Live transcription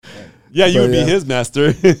Yeah, you would be his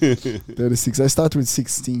master. 36. I started with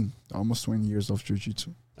 16, almost 20 years of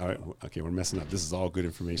jiu-jitsu. All right. Okay, we're messing up. This is all good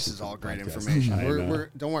information. This is all great information.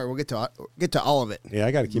 Don't worry, we'll get to all of it. Yeah,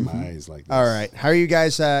 I got to keep my eyes like this. All right. How are you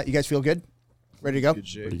guys? You guys feel good? Ready to go?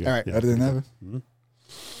 Good. All right. Better than ever.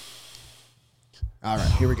 All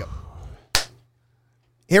right, here we go.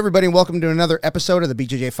 Hey, everybody, and welcome to another episode of the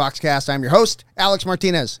BJJ Foxcast. I'm your host, Alex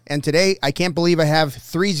Martinez, and today I can't believe I have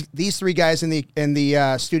these three guys in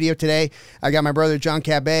the studio today. I got my brother John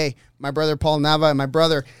Cabay, my brother Paul Nava, and my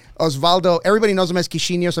brother Osvaldo. Everybody knows him as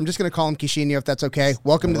Queixinho, so I'm just going to call him Queixinho if that's okay.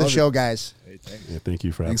 Welcome to the show, guys. Hey, thank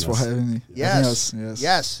you for having us. Thanks for having me.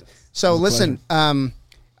 Yes. So listen,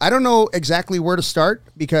 I don't know exactly where to start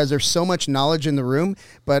because there's so much knowledge in the room,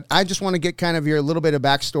 but I just want to get kind of your little bit of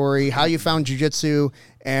backstory, how you found jiu-jitsu,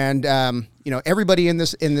 and everybody in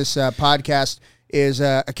this podcast is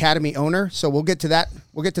a academy owner, so we'll get to that.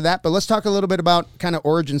 But let's talk a little bit about kind of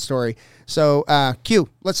origin story. So Q,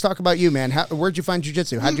 let's talk about you, man. Where'd you find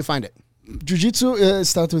jiu-jitsu? How'd you find it? Jiu-jitsu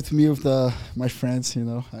started with me with my friends.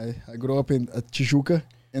 I grew up in Tijuca,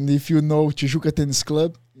 and if you know Tijuca Tennis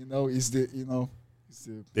Club, is the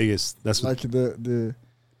biggest. That's like the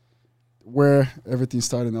where everything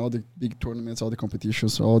started, all the big tournaments, all the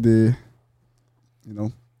competitions, all the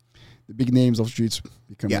the big names of jiu-jitsu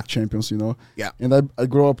become like champions. Yeah. And I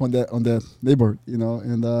grew up on that neighborhood,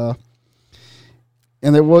 and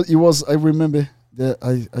I remember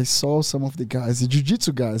that I saw some of the guys, the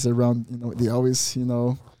jiu-jitsu guys around. They always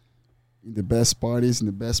in the best parties, in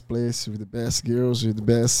the best place, with the best girls, with the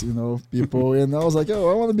best, people. And I was like, I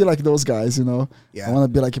want to be like those guys, Yeah. I want to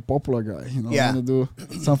be like a popular guy, Yeah. I want to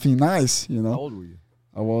do something nice, How old were you?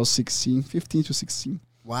 I was 15 to 16.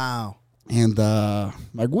 Wow. And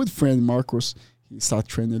my good friend, Marcos, he started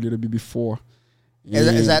training a little bit before.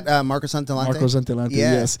 Is that Marcos Antelante? Marcos Antelante,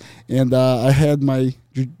 yes. And I had my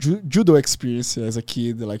judo experience as a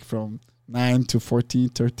kid, like from 9 to 14,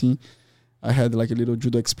 13. I had like a little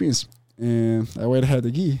judo experience. And I already had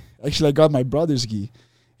a gi. Actually, I got my brother's gi.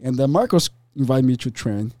 And Marcos invited me to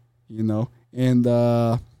train, And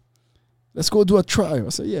let's go do a trial. I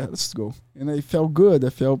said, yeah, let's go. And I felt good.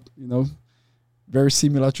 I felt, very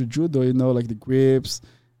similar to judo, like the grips,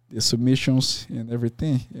 the submissions, and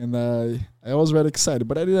everything. And I was very excited.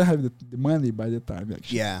 But I didn't have the money by the time,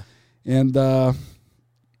 actually. Yeah. And I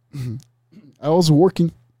was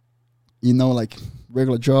working, like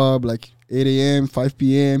regular job, like 8 a.m., 5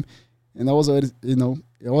 p.m., and I was already,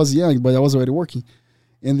 I was young, but I was already working.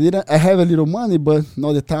 And then I have a little money, but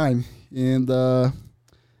not the time. And I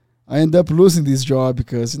ended up losing this job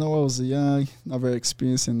because, I was young, not very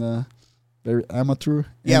experienced, and very amateur.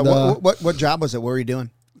 Yeah, and, what job was it? What were you doing?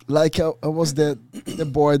 Like I was the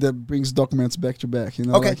boy that brings documents back to back,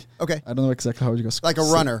 Okay, okay. I don't know exactly how you guys like a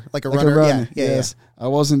runner. Yeah, yes. I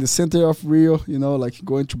was in the center of Rio, like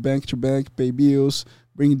going to bank, pay bills,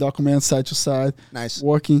 bringing documents side to side. Nice.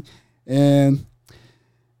 Working. And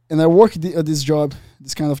I worked this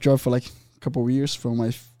kind of job for like a couple of years, from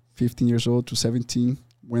my 15 years old to 17,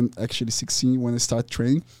 when actually 16, when I started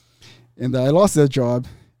training. And I lost that job,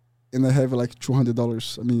 and I have like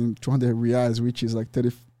 $200, 200 reais, which is like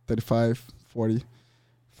 35,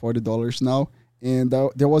 $40 now. And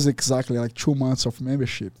there was exactly like 2 months of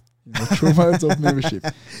membership. 2 months of membership.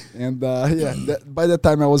 And by that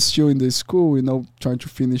time I was still in the school, trying to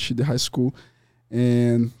finish the high school.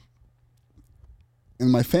 And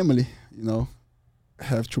my family,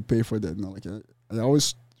 have to pay for that. Like I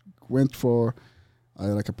always went for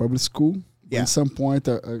like a public school. Yeah. At some point,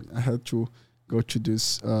 I had to go to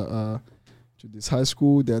this high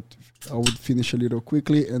school that I would finish a little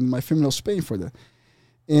quickly, and my family was paying for that.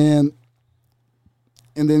 And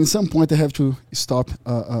then at some point, I have to stop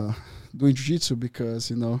doing jiu-jitsu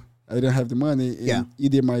because I didn't have the money. And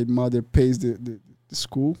either my mother pays the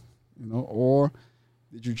school, or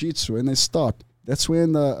the jiu-jitsu, and I stopped. That's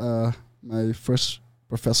when my first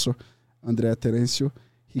professor, André Terencio,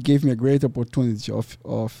 he gave me a great opportunity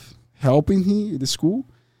of helping him in the school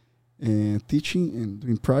and teaching and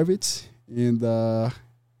doing privates and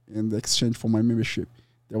in exchange for my membership.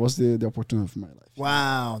 That was the opportunity of my life.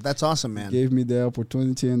 Wow, that's awesome, man. He gave me the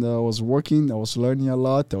opportunity, and I was working. I was learning a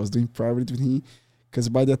lot. I was doing private with him because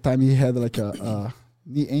by that time he had like a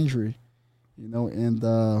knee injury, and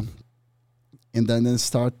then I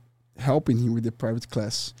start helping him with the private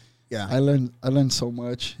class. Yeah, I learned so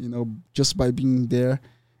much, just by being there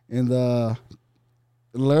and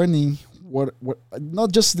learning what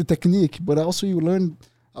not just the technique, but also you learn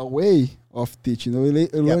a way of teaching. You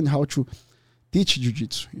learn how to teach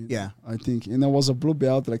jiu-jitsu. Yeah, I think. And I was a blue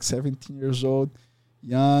belt, like 17 years old,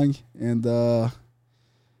 young, and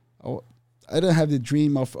I don't have the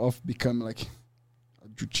dream of becoming like a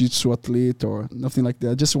jiu-jitsu athlete or nothing like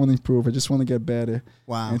that. I just want to improve. I just want to get better.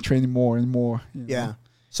 Wow. And train more and more. You know?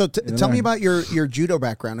 So tell me about your judo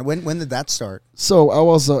background. When did that start? So I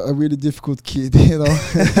was a really difficult kid, you know.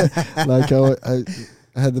 Like I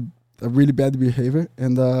had a really bad behavior,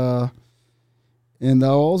 and I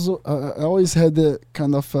always had the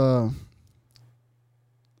kind of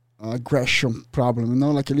aggression problem, you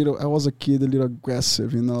know. Like I was a kid, a little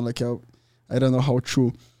aggressive, you know. Like I don't know how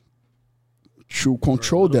to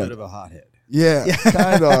control that. Bit of a hothead. Yeah,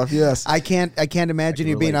 kind of. Yes. I can't imagine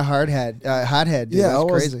you being a hothead. Dude. Yeah,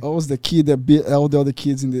 That's crazy. I was the kid that beat all the other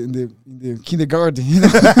kids in the kindergarten, you know,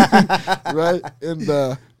 right?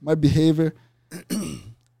 And my behavior,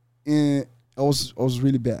 and I was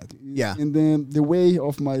really bad. Yeah. And then the way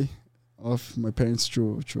of my parents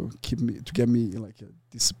to get me like a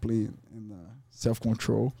discipline and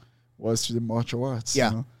self-control was to the martial arts. Yeah.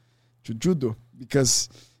 You know, to judo, because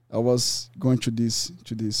I was going to this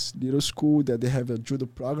little school that they have a judo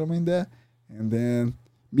program in there, and then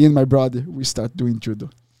me and my brother, we start doing judo.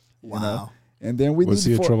 Wow. Know? And then we Was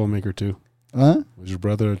he a troublemaker too? Huh? Was your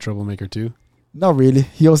brother a troublemaker too? Not really.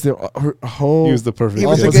 He was the whole. He was the perfect. He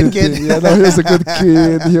was kid. a good kid. Yeah, no, he was a good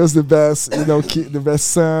kid. He was the best, you know, the best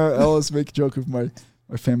son. I always make joke with my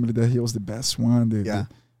family that he was the best one, the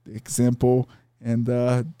example. And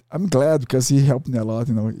I'm glad because he helped me a lot,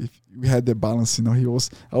 you know. If we had the balance, you know.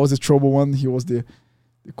 I was the trouble one. He was the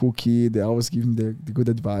cool kid. I always give him the good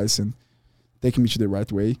advice and taking me to the right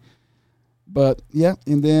way. But yeah,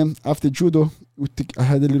 and then after judo, I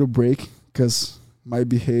had a little break because my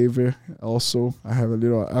behavior also, I have a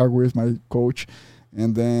little argue with my coach,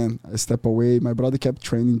 and then I step away. My brother kept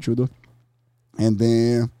training judo, and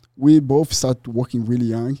then we both start working really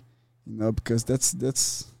young, you know, because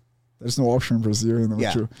there's no option in Brazil, you know,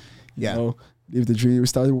 to you know, live the dream. We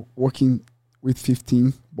started working with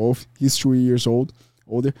 15, both. He's 2 years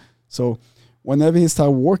older. So whenever he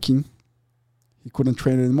started working, he couldn't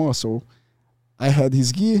train anymore. So I had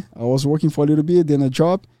his gi. I was working for a little bit, then a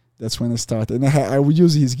job. That's when I started. And I would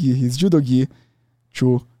use his gi, his judo gi,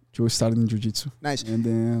 to start in jiu-jitsu. Nice. And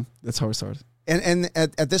then that's how I started. And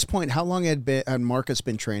at this point, how long had Marcus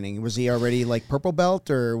been training? Was he already like purple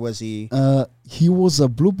belt, or was he? He was a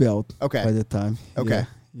blue belt by the time. Okay.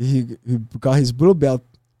 Yeah. He got his blue belt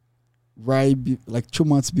like 2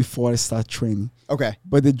 months before I start training. Okay.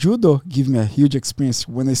 But the judo gave me a huge experience.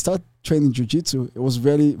 When I started training jiu-jitsu, it was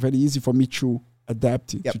very, very easy for me to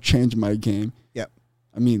adapt it, to change my game. Yep.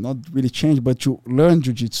 I mean, not really change, but to learn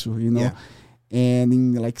jiu-jitsu, you know. Yeah. And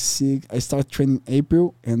in like I started training in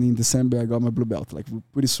April, and in December I got my blue belt, like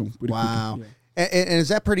pretty soon. Wow. Quickly. Yeah. And is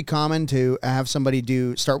that pretty common to have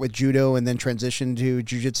somebody start with judo and then transition to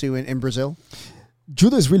jiu-jitsu in Brazil?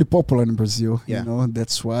 Judo is really popular in Brazil. Yeah. You know,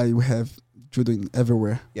 that's why we have judo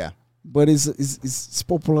everywhere. Yeah. But it's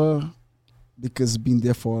popular because it's been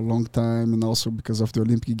there for a long time, and also because of the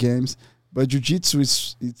Olympic Games. But jiu-jitsu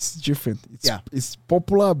it's different. It's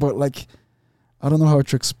popular, but like I don't know how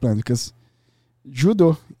to explain, because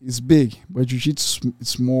judo is big, but jiu-jitsu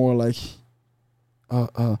it's more like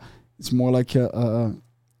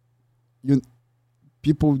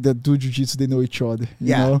people that do jiu-jitsu, they know each other.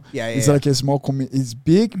 You know? It's like a small community. It's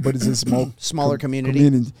big, but it's a smaller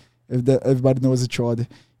community. Everybody knows each other.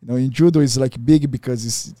 You know, in judo it's like big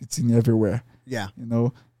because it's in everywhere. Yeah. You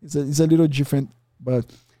know, it's a little different, but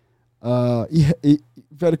it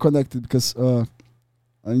very connected, because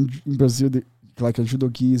in Brazil like a judo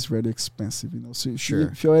gi is very expensive, you know. So if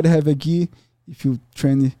you already have a gi, if you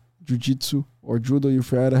train jiu-jitsu or judo,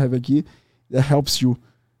 if you already have a gi, that helps you,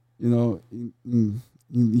 you know, in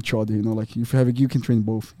each other, you know. Like if you have a gi, you can train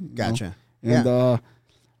both. Gotcha. Know? And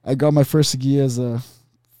I got my first gi as a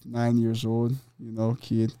 9 years old, you know,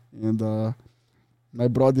 kid, and my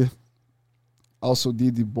brother also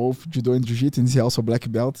did both judo and jiu-jitsu, and he also black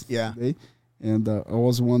belt. Yeah. Today. And I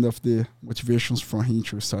was one of the motivations for him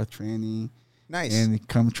to start training. Nice. And he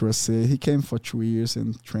come to us. He came for 2 years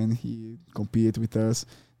and trained. He competed with us.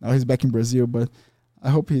 Now he's back in Brazil, but I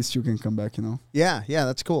hope he still can come back, you know. Yeah,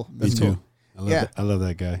 that's cool. Me too. I love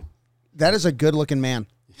that guy. That is a good-looking man.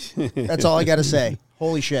 That's all I got to say.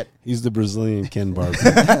 Holy shit. He's the Brazilian Ken Barber.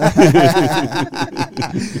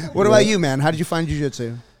 What about you, man? How did you find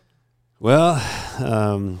jiu-jitsu? Well,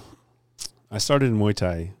 I started in Muay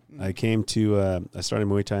Thai. I started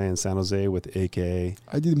Muay Thai in San Jose with AKA.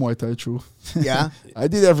 I did Muay Thai too. Yeah? I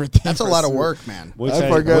did everything. That's a lot of work, man.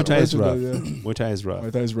 Muay Thai is rough. Muay Thai is rough.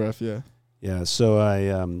 Muay Thai is rough, yeah. Yeah, so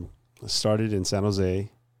I started in San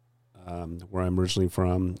Jose, where I'm originally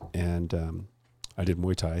from, and I did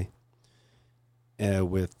Muay Thai.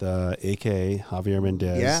 with AK Javier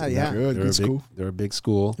Mendez. Yeah, yeah. Good school. They're a big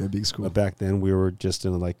school. Yeah, big school. But back then we were just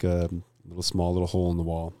in like a small little hole in the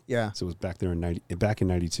wall. Yeah. So it was back in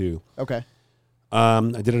 92. Okay.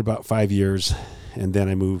 I did it about 5 years, and then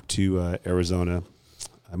I moved to Arizona.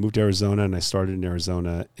 I moved to Arizona, and I started in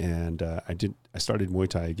Arizona, and I started Muay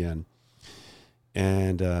Thai again,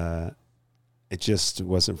 and it just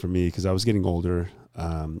wasn't for me because I was getting older,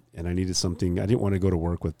 and I needed something. I didn't want to go to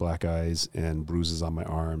work with black eyes and bruises on my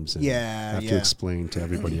arms, and have to explain to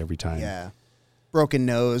everybody every time. Yeah, broken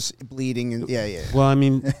nose, bleeding, and yeah. Well, I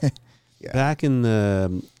mean, Yeah. back in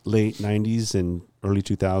the late 90s and early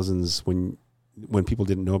 2000s, when people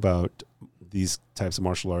didn't know about these types of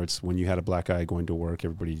martial arts, when you had a black eye going to work,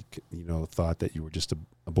 everybody, thought that you were just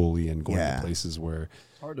a bully and going to places where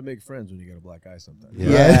It's hard to make friends when you got a black eye sometimes.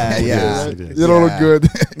 Yeah. It is. You don't look good.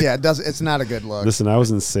 Yeah, it does. It's not a good look. Listen, I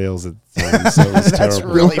was in sales at the time, so it was That's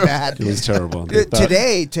terrible. really bad. It was terrible. They thought-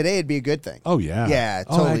 Today it'd be a good thing. Oh yeah. Yeah,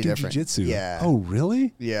 I totally do different. jiu-jitsu. Yeah. Oh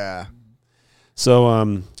really? Yeah. So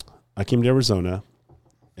I came to Arizona,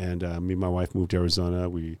 and me and my wife moved to Arizona.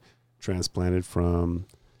 We transplanted from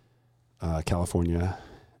California,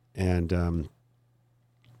 and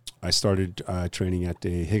I started training at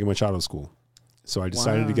a Higa Machado school. So I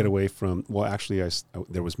decided to get away from. Well, actually,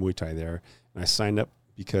 there was Muay Thai there, and I signed up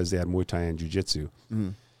because they had Muay Thai and Jiu Jitsu.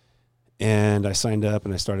 Mhm. And I signed up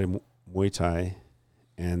and I started Muay Thai,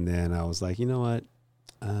 and then I was like, you know what?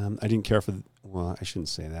 I didn't care for. Well, I shouldn't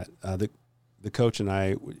say that. The coach and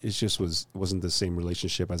I, wasn't the same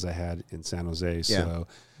relationship as I had in San Jose. So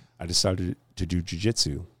I decided to do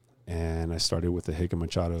jiu-jitsu, and I started with the Higa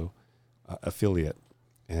Machado affiliate.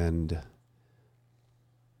 And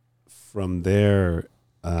from there,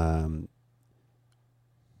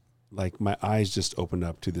 like my eyes just opened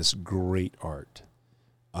up to this great art.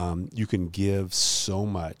 You can give so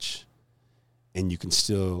much, and you can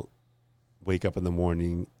still wake up in the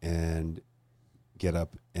morning and get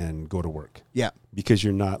up and go to work. Yeah. Because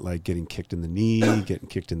you're not like getting kicked in the knee, getting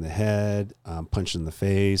kicked in the head, punched in the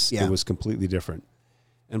face. Yeah. It was completely different.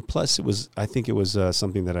 And plus I think it was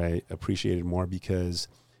something that I appreciated more because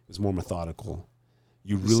it was more methodical.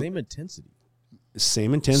 Same intensity.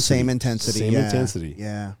 Same intensity. Same intensity. Same yeah. intensity.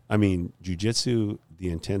 Yeah. I mean, jiu-jitsu, the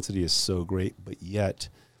intensity is so great, but yet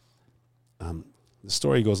the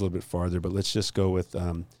story goes a little bit farther, but let's just go with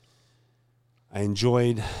I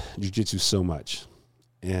enjoyed jiu-jitsu so much.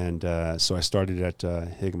 And so I started at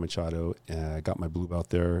Higa Machado, and I got my blue belt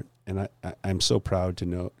there. And I'm so proud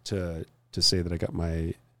to say that I got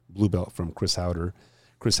my blue belt from Chris Howder.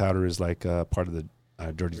 Chris Howder is like part of the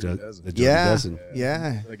Dirty Dozen. The Dirty Dozen.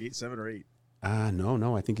 Yeah. Like 7 or 8.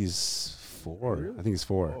 No, I think he's 4. Really? I think he's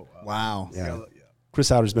 4. Oh, Wow. Yeah. Chris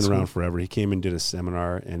Howder's been around forever. He came and did a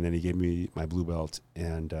seminar, and then he gave me my blue belt.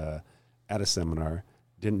 And at a seminar,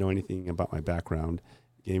 didn't know anything about my background,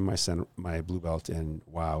 gave me my blue belt, and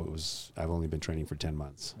wow, I've only been training for 10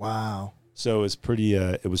 months. Wow. So it was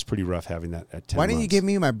pretty rough having that at 10 Why months. didn't you give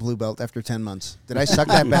me my blue belt after 10 months? Did I suck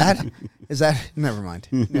that bad? Is that... Never mind.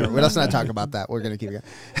 Let's not talk about that. We're going to keep it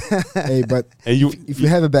going. Hey, but if you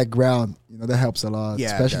have a background, that helps a lot, Yeah,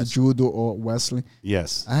 it especially does. judo or wrestling.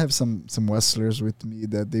 Yes. I have some wrestlers with me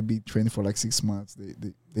that they be training for like 6 months.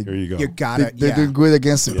 Here you go. You got it. They're doing good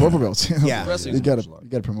against the purple belts. Yeah. Wrestling you is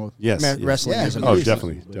gotta promote. Yes. yes. Wrestling Yeah. is Oh, amazing.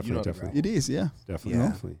 definitely. It is, yeah. Definitely. Yeah.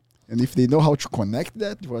 Definitely. And if they know how to connect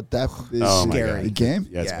that, what that is Oh my Scary. God. the game.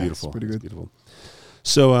 Yeah, it's Yeah, beautiful. it's pretty good. beautiful.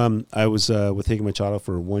 So I was with Higa Machado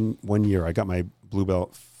for one year. I got my blue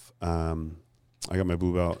belt. I got my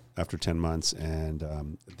blue belt after 10 months,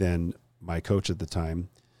 and then my coach at the time,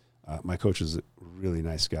 my coach is a really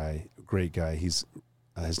nice guy, great guy. His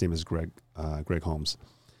name is Greg Holmes.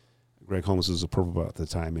 Greg Holmes was a purple belt at the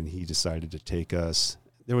time, and he decided to take us.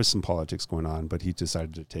 There was some politics going on, but he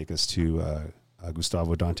decided to take us to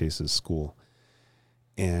Gustavo Dantas' school.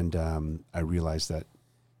 And I realized that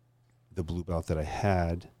the blue belt that I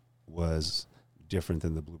had was different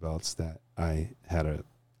than the blue belts that I had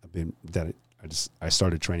I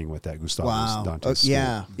started training with at Gustavo Dantas'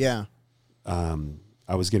 school. Yeah.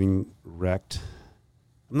 I was getting wrecked.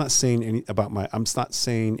 I'm not saying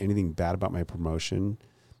anything bad about my promotion.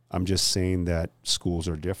 I'm just saying that schools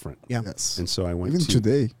are different. Yeah. Yes. And so I went Even to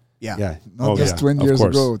today. Yeah. Yeah. Not just 20 of years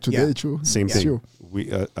course. ago. Today, Yeah. too. Same It's thing. true.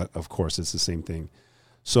 We of course it's the same thing.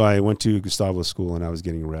 So I went to Gustavo's school, and I was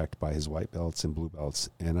getting wrecked by his white belts and blue belts.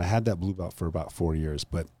 And I had that blue belt for about 4 years,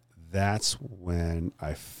 but that's when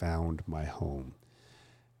I found my home.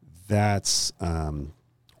 That's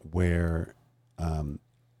where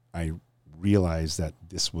I realized that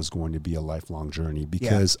this was going to be a lifelong journey,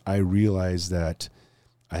 because I realized that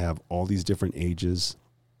I have all these different ages,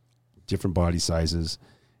 different body sizes,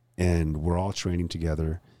 and we're all training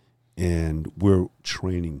together, and we're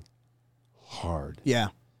training hard. Yeah.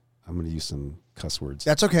 I'm going to use some cuss words.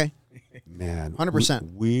 That's okay. Man,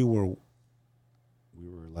 100%. We were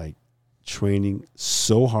like training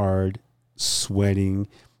so hard, sweating,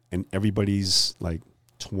 and everybody's like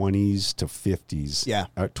 20s to 50s. Yeah.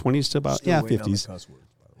 20s to about Still waiting on the 50s. cuss words,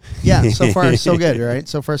 by the way. Yeah. So far, so good, right?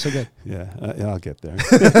 So far, so good. Yeah, I'll get there.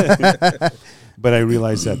 But I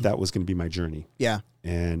realized that was going to be my journey. Yeah.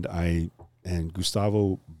 And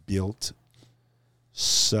Gustavo built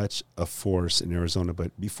such a force in Arizona,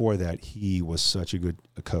 but before that, he was such a good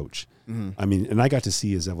coach. Mm-hmm. I mean, and I got to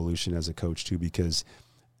see his evolution as a coach too, because,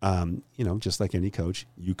 just like any coach,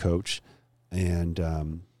 you coach, and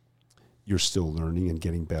you're still learning and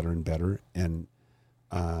getting better and better. And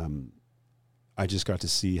I just got to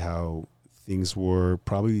see how things were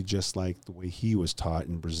probably just like the way he was taught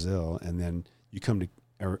in Brazil, and then you come to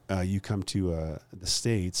the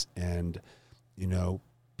States, and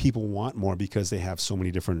people want more because they have so many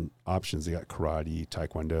different options. They got karate,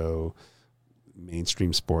 taekwondo,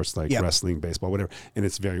 mainstream sports like wrestling, baseball, whatever, and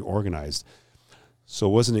it's very organized. So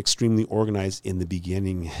it wasn't extremely organized in the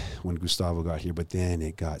beginning when Gustavo got here, but then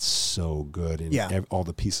it got so good, and all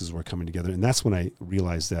the pieces were coming together. And that's when I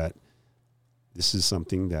realized that this is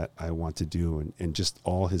something that I want to do, and just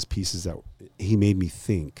all his pieces that he made me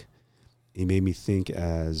think. He made me think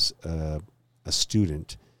as a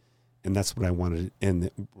student. And that's what I wanted. And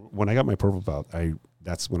when I got my purple belt,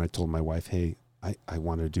 that's when I told my wife, hey, I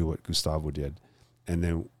want to do what Gustavo did. And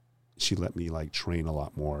then she let me like train a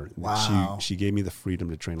lot more. Wow. She gave me the freedom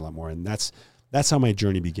to train a lot more. And that's how my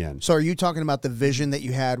journey began. So are you talking about the vision that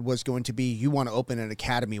you had was going to be, you want to open an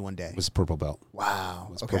academy one day? It was a purple belt. Wow.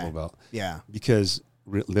 It was a purple belt. Yeah. Because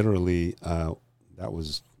literally that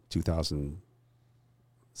was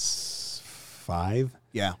 2005.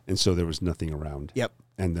 Yeah. And so there was nothing around. Yep.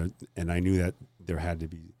 And I knew that there had to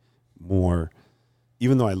be more.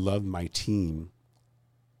 Even though I loved my team,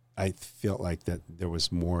 I felt like that there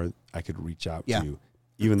was more I could reach out to.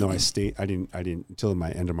 Even though I didn't until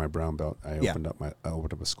my end of my brown belt. I opened up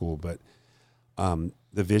a school, but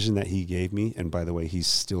the vision that he gave me, and by the way, he's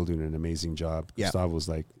still doing an amazing job. Gustavo was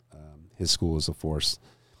like, his school is a force,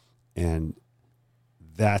 and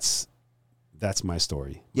that's my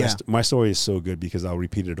story. My story is so good because I'll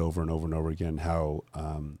repeat it over and over and over again. How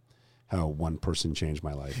one person changed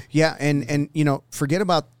my life. Yeah, and forget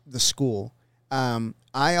about the school.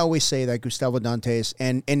 I always say that Gustavo Dantas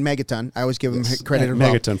and Megaton, I always give him credit.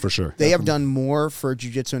 Megaton for sure. They have done more for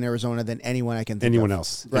jiu-jitsu in Arizona than anyone I can think anyone of.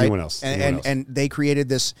 else. Right? Anyone else. And they created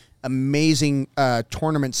this amazing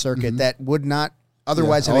tournament circuit that would not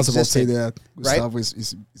otherwise have existed. I was about to say that Gustavo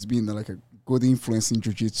is being like a good influence in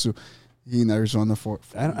jiu-jitsu in Arizona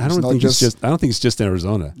I don't think it's just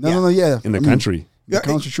Arizona. No, in the country. The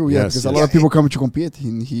country, true, because a lot of people come to compete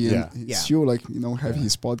in here. And he's still like have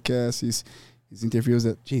his podcast, his interviews.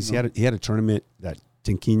 That he had a tournament that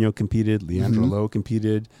Queixinho competed, Leandro Lowe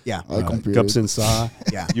competed. Yeah, I competed. Gubson Saw.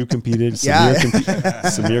 You competed.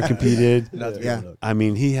 Samir competed. I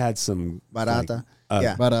mean, he had some Barata.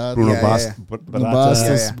 Bruno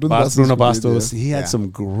Bastos. He had some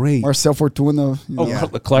great. Marcel Fortuna.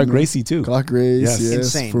 Clark Gracie too. Clark Gracie,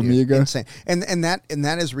 insane, Formiga. Insane. And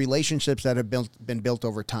that is relationships that have been built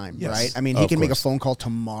over time, right? I mean, he can make a phone call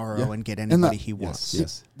tomorrow and get anybody he wants.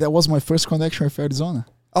 Yes. That was my first connection with Arizona.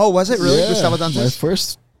 Oh, was it really? Yeah, Gustavo Dantas? my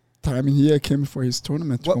first time in here, I came for his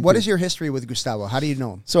tournament. What is your history with Gustavo? How do you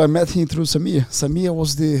know him? So I met him through Samir. Samir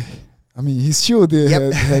was he's still the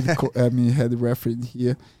head referee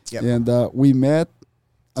here. Yep. And we met.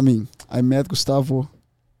 I met Gustavo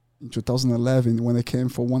in 2011 when I came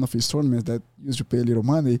for one of his tournaments that used to pay a little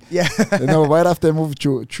money. Yeah. Right after I moved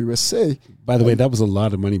to USA. By the way, that was a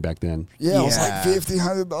lot of money back then. Yeah, it was like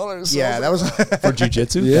 $1,500. Yeah, that was for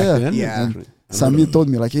jiu-jitsu. Yeah, back then? Yeah. And Samir told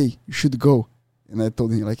me like, hey, you should go. And I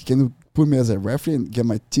told him like, can you put me as a referee and get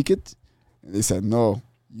my ticket? And they said, no,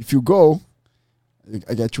 if you go,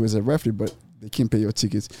 I got you as a referee, but they can't pay your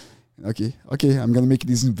ticket. Okay, I'm going to make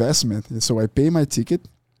this investment. And so I pay my ticket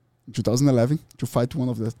in 2011 to fight one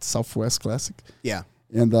of the Southwest Classic. Yeah.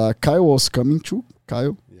 And Kyle was coming too.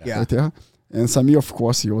 Kyle. Yeah. Right there. And Samir, of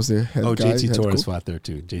course, he was the head guy. JT Torres fought there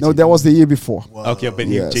too. No, that was the year before. Whoa. Okay, but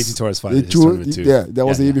JT Torres fought his tournament too. Yeah, that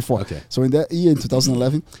was the year before. Okay. So in that year, in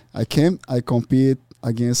 2011, I compete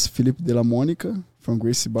against Felipe de la Monica from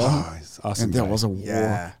Gracie Barra. Oh, he's awesome. And that was a war.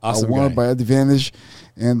 Yeah. Awesome I won guy. by advantage.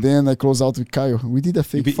 And then I closed out with Kyle. We did a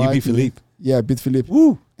fake fight. You beat Felipe. Yeah, I beat Felipe.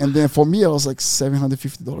 Woo. And then for me, I was like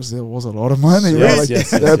 $750. That was a lot of money.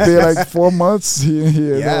 Yes, I paid like 4 months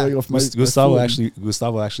here. Yeah. Of my Gustavo food. actually That's how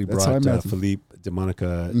I brought met him. Felipe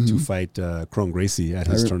DeMonica to fight Cron Gracie at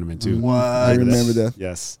his tournament too. What? I remember that.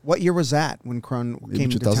 Yes. What year was that when Kron Maybe came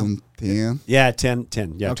to town? 2010. Yeah, 10.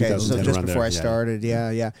 Yeah, Okay, 2010 so just around before there. I started.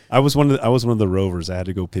 Yeah. I was one of the rovers. I had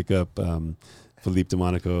to go pick up Philippe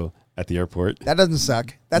DeMonaco at the airport. That doesn't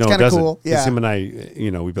suck. That's No, it kind of doesn't. cool. It's Yeah. him and I,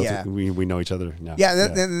 we built Yeah. we know each other now.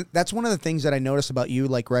 Yeah, that's one of the things that I noticed about you,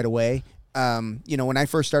 like right away. When I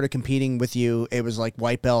first started competing with you, it was like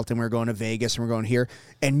white belt, and we were going to Vegas, and we're going here,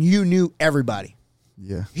 and you knew everybody.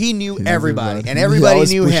 Yeah. He knew He everybody, and He everybody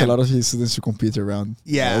always knew pushed him. a lot of his students to compete around.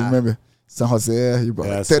 Yeah. I remember San Jose, he brought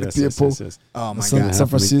like 30 people. Yes. Oh my San god. It's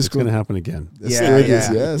Francisco. going to happen again. The Yeah, stadiums,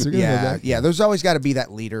 yeah. yes, we're gonna go Yeah, back. yeah. There's always got to be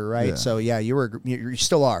that leader, right? Yeah. So yeah, you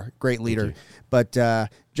still are great leader. you. But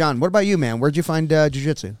John, what about you, man? Where'd you find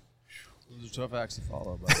jiu-jitsu? Those are tough acts to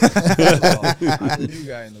follow. But I'm the new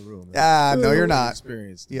guy in the room. No, you're not.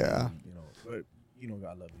 Experienced. Yeah. But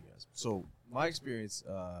I love you guys. So my experience,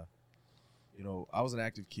 I was an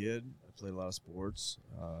active kid. I played a lot of sports.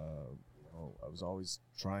 I was always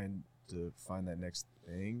trying to find that next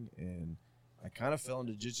thing, and I kind of fell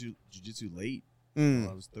into jiu-jitsu late.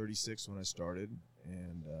 I was 36 when I started,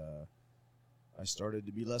 and I started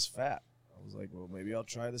to be less fat. I was like, well, maybe I'll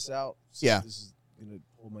try this out. See if this is going to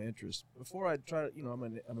hold my interest. Before I try to, I'm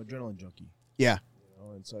an adrenaline junkie. Yeah.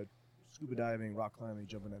 And so I'd scuba diving, rock climbing,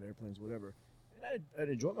 jumping out of airplanes, whatever. And I'd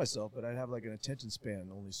enjoy myself, but I'd have like an attention span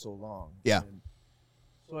only so long. Yeah. And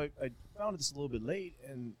so I found this a little bit late,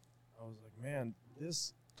 and I was like, man,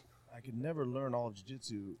 I could never learn all of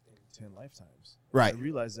jiu-jitsu in 10 lifetimes. Right. I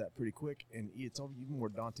realized that pretty quick, and it's even more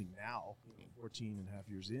daunting now, 14 and a half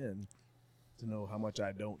years in, to know how much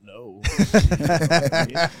I don't know.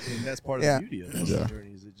 And that's part of the beauty of this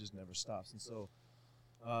journey, is it just never stops. And so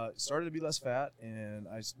started to be less fat, and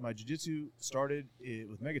my jiu-jitsu started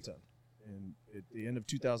with Megaton. And at the end of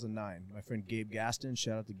 2009, my friend Gabe Gaston,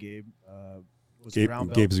 shout out to Gabe, was a brown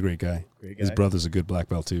belt. Gabe's a great guy. His brother's a good black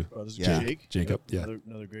belt too. Brothers Yeah. Jacob. Yeah.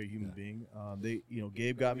 Another great human being.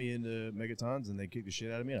 Gabe got me into Megatons, and they kicked the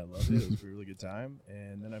shit out of me. And I loved it. It was a really good time.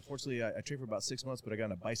 And then unfortunately, I trained for about 6 months, but I got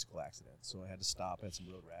in a bicycle accident, so I had to stop. I had some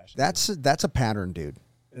road rash. That's a pattern, dude.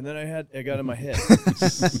 And then I got in my head.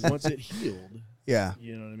 Once it healed, Yeah.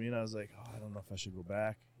 you know what I mean? I was like, I don't know if I should go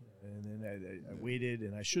back. And then I waited,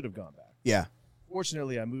 and I should have gone back. Yeah.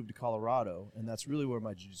 Fortunately, I moved to Colorado, and that's really where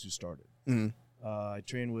my jiu-jitsu started. Mm-hmm. I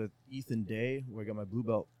trained with Ethan Day, where I got my blue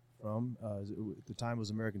belt from. At the time, it was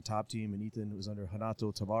American Top Team, and Ethan was under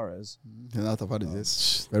Renato Tavares. Renato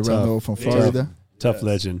Tavares, very well known from Florida. Tough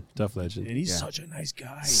legend. And he's such a nice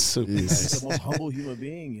guy. So He's the most humble human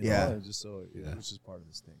being, Yeah. and just so which is part of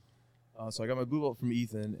this thing. So I got my blue belt from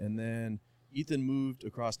Ethan, and then Ethan moved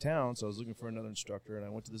across town, so I was looking for another instructor, and I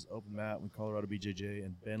went to this open mat with Colorado BJJ,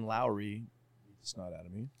 and Ben Lowry beat the snot out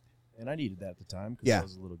of me. And I needed that at the time because I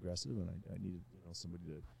was a little aggressive, and I needed somebody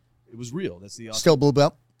to. It was real. That's the Still blue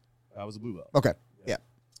belt? I was a blue belt. Okay. Yeah.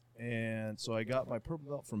 And so I got my purple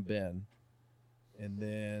belt from Ben, and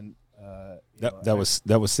then that was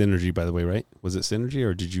Synergy, by the way, right? Was it Synergy,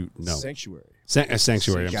 or did you no Sanctuary?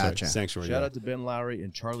 Sanctuary. I'm Gotcha. sorry, Sanctuary. Shout out to Ben Lowry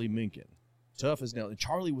and Charlie Minkin. Tough as nails. And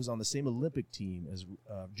Charlie was on the same Olympic team as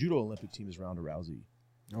judo Olympic team as Ronda Rousey.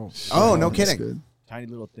 Oh, no That's kidding. good. Tiny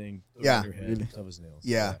little thing. Yeah. On your head, tough as nails.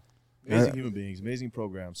 Yeah. Amazing human beings, amazing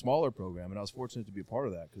program, smaller program, and I was fortunate to be a part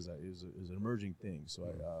of that because it was an emerging thing. So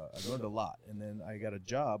I learned a lot, and then I got a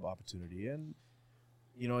job opportunity, and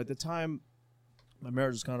at the time, my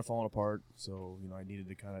marriage was kind of falling apart, so I needed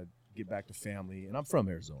to kind of get back to family, and I'm from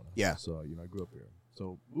Arizona, so I grew up here.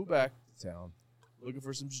 So moved back to town, looking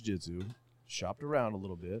for some jiu-jitsu, shopped around a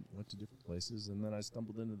little bit, went to different places, and then I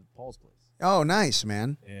stumbled into Paul's place. Oh, nice,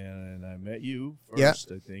 man. And I met you Yeah.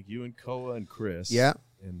 first, I think. You and Koa and Chris. Yeah.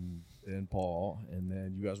 And then Paul. And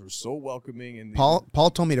then you guys were so welcoming. And Paul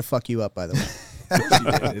told me to fuck you up, by the way.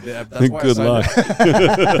 That's why Good I signed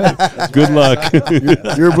luck. up. Good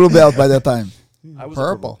luck. You're blue belt by that time. I was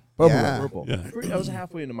Purple. Purple. Purple. Yeah. I was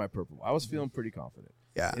halfway into my purple. I was feeling pretty confident.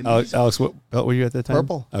 Yeah. And Alex, what belt were you at that time?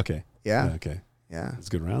 Purple. Okay. Yeah. Okay. Yeah. It's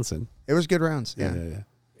good rounds then. It was good rounds. Yeah.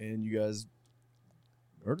 And you guys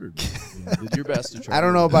murdered me. Did your best to try. I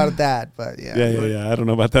don't know about that, but yeah. Yeah. I don't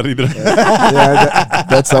know about that either.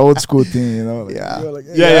 That's an old school thing, like, Yeah. you're like,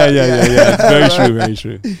 Yeah. Very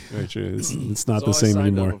true. It's not So the same I signed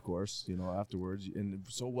anymore. Up, of course, afterwards, and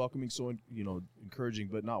so welcoming, so encouraging,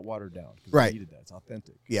 but not watered down. 'Cause Right. I needed that. It's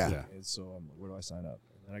authentic. Yeah. And so I'm like, where do I sign up?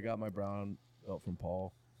 And I got my brown belt from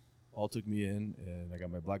Paul. Paul took me in, and I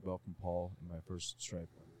got my black belt from Paul and my first stripe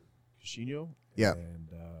under Queixinho. Yeah. And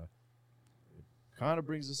it kind of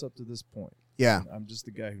brings us up to this point. Yeah. And I'm just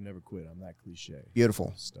the guy who never quit. I'm that cliche.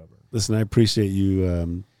 Beautiful. Stubborn. Listen, I appreciate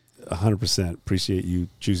you 100% appreciate you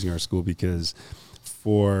choosing our school, because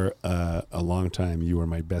for a long time you were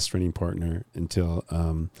my best training partner until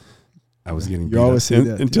I was getting beat up.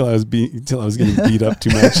 Until I was getting beat up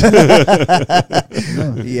too much.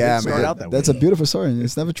 Yeah, man. That's a beautiful story.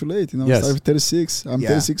 It's never too late. Yes. I started 36. I'm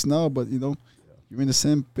 36 now, but you're in the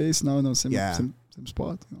same pace now, same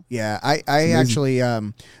spot. Yeah, I actually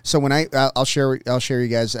so when I'll share you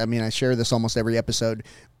guys. I mean, I share this almost every episode,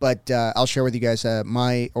 but I'll share with you guys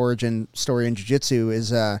my origin story in jiu-jitsu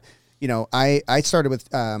is I started with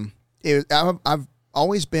I've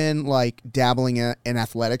always been like dabbling in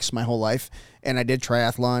athletics my whole life, and I did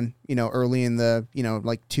triathlon early in the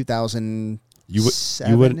like 2000. You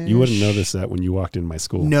wouldn't notice that when you walked in my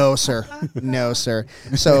school. No, sir. No, sir.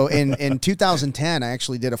 So in 2010, I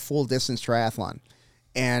actually did a full distance triathlon.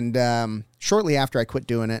 And shortly after I quit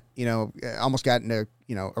doing it, I almost got into,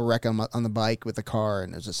 a wreck on the bike with the car,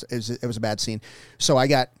 and it was a bad scene. So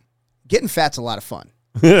getting fat's a lot of fun.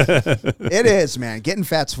 It is, man. Getting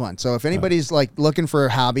fat's fun. So if anybody's like looking for a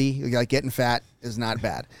hobby, like getting fat is not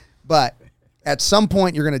bad. But at some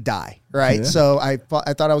point you're going to die, right? Yeah. So I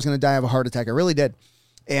thought I was going to die of a heart attack. I really did.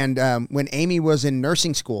 And when Amy was in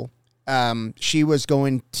nursing school, she was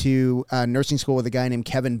going to nursing school with a guy named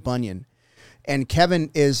Kevin Bunyan. And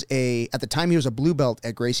Kevin at the time he was a blue belt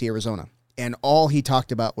at Gracie, Arizona. And all he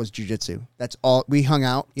talked about was jiu-jitsu. That's all. We hung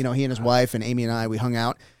out, he and his wife and Amy and I, we hung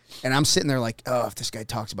out. And I'm sitting there like, oh, if this guy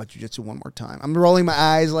talks about jiu-jitsu one more time. I'm rolling my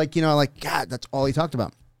eyes like, God, that's all he talked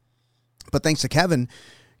about. But thanks to Kevin,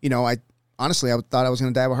 honestly, I thought I was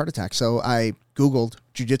going to die of a heart attack. So I Googled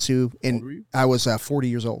jiu-jitsu, and I was 40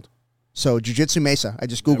 years old. So jiu-jitsu Mesa, I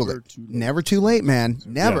just Googled it. Never too late, man.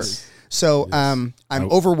 Never. Yes. So I'm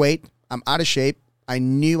overweight. I'm out of shape. I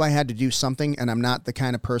knew I had to do something, and I'm not the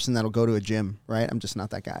kind of person that'll go to a gym, right? I'm just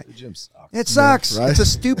not that guy. The gym sucks. It sucks. Yeah, right? It's a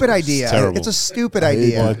stupid idea. It's a stupid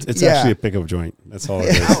idea. Well, it's actually a pickup joint. That's all it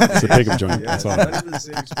is. It's a pickup joint. That's all. Not even the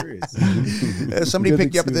same experience. Somebody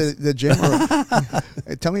picked you up at the gym.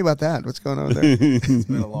 Hey, tell me about that. What's going on there? It's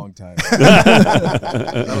been a long time.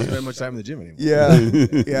 I don't spend much time in the gym anymore. Yeah.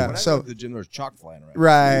 When I went to the gym, there was chalk flying around.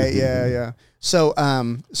 Right. Yeah. So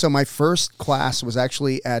my first class was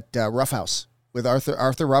actually at Rough House with Arthur.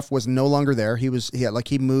 Arthur Ruff was no longer there. He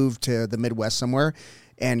moved to the Midwest somewhere,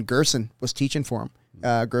 and Gerson was teaching for him.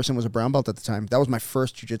 Gerson was a brown belt at the time. That was my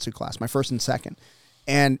first jiu-jitsu class, my first and second.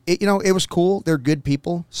 And it was cool. They're good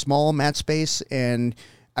people, small mat space, and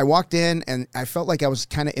I walked in and I felt like I was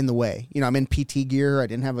kind of in the way. I'm in PT gear. I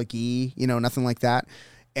didn't have a gi, nothing like that.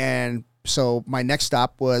 And so my next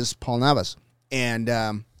stop was Paul Nava's. And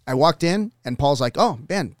I walked in and Paul's like, oh,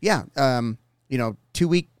 Ben, yeah,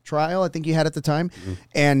 2-week trial I think he had at the time. Mm-hmm.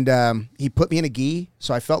 And he put me in a gi,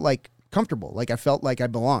 so I felt like comfortable. Like I felt like I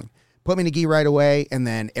belonged. Put me in a gi right away, and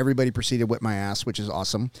then everybody proceeded to whip my ass, which is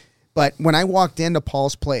awesome. But when I walked into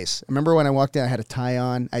Paul's place, I remember when I walked in, I had a tie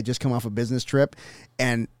on. I just come off a business trip,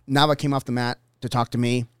 and Nava came off the mat to talk to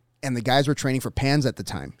me, and the guys were training for pans at the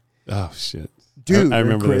time. Oh, shit. Dude, I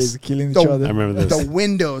remember crazy, this. Killing each other. I remember this. The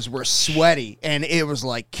windows were sweaty, and it was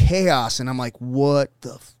like chaos. And I'm like, what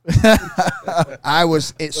the? I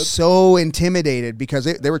was so intimidated because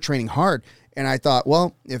they were training hard. And I thought,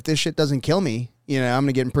 well, if this shit doesn't kill me, I'm going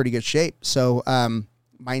to get in pretty good shape. So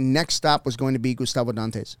my next stop was going to be Gustavo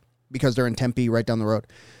Dantas because they're in Tempe right down the road.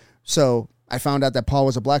 So I found out that Paul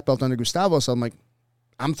was a black belt under Gustavo. So I'm like,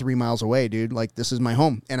 I'm 3 miles away, dude. Like, this is my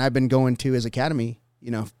home. And I've been going to his academy,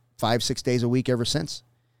 5-6 days a week ever since.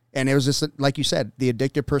 And it was just, like you said, the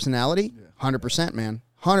addictive personality, 100%, man.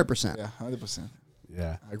 100%. Yeah, 100%.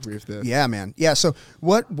 Yeah. I agree with that. Yeah, man. Yeah, so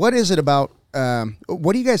what is it about,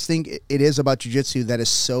 what do you guys think it is about jiu-jitsu that is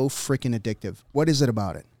so freaking addictive? What is it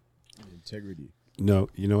about it? Integrity. No,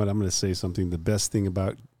 you know what? I'm going to say something. The best thing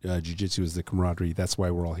about jiu-jitsu is the camaraderie. That's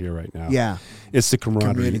why we're all here right now. Yeah. It's the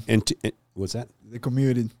camaraderie. And what's that? The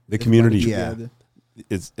community. The community. Yeah.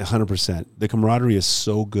 It's 100%. The camaraderie is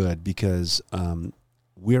so good because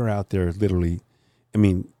we're out there literally. I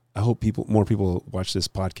mean, I hope more people watch this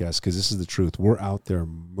podcast because this is the truth. We're out there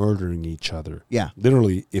murdering each other. Yeah.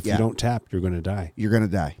 Literally, if you don't tap, you're going to die. You're going to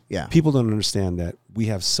die. Yeah. People don't understand that we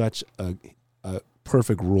have such a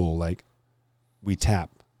perfect rule. Like, we tap,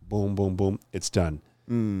 boom, boom, boom, it's done.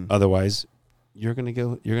 Otherwise, you're going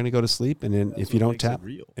to go to sleep, and then if you don't tap,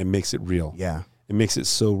 it makes it real. Yeah. It makes it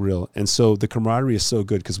so real. And so the camaraderie is so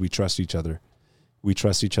good because we trust each other. We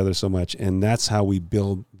trust each other so much. And that's how we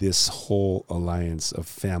build this whole alliance of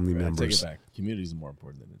family members. Take it back. Community is more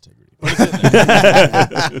important than integrity.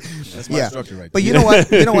 That's my instructor right there. But you know what?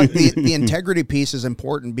 The integrity piece is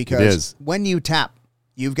important because when you tap,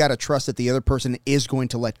 you've got to trust that the other person is going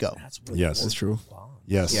to let go. Yes. That's true.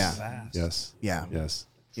 Yes. Yeah. Yes. Yeah. Yes.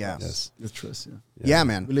 Yeah. Yes. The trust. Yeah,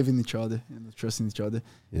 man. We live in each other and trust in each other.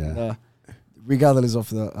 Yeah. Regardless of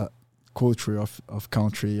the culture, of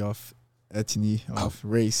country, of ethnicity, of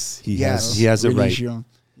race. He Yes. has it right. religion.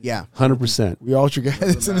 Yeah. 100%. We all together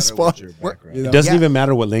in the spot. You know? It doesn't Yeah. even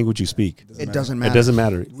matter what language you speak. It doesn't matter. It doesn't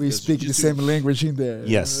matter. We speak the same language in there.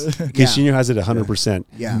 Yes. Queixinho has it 100%.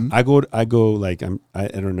 Yeah. Mhm. I go like I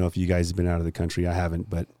don't know if you guys have been out of the country. I haven't,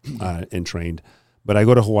 but and trained. But I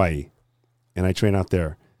go to Hawaii, and I train out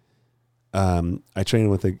there. I train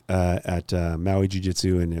with at Maui Jiu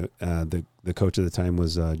Jitsu, and the coach at the time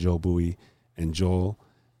was Joel Bowie, and Joel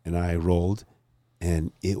and I rolled,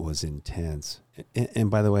 and it was intense. And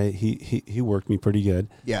by the way, he worked me pretty good.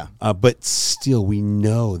 Yeah. But still, we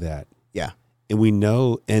know that. Yeah. And we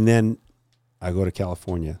know, and then I go to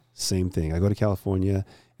California, same thing. I go to California,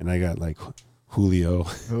 and I got like Julio.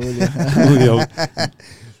 Julio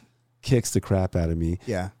kicks the crap out of me.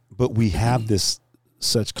 Yeah. But we have this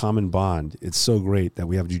such common bond. It's so great that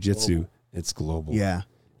we have jiu-jitsu. It's global. Yeah.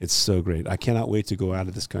 It's so great. I cannot wait to go out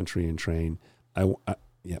of this country and train.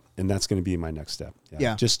 Yeah, and that's going to be my next step.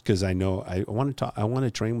 Yeah. Just because I know I want to talk. I want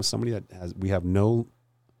to train with somebody that we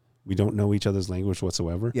don't know each other's language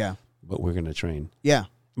whatsoever. Yeah. But we're going to train. Yeah.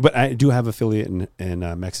 But I do have affiliate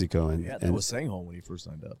in Mexico and That was Sangho when he first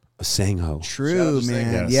signed up. Sangho. True,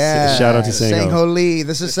 man. Yes. Yeah. Shout out to Sangho. Sangho Lee.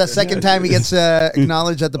 This is the second time he gets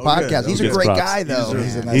acknowledged at the podcast. He's a Gets great props. guy, though.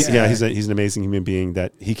 He's a nice guy. He's an amazing human being.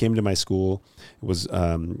 That he came to my school, was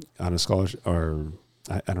on a scholarship, or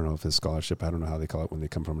I don't know if it's a scholarship. I don't know how they call it when they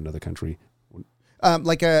come from another country.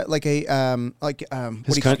 Like a what do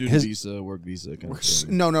you Student visa, work visa kind of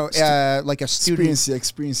thing. no, like a student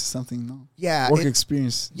Experience something. No. Yeah. Work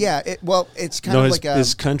experience. Yeah. It's kind No, of like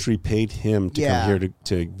his country paid him to come here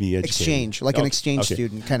to be educated. exchange, like an Okay. exchange Okay.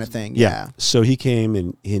 student kind of thing. Yeah. Yeah. So he came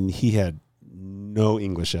and he had no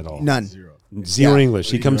English at all. None. Zero Yeah.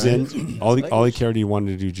 English. He comes in. All he cared, he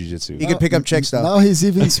wanted to do jiu-jitsu. He could pick up chicks though. Now he's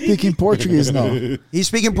even speaking Portuguese now. He's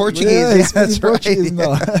speaking Portuguese. Yeah, he's that's speaking Portuguese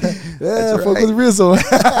right. now. Yeah, for good reason.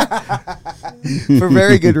 For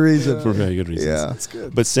very good reason. For very good reasons. Yeah. That's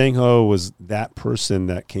good. But Sangho was that person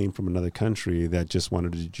that came from another country that just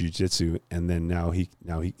wanted to do jiu-jitsu, and then now he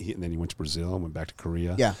and then he went to Brazil and went back to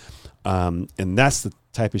Korea. Yeah. And that's the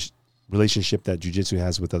type of relationship that jiu-jitsu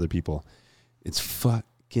has with other people. It's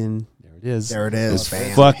fucking There it is. It's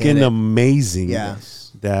Bam. fucking Hit it. amazing. Yeah.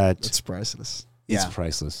 That It's priceless. it's Yeah.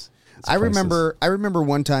 priceless. It's I priceless. remember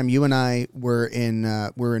one time you and I were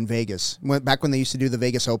in Vegas. Back when they used to do the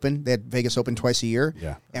Vegas Open. They had Vegas Open twice a year.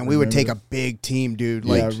 Yeah. And we would Remember take that? a big team, dude.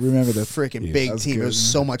 Yeah, Like I remember that. freaking Yeah. big That's team. It good, was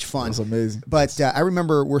man. so much That fun. was amazing. But I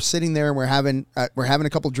remember we're sitting there and we're having a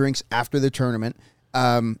couple drinks after the tournament,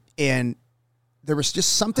 and there was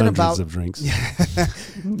just something Hundreds about of drinks.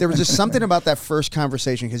 there was just something about that first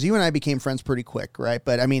conversation because you and I became friends pretty quick, right?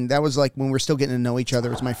 But I mean, that was like when we were still getting to know each other.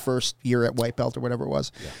 It was my first year at white belt or whatever it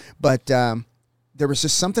was. Yeah. But there was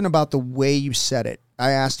just something about the way you said it. I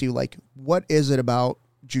asked you, like, what is it about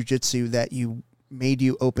jiu-jitsu that made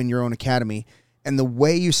you open your own academy? And the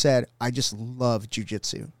way you said, I just love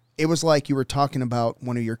jiu-jitsu. It was like you were talking about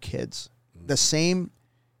one of your kids. The same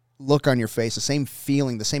look on your face, the same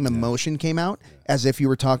feeling, the same emotion came out as if you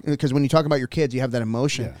were talking, because when you talk about your kids, you have that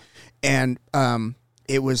emotion. Yeah. And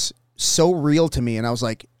it was so real to me. And I was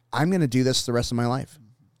like, I'm going to do this the rest of my life.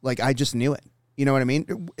 Like, I just knew it. You know what I mean?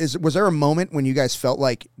 Was there a moment when you guys felt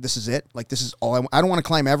like this is it? Like, this is all I don't want to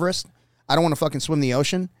climb Everest. I don't want to fucking swim the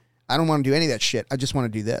ocean. I don't want to do any of that shit. I just want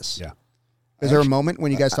to do this. Yeah. Is there a moment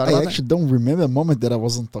when you guys thought I about actually don't remember a moment that I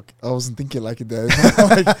wasn't thinking like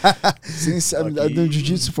that. Like, since I've done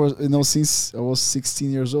jiu-jitsu for since I was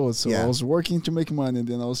 16 years old, so Yeah. I was working to make money, and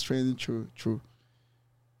then I was training to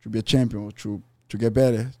be a champion, or to get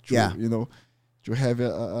better. To have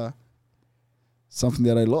a something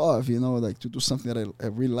that I love. Like to do something that I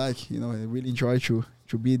really like. I really enjoy to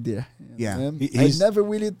be there. Yeah. And I never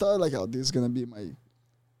really thought like, oh, this is gonna be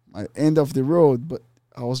my end of the road, but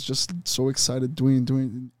I was just so excited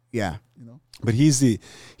doing. Yeah. But he's the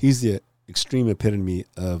extreme epitome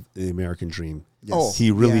of the American dream. Yes. Oh,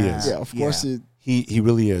 He really yeah. is. Yeah, of course. Yeah. He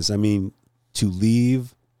really is. I mean, to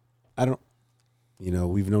leave,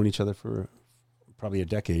 we've known each other for probably a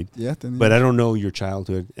decade. Yeah. But I don't know your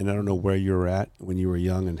childhood, and I don't know where you were at when you were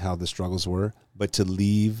young and how the struggles were. But to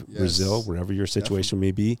leave Brazil, wherever your situation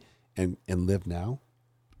may be, and live now,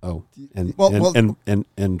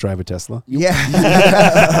 and drive a Tesla. Yeah.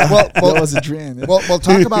 That was a dream. Well,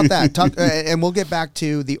 talk about that. And we'll get back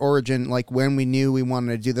to the origin, like when we knew we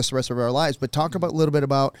wanted to do this the rest of our lives. But talk a little bit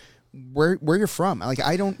about where you're from. Like,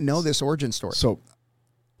 I don't know this origin story. So,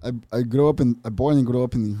 I born and grew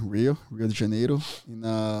up in Rio de Janeiro,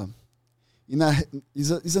 in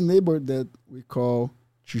Is a neighborhood that we call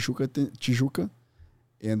Tijuca,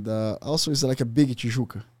 and also it's like a big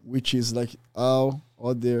Tijuca, which is like all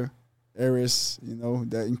other areas,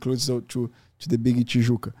 that includes to the big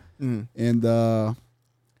Tijuca. And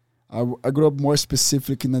I grew up more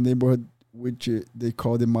specific in a neighborhood which they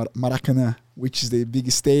call the Maracanã, which is the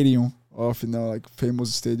big stadium of like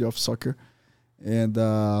famous stadium of soccer, and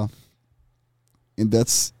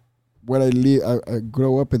that's where I live. I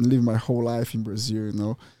grew up and lived my whole life in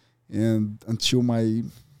Brazil, and until I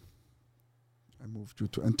moved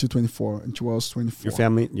until 24, until I was 24.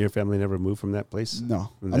 Your family never moved from that place? No,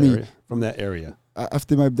 from that area.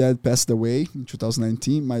 After my dad passed away in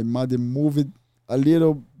 2019, my mother moved a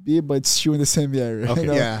little bit, but still in the same area. Okay.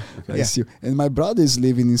 Yeah. Still. And my brother is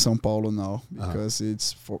living in São Paulo now because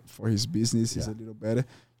it's for his business. It's a little better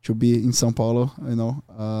to be in São Paulo,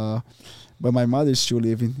 but my mother is still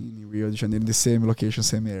living in Rio de Janeiro, in the same location,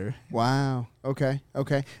 same area. Wow. Okay.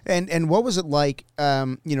 And what was it like,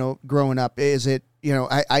 growing up? Is it,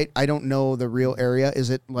 I don't know the real area. Is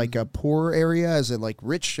it like a poor area? Is it like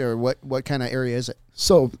rich, or what kind of area is it?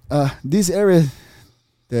 So this area,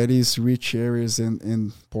 that is rich areas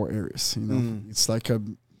and poor areas. It's like a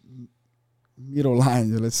middle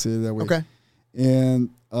line, let's say that way. Okay. And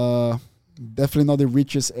definitely not the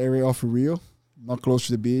richest area of Rio, not close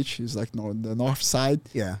to the beach. It's like the north side.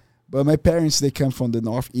 Yeah. But my parents, they come from the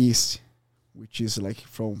northeast, which is like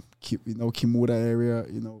from Kimura area,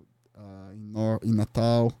 in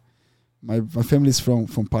Natal. My family is from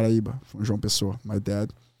Paraíba, from João Pessoa. My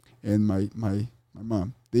dad and my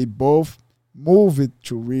mom. They both moved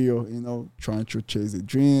to Rio, trying to chase their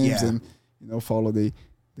dreams and, follow their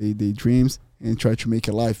dreams and try to make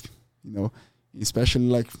a life, especially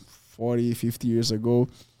like 40, 50 years ago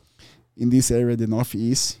in this area, the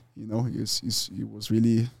Northeast, it was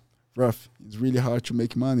really rough. It's really hard to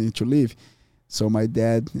make money to live. So my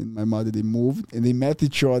dad and my mother, they moved and they met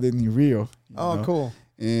each other in Rio. Oh, cool.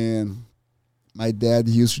 And my dad,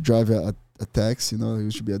 he used to drive a taxi, he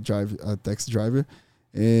used to be a taxi driver.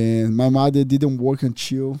 And my mother didn't work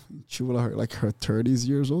until like her 30s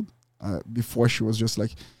years old. Before she was just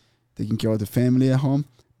like taking care of the family at home.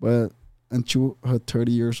 But until her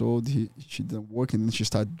 30 years old, she didn't work, and then she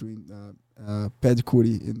started doing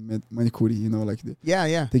pedicure and manicure,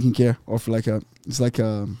 taking care of like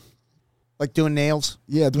doing nails.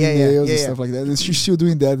 Yeah, doing nails and stuff like that. And she's still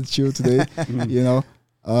doing that until today,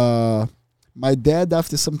 My dad,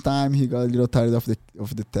 after some time, he got a little tired of the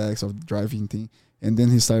tax, of the driving thing. And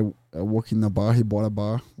then he started working in a bar. He bought a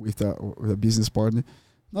bar with a business partner.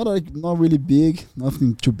 Not really big,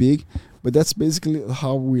 nothing too big, but that's basically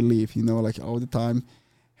how we live. All the time,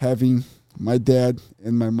 having my dad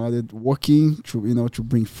and my mother working to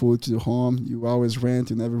bring food to the home. You always rent.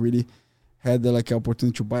 You never really had the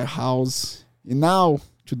opportunity to buy a house. And now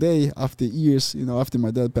today, after years, after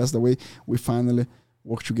my dad passed away, we finally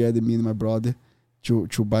work together, me and my brother, to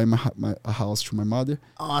buy a house to my mother.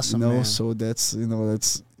 Awesome, man. So that's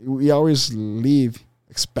we always live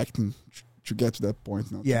expecting to get to that point.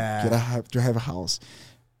 To have a house.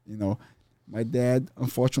 My dad,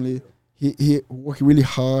 unfortunately, he worked really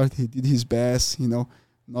hard. He did his best. Not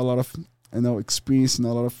a lot of experience,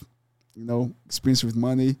 not a lot of experience with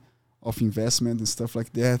money, of investment and stuff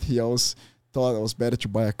like that. He always thought it was better to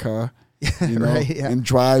buy a car. And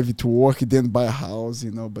drive to work, then buy a house,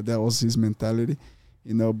 but that was his mentality,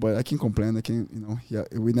 but I can't complain. I can't,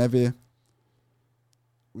 we never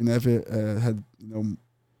had,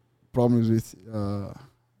 problems with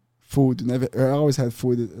food. I always had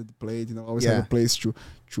food at the plate, always had a place to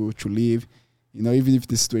live, even if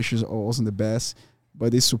the situation wasn't the best,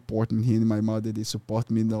 but they support me, and my mother, they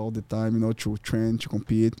support me all the time, to train, to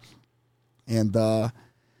compete. And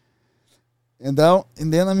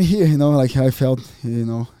then I'm here, I felt,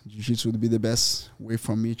 jiu-jitsu would be the best way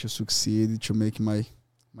for me to succeed, to make my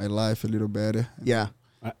life a little better. Yeah.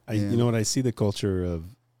 I see the culture of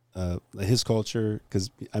his culture,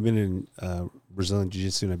 because I've been in Brazilian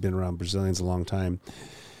jiu-jitsu and I've been around Brazilians a long time,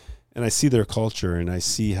 and I see their culture and I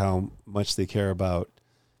see how much they care about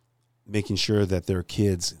making sure that their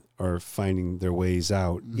kids are finding their ways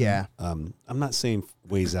out. Yeah. I'm not saying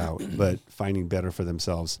ways out, but finding better for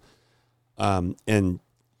themselves. And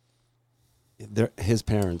his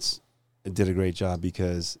parents did a great job,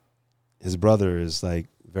 because his brother is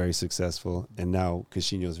very successful, and now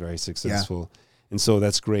Queixinho is very successful. Yeah. And so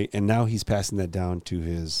that's great. And now he's passing that down to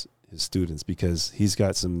his students, because he's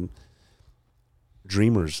got some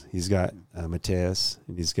dreamers. He's got Mateus,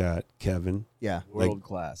 and he's got Kevin. Yeah. World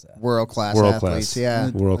class athletes. Yeah.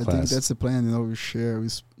 I think that's the plan, we share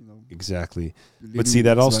with, Exactly. Believe But me, see,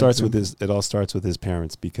 that it's all like starts them. with it all starts with his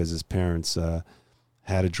parents, because his parents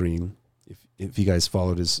had a dream. If you guys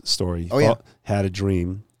followed his story, had a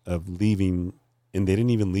dream of leaving, and they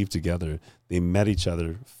didn't even leave together. They met each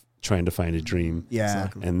other trying to find a dream. Yeah.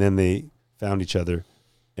 And then they found each other,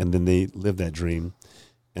 and then they lived that dream.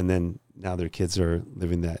 And then now their kids are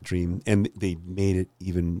living that dream, and they made it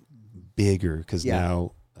even bigger because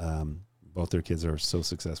now both their kids are so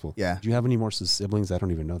successful. Yeah. Do you have any more siblings? I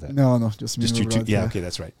don't even know that. No, just me. Just and you my two. brother, Yeah, okay,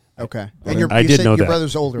 that's right. Okay. Well, And I you did said know your that.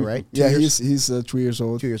 brother's older, right? Yeah, 2 years? he's 3 years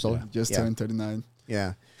old. 2 years old. Just turned 39.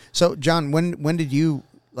 Yeah. So, John, when did you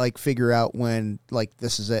like figure out when like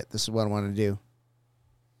this is it? This is what I want to do.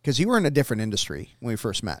 Because you were in a different industry when we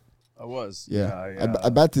first met. I was. Yeah. I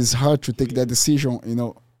bet it's hard to take that decision,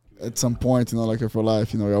 at some point, like for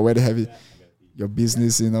life, you already have your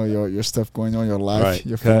business, your stuff going on, your life, Right.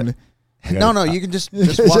 your family. No, you can just walk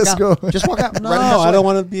Just out. go. Just walk out. No, right across the I way. don't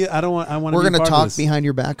want to be. I want We're to gonna be talk behind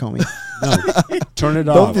your back, homie. No, turn it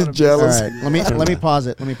Don't off. be jealous. All right. Let me pause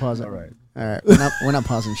it. All right. All right. We're not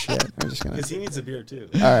pausing shit. We're just gonna. Because he needs a beer too.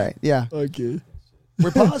 All right. Yeah. Okay.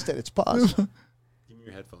 We're paused it. It's paused. Give me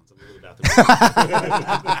your headphones. I'm going to the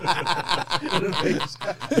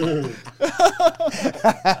bathroom.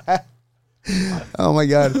 Oh my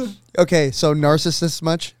god. Okay. So narcissist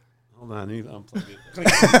much? Hold on, I need to unplug it.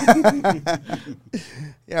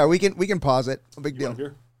 Yeah. We can pause it. No big You deal. want a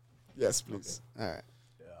beer? Yes, please. All right.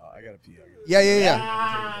 Yeah, I gotta pee.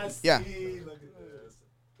 Yeah. Yeah.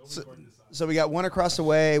 So we got one across the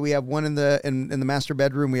way. We have one in the master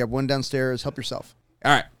bedroom. We have one downstairs. Help yourself.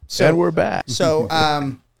 All right. So And we're back. So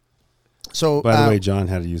By the way, John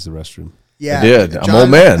had to use the restroom. yeah, I did. I'm old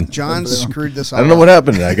man. John screwed this up. I don't know what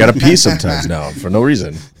happened. I got to pee sometimes now for no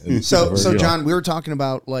reason. So you know. John, we were talking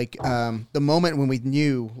about like the moment when we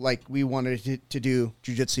knew like we wanted to do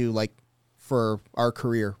jiu-jitsu like for our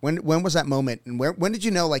career. When was that moment? And when did you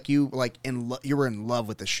know like you like you were in love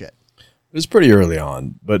with this shit? It was pretty early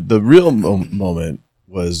on, but the real moment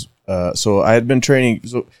was so I had been training.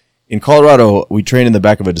 So in Colorado, we trained in the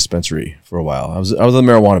back of a dispensary for a while. I was in the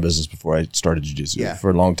marijuana business before I started jiu-jitsu for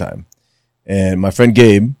a long time. And my friend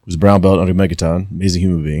Gabe was a brown belt under Megaton, amazing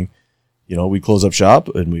human being. We'd close up shop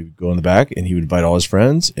and we would go in the back and he would invite all his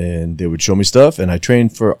friends and they would show me stuff. And I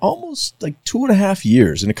trained for almost like 2.5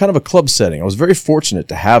 years in a kind of a club setting. I was very fortunate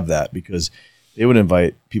to have that because they would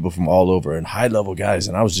invite people from all over and high level guys.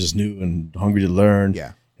 And I was just new and hungry to learn.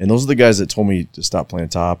 Yeah. And those are the guys that told me to stop playing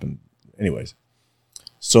top. And anyways,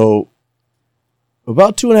 so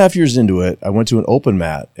about 2.5 years into it, I went to an open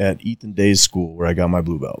mat at Ethan Day's school where I got my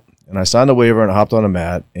blue belt. And I signed a waiver and I hopped on a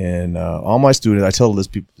mat. And all my students, I tell this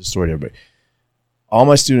story to everybody. All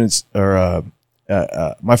my students are,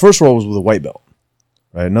 my first role was with a white belt,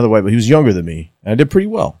 right? Another white belt. He was younger than me. And I did pretty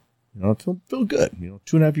well. I feel good,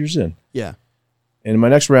 2.5 years in. Yeah. And my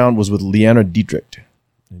next round was with Leanna Dietrich.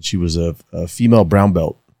 And she was a female brown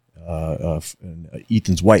belt,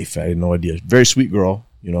 Ethan's wife. I had no idea. Very sweet girl,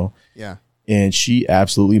 Yeah. And she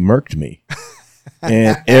absolutely murked me.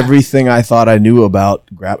 And everything I thought I knew about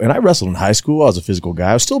and I wrestled in high school. I was a physical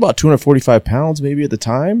guy. I was still about 245 pounds maybe at the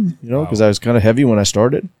time, because I was kind of heavy when I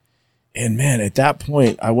started. And man, at that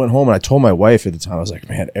point, I went home and I told my wife at the time, I was like,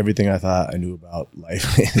 man, everything I thought I knew about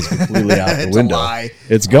life is completely out the window. A lie.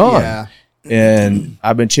 It's gone. Yeah. And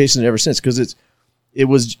I've been chasing it ever since because it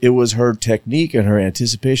was her technique and her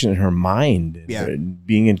anticipation and her mind and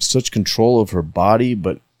being in such control of her body,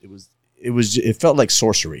 but it felt like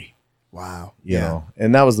sorcery. Wow. You know,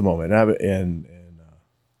 and that was the moment. And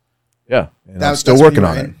I'm that's still when working you were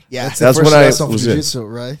on in. it. Yeah. That's the when first I lesson of was in. jiu-jitsu,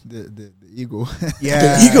 right? The ego.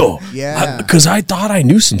 Yeah. The ego. Yeah. Because I thought I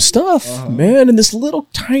knew some stuff, man. And this little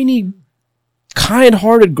tiny,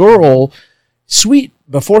 kind-hearted girl, sweet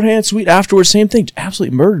beforehand, sweet afterwards, same thing,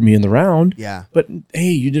 absolutely murdered me in the round. Yeah. But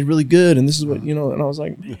hey, you did really good, and this is what and I was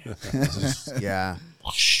like, man. Yeah.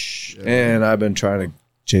 And I've been trying to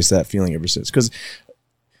chase that feeling ever since. Because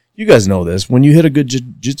you guys know this. When you hit a good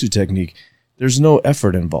jiu-jitsu technique, there's no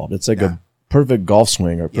effort involved. It's like a perfect golf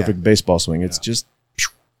swing or perfect baseball swing. It's just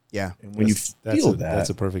And when you feel that's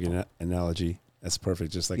a perfect analogy. That's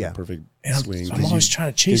perfect, just like a perfect swing. I'm always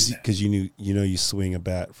trying to chase that. Because you swing a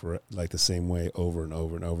bat for like the same way over and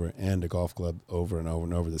over and over, and a golf club over and over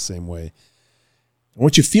and over the same way.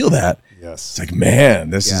 Once you feel that, it's like, man,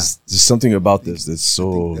 there's something about this that's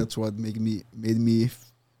so. That's what made me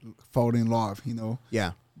fall in love.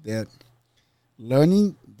 Yeah. That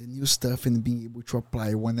learning the new stuff and being able to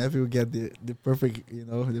apply whenever you get the perfect,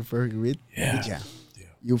 the perfect read. Yeah.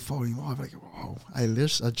 you fall in love. Like, wow, I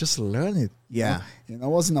just learned it. Yeah. And I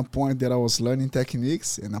was in a point that I was learning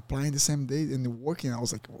techniques and applying the same day and working. I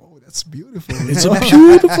was like, whoa, that's beautiful. It's a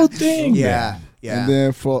beautiful thing. Yeah. Yeah. And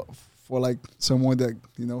then for like someone that,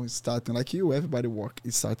 is starting like you, everybody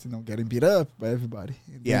is starting, getting beat up by everybody.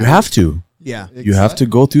 Yeah. You have to. Yeah. You have to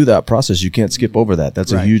go through that process. You can't skip over that.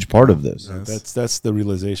 That's a Right. huge part of this. That's the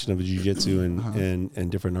realization of jiu-jitsu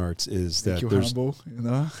and different arts is Make that you there's humble,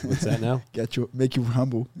 what's that now? make you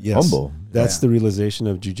humble. Yes. Humble. That's Yeah. the realization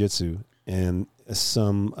of jiu-jitsu. And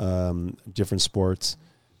some different sports,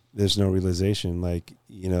 there's no realization. Like,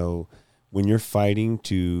 when you're fighting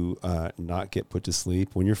to not get put to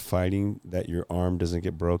sleep, when you're fighting that your arm doesn't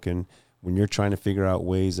get broken, when you're trying to figure out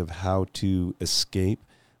ways of how to escape,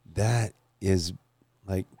 that is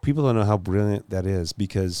like, people don't know how brilliant that is,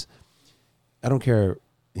 because I don't care,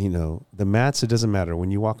 the mats, it doesn't matter. When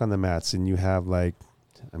you walk on the mats and you have my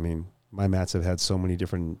mats have had so many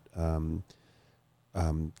different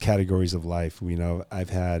categories of life. I've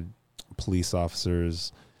had police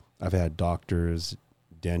officers, I've had doctors,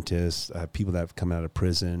 dentists, I have people that have come out of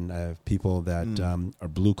prison, I have people that are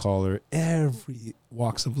blue collar, every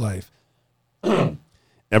walks of life.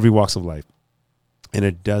 Every walks of life. And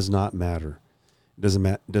it does not matter. It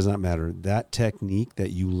does not matter. That technique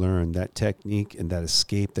that you learn, that technique and that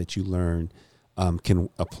escape that you learn can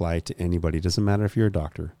apply to anybody. It doesn't matter if you're a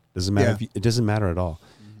doctor. Doesn't matter it doesn't matter at all.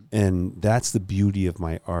 And that's the beauty of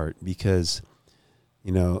my art, because,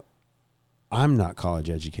 I'm not college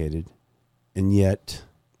educated, and yet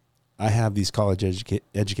I have these college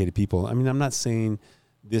educated people. I mean, I'm not saying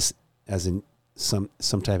this as in some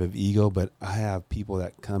type of ego, but I have people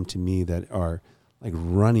that come to me that are like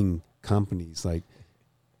running companies, like,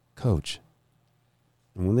 coach.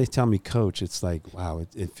 And when they tell me coach, it's like, wow,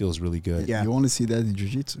 it feels really good. Yeah. You only see that in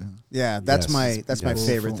jiu-jitsu. Yeah, that's Yes. my Yes.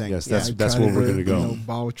 favorite thing. Yes, Yeah. that's where we're gonna go.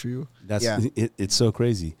 Bow to you. That's Yeah. it's so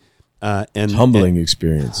crazy. And It's humbling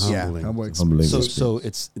experience. Yeah. humbling. Humbling So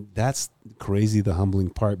experience. that's crazy, the humbling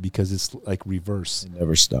part, because it's like reverse. It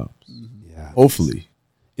never stops. Yeah. Hopefully.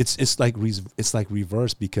 It's like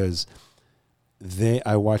reverse, because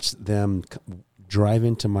I watched them drive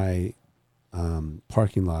into my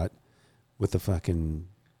parking lot with a fucking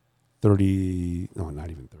not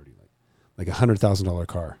even 30, like $100,000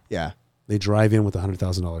 car. Yeah. They drive in with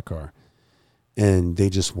 $100,000 car, and they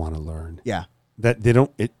just want to learn. Yeah. That they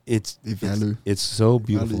don't. It's The value. It's so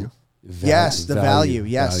beautiful. Value. Yes, the value.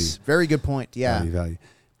 Yes. value. Very good point. Yeah. Value.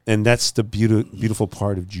 And that's the beautiful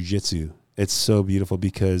part of jiu-jitsu. It's so beautiful,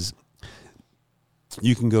 because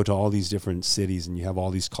you can go to all these different cities and you have all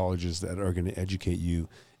these colleges that are going to educate you.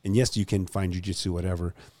 And yes, you can find jiu-jitsu,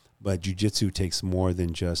 whatever, but jiu-jitsu takes more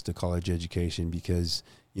than just a college education, because,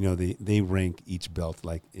 they rank each belt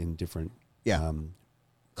like in different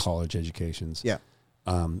college educations. Yeah.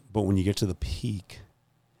 But when you get to the peak,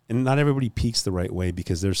 and not everybody peaks the right way,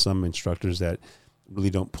 because there's some instructors that really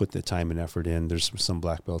don't put the time and effort in. There's some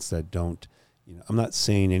black belts that don't. I'm not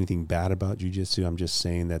saying anything bad about jiu-jitsu. I'm just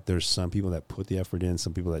saying that there's some people that put the effort in,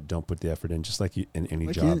 some people that don't put the effort in, just like in any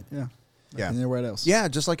job. Yeah. Anywhere else. Yeah,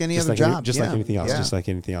 just like any Just other like job. just like Yeah. anything else. Yeah. Just like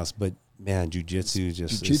anything else. But man, jiu-jitsu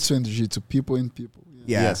just Jiu-jitsu and jiu-jitsu, people in people.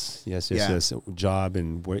 Yeah. Yes. Yeah. Job,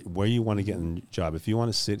 and where you want to get in the job. If you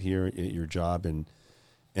want to sit here at your job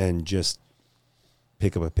and just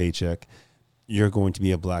pick up a paycheck, you're going to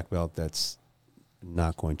be a black belt that's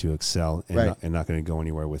not going to excel and Right. not going to go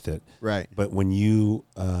anywhere with it. Right. But when you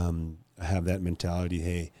have that mentality,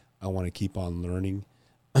 hey, I want to keep on learning,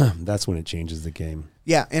 that's when it changes the game.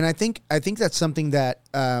 Yeah, and I think that's something that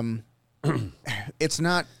it's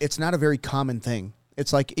not a very common thing.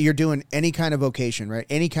 It's like you're doing any kind of vocation, right?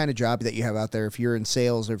 Any kind of job that you have out there, if you're in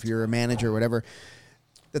sales or if you're a manager or whatever.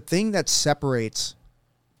 The thing that separates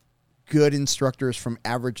good instructors from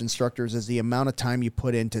average instructors is the amount of time you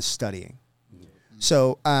put into studying.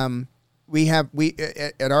 So we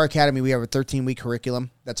at our academy, we have a 13-week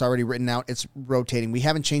curriculum that's already written out. It's rotating. We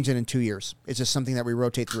haven't changed it in 2 years. It's just something that we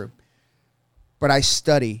rotate through. But I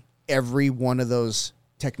study every one of those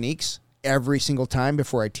techniques every single time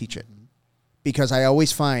before I teach it. Because I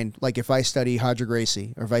always find, like, if I study Hodger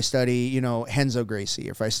Gracie, or if I study, Henzo Gracie,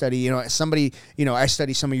 or if I study, somebody, I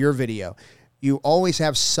study some of your video, you always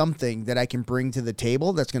have something that I can bring to the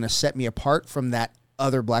table that's going to set me apart from that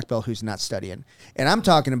other black belt who's not studying. And I'm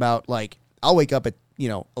talking about, like, I'll wake up at,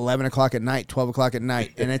 11 o'clock at night, 12 o'clock at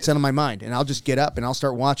night, and it's on my mind. And I'll just get up and I'll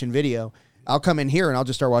start watching video. I'll come in here and I'll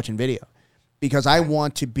just start watching video. Because I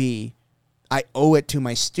owe it to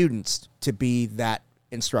my students to be that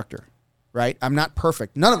instructor. Right? I'm not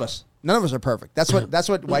perfect. None of us are perfect. That's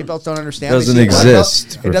what white belts don't understand. Doesn't They see a white belt, exist. It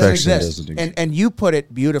doesn't Perfection exist. doesn't exist. And you put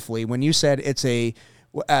it beautifully when you said it's a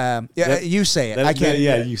You say it. I can't.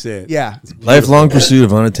 Yeah, you say it. Yeah. Lifelong pursuit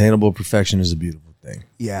of unattainable perfection is a beautiful thing.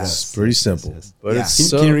 Yes. It's pretty simple. Yes. But Yeah. it's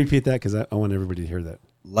Can you repeat that? Because I want everybody to hear that.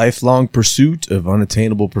 lifelong pursuit of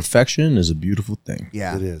unattainable perfection is a beautiful thing.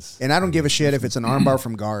 Yeah. It is. And I don't give a shit if it's an armbar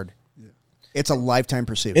from guard. It's a lifetime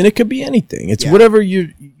pursuit. And it could be anything. It's Yeah. whatever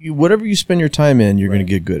whatever you spend your time in, you're going to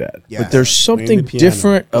get good at. Yeah. But there's something the piano.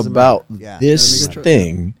 different Doesn't about Yeah. this Gotta make a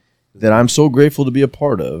thing that I'm so grateful to be a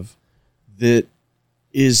part of that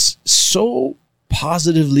is so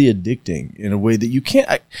positively addicting in a way that you can't.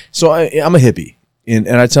 I'm a hippie, and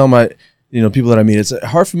I tell my people that I meet, it's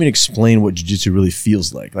hard for me to explain what jiu-jitsu really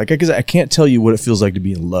feels like. Like, because I can't tell you what it feels like to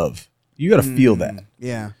be in love. You got to feel that.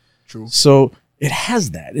 Yeah. True. So it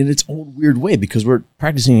has that in its own weird way because we're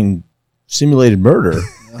practicing simulated murder,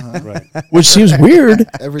 Right. which seems weird.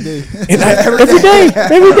 Every day. And every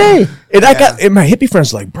day. And and my hippie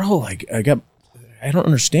friends like, bro, like I don't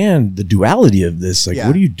understand the duality of this. Like, Yeah.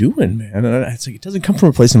 what are you doing, man? And it's like, it doesn't come from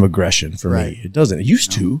a place of aggression for Right. me. It doesn't. It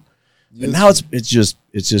used to. But now it's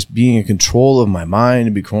just being in control of my mind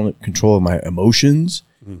and be control of my emotions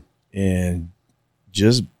and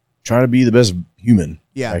just trying to be the best human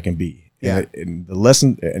Yeah. I can be. Yeah. And the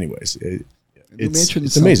lesson, anyways, You it's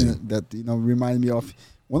mentioned amazing. something that remind me of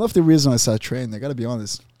one of the reasons I started training. I gotta be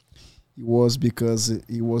honest, it was because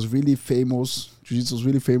it was really famous. Jiu-Jitsu was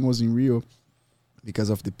really famous in Rio because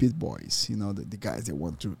of the pit boys. The guys that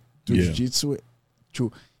want to do Yeah. Jiu-Jitsu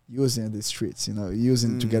to use in the streets.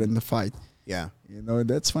 Using to get in the fight. Yeah.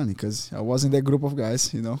 That's funny because I was in that group of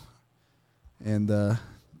guys. And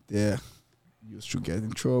they used to get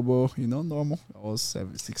in trouble. Normal. I was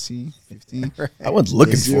 16, 15. I went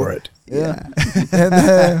looking Yes, for you- it. Yeah. and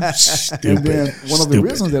then Stupid. one of the Stupid.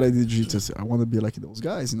 reasons that I did jiu-jitsu, I want to be like those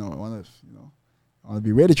guys. I want to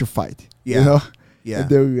be ready to fight. Yeah. Yeah. And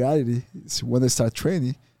the reality is when I start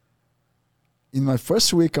training, in my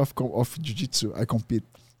first week of jiu-jitsu, I compete.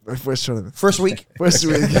 My first tournament. First week. First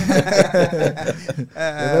week. And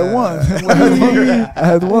I won. I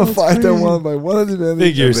had one fight. I won by one advantage.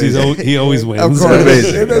 Figures. He always wins. Of course.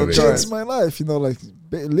 Amazing. And that Of course. changed my life.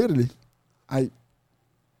 Literally, I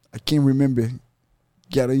can't remember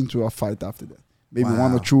getting into a fight after that. Maybe Wow.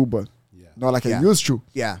 one or two, but Yeah. not like Yeah. I used to.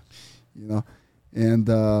 Yeah. And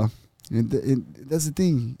that's the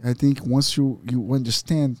thing. I think once you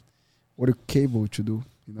understand what you're capable to do,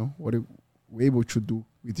 what you're able to do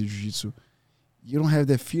with the jiu-jitsu, you don't have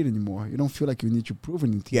that fear anymore. You don't feel like you need to prove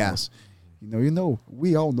anything Yeah. else.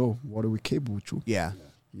 We all know what we're capable to. Yeah.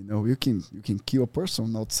 You can kill a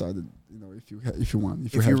person outside. If you want.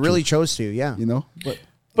 If you really chose to, yeah.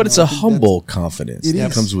 But it's I a think humble confidence It that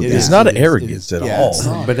is. comes with It it. It's is. not It an is. arrogance It at is. all. It's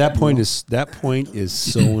not. But that point is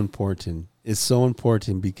so important. It's so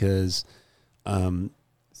important because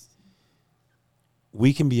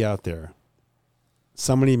we can be out there.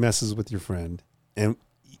 Somebody messes with your friend, and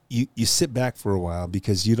you sit back for a while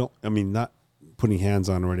because you don't. I mean, not putting hands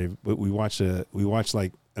on or whatever, but we watch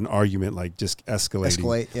like an argument like just escalating.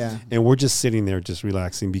 Escalate, yeah. And we're just sitting there just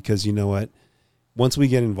relaxing because you know what? Once we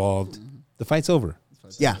get involved, the fight's over.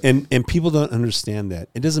 Yeah. And people don't understand that.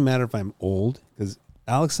 It doesn't matter if I'm old because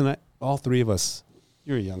Alex and I, all three of us,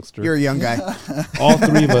 you're a youngster. You're a young guy. All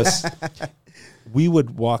three of us, we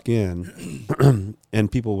would walk in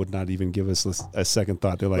and people would not even give us a second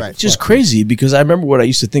thought. They're like, Right. It's just crazy because I remember what I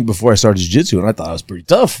used to think before I started jiu-jitsu, and I thought I was pretty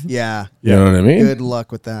tough. Yeah. You know what I mean? Good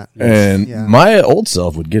luck with that. And Yeah. my old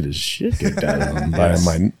self would get his shit kicked out of him by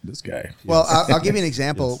this guy. Well, I'll give you an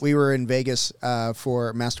example. We were in Vegas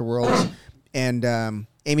for Master Worlds, and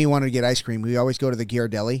Amy wanted to get ice cream. We always go to the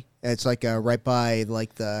Ghirardelli. It's like right by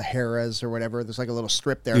like the Harrah's or whatever. There's like a little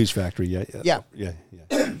strip there. huge factory. Yeah.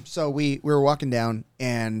 So we were walking down,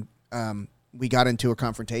 and we got into a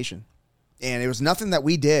confrontation. And it was nothing that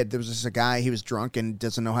we did. There was just a guy, he was drunk and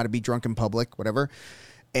doesn't know how to be drunk in public, whatever.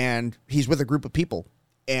 And he's with a group of people.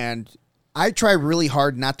 And I try really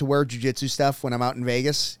hard not to wear jiu-jitsu stuff when I'm out in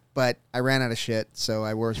Vegas, but I ran out of shit, so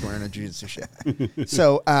I was wearing a jiu-jitsu shit.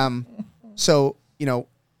 So I'm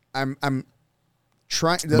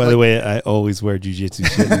trying. By the way, I always wear jujitsu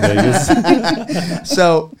shit in Vegas.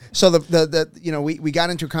 So we got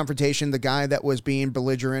into a confrontation. The guy that was being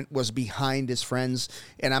belligerent was behind his friends,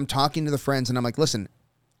 and I'm talking to the friends, and I'm like, listen,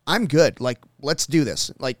 I'm good. Like, let's do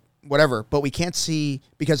this. Like, whatever. But we can't see,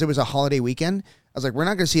 because it was a holiday weekend. I was like, we're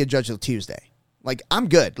not going to see a judge till Tuesday. Like, I'm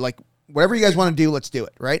good. Like, whatever you guys want to do, let's do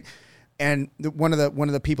it. Right. And one of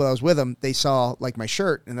the people that was with him, they saw like my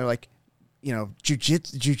shirt, and they're like,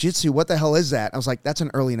 jiu-jitsu, what the hell is that? I was like, that's an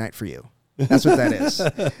early night for you. That's what that is.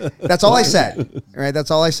 That's all I said. Right? That's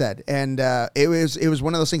all I said. And it was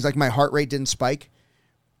one of those things, like my heart rate didn't spike.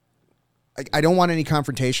 I don't want any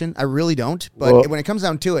confrontation. I really don't. But when it comes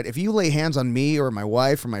down to it, if you lay hands on me or my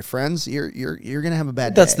wife or my friends, you're gonna have a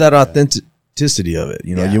bad day. That's that authenticity of it.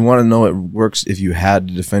 You know, you want to know it works if you had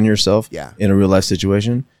to defend yourself in a real life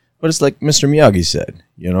situation. But it's like Mr. Miyagi said,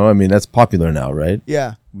 you know, I mean, that's popular now, right?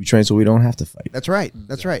 Yeah. We train so we don't have to fight. That's right.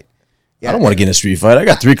 That's right. Yeah. I don't want to get in a street fight. I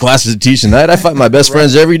got 3 classes to teach tonight. I fight my best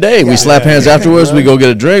friends every day. We slap hands afterwards. We go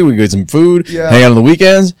get a drink. We get some food. Hang out on the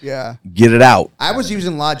weekends. Yeah. Get it out. I was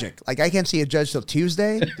using logic. Like, I can't see a judge till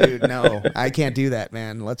Tuesday. Dude, no. I can't do that,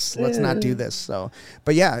 man. Let's not do this. So,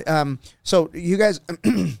 but yeah. So you guys,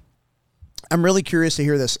 I'm really curious to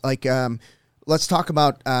hear this. Like, let's talk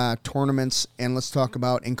about tournaments, and let's talk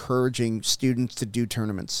about encouraging students to do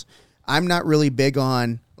tournaments. I'm not really big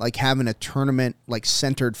on like having a tournament like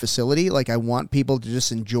centered facility. Like, I want people to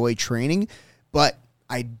just enjoy training, but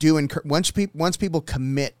I do once people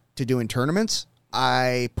commit to doing tournaments,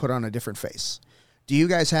 I put on a different face. Do you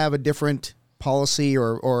guys have a different policy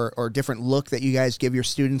or different look that you guys give your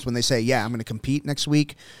students when they say, yeah, I'm going to compete next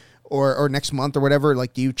week or next month or whatever?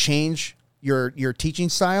 Like, do you change your teaching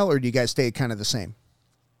style, or do you guys stay kind of the same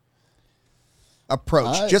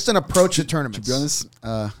approach? Just an approach to tournaments. To be honest,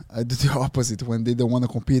 I do the opposite. When they don't want to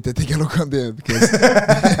compete, I take a look on them, because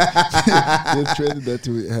the training that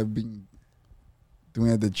we have been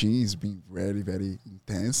doing at the gym is being very, very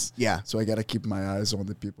intense. Yeah. So I gotta keep my eyes on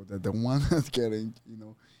the people that don't want to get in,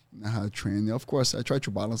 in a hard training. Of course, I try to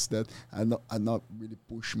balance that. I not really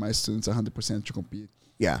push my students 100% to compete.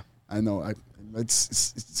 Yeah. I know.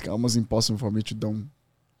 It's almost impossible for me to don't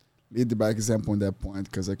lead the by example on that point,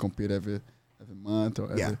 because I compete every month or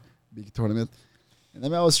every big tournament. And I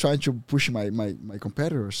mean, I was trying to push my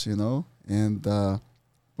competitors, and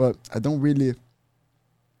but I don't really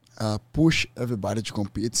push everybody to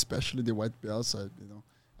compete, especially the white belts.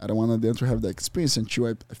 I don't want them to have that experience until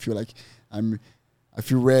I feel like I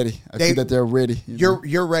feel ready. I feel that they're ready.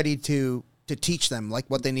 You're ready to teach them like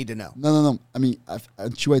what they need to know. No. I mean,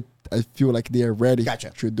 until I feel like they are ready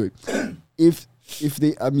to do it. If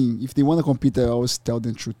they want to compete, I always tell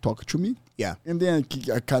them to talk to me. Yeah. And then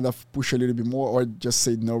I kind of push a little bit more, or just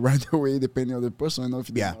say no right away, depending on the person. I know if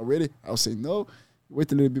they're not ready, I'll say no.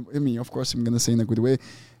 Wait a little bit. I mean, of course, I'm going to say in a good way.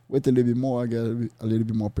 Wait a little bit more. I get a little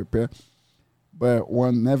bit more prepared. But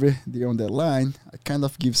whenever they're on that line, I kind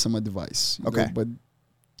of give some advice. Okay. But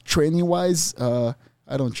training-wise,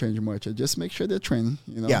 I don't change much. I just make sure they're training.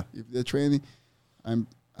 Yeah. If they're training,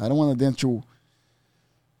 I don't want them to.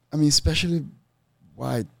 I mean, especially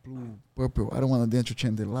white, blue, purple. I don't want them to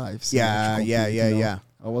change their lives. Yeah.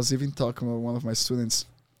 I was even talking with one of my students.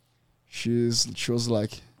 She was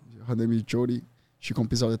like, her name is Jody. She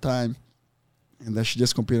competes all the time, and then she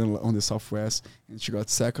just competed on the Southwest, and she got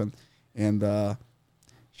second. And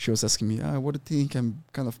she was asking me, what do you think? I'm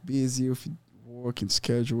kind of busy with work and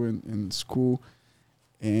schedule and school.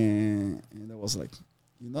 And I was like,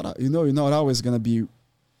 you're not always gonna be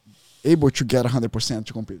able to get 100%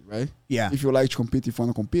 to compete, right? Yeah. If you like to compete, if you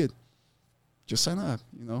want to compete, just sign up,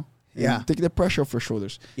 And take the pressure off your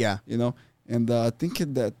shoulders. Yeah. And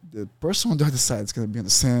thinking that the person on the other side is gonna be on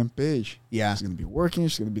the same page. Yeah. She's gonna be working.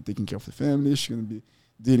 She's gonna be taking care of the family. She's gonna be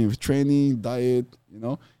dealing with training, diet.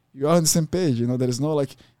 You're on the same page. There is no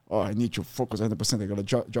like, I need to focus 100%. I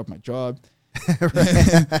gotta drop my job.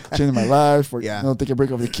 Change my life, or take a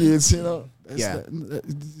break of the kids.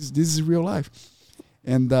 This is real life.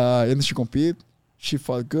 And she compete. She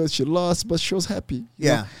fought good. She lost, but she was happy. You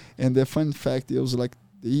know? And the fun fact, it was like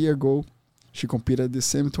a year ago, she competed at the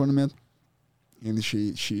same tournament, and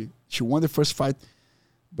she won the first fight,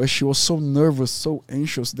 but she was so nervous, so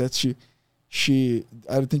anxious that she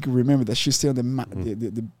I don't think you remember that she stayed on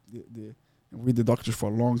the with the doctors for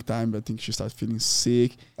a long time. I think she started feeling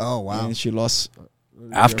sick. Oh, wow. And she lost.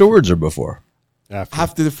 Afterwards or before?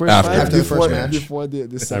 After the first After. fight. After the first match. Before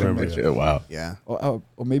the second match. Yeah, wow. Yeah. Or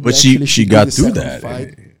maybe But actually she did got the through second that.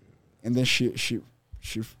 fight, and then she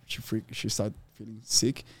started feeling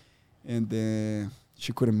sick, and then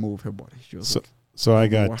she couldn't move her body. She was So I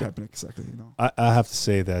what got. happened exactly? I have to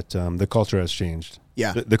say that the culture has changed.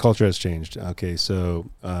 Yeah. The culture has changed. Okay, so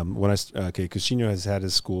Queixinho has had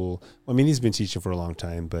his school. I mean, he's been teaching for a long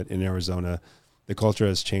time, but in Arizona, the culture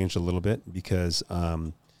has changed a little bit because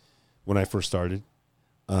when I first started,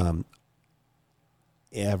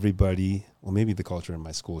 everybody, well, maybe the culture in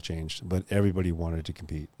my school changed, but everybody wanted to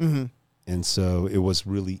compete. Mm-hmm. And so it was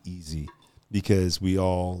really easy because we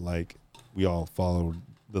all followed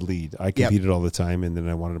the lead. I competed all the time, and then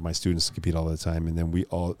I wanted my students to compete all the time, and then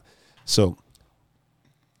so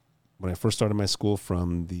when I first started my school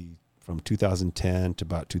from 2010 to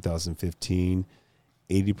about 2015,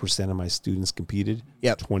 80% of my students competed.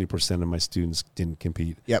 Yep. 20% of my students didn't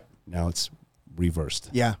compete. Yep. Now it's reversed.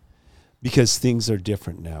 Yeah. Because things are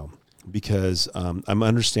different now. Because I'm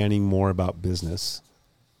understanding more about business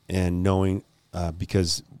and knowing,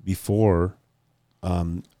 because before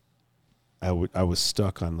I was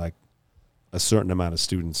stuck on like a certain amount of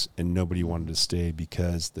students and nobody wanted to stay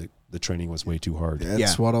because the training was way too hard.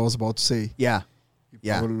 That's what I was about to say. Yeah.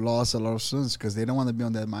 People lost a lot of students because they don't want to be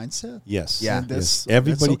on that mindset. Yes. Yeah. And that's,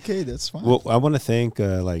 Everybody. that's okay. That's fine. Well, I want to thank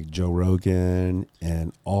like Joe Rogan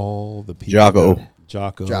and all the people.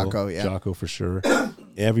 Jocko, yeah. Jocko for sure.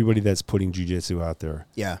 Everybody that's putting jiu-jitsu out there.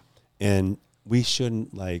 Yeah. And we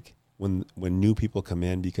shouldn't like when new people come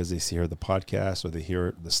in because they hear the podcast or they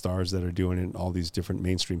hear the stars that are doing it and all these different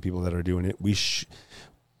mainstream people that are doing it. We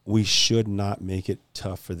should not make it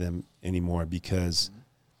tough for them anymore because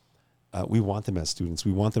we want them as students.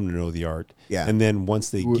 We want them to know the art. Yeah. And then once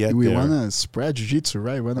they get we there. want to spread jiu-jitsu,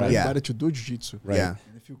 right? We want everybody to do jiu-jitsu. Right. Yeah.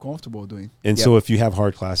 And feel comfortable doing. And so if you have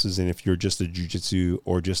hard classes and if you're just a jiu-jitsu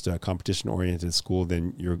or just a competition-oriented school,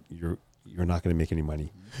 then you're not going to make any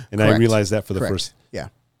money. And Correct. I realized that for the Correct. first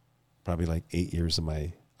probably like 8 years of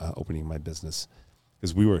my opening my business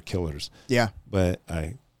because we were killers. Yeah. But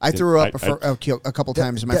I threw up a couple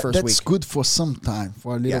times in my first week. That's good for some time,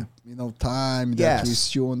 for a little time that you're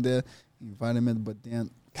still in the environment, but then...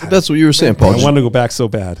 But that's what you were saying, Paul. I want to go back so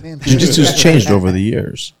bad. Jiu-jitsu has changed over the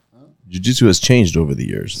years. Jiu-jitsu has changed over the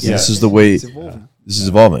years. Yeah. This is the way. It's evolving. This is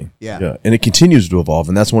evolving. Yeah. And it continues to evolve,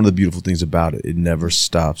 and that's one of the beautiful things about it. It never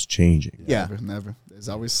stops changing. Yeah. Never. There's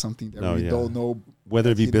always something that No, we yeah. don't know.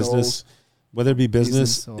 Whether it be He business,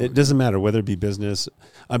 business or- it doesn't matter whether it be business,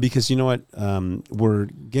 because you know what, we're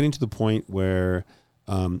getting to the point where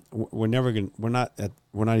we're not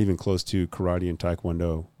even close to karate and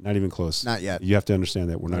taekwondo. Not even close. Not yet. You have to understand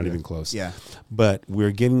that we're not even close. Yeah. But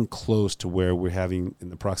we're getting close to where we're having in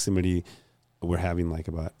the proximity. We're having like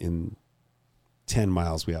about in 10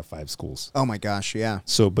 miles we have 5 schools. Oh my gosh. Yeah.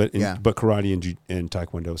 So, but karate and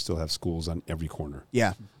taekwondo still have schools on every corner.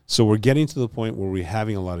 Yeah. So we're getting to the point where we're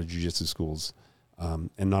having a lot of jiu-jitsu schools,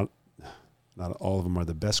 and not all of them are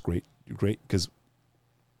the best. Great, because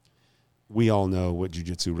we all know what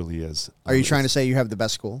jiu-jitsu really is. Are you trying to say you have the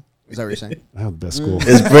best school? Is that what you're saying? I have the best school.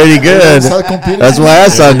 It's pretty good. That's why I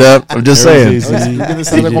signed up. I'm just saying.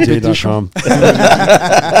 JJJ.com.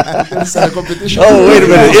 Oh, wait a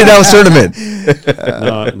minute. In-house tournament.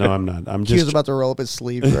 No, I'm not. I'm He was just. about to roll up his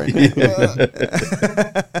sleeves right now.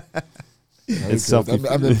 It's self.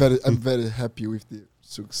 I'm very happy with the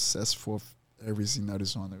success for everything in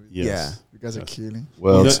Arizona. Yes. Yeah. You guys are killing.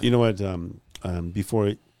 Well, You know what?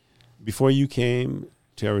 Before you came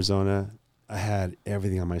to Arizona, I had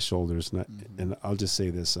everything on my shoulders, and I'll just say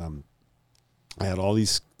this: I had all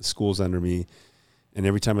these schools under me, and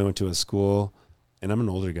every time I went to a school, and I'm an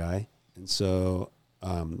older guy, and so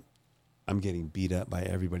I'm getting beat up by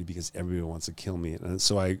everybody because everybody wants to kill me, and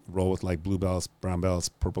so I roll with like blue belts, brown belts,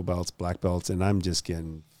 purple belts, black belts, and I'm just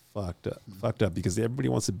getting fucked up because everybody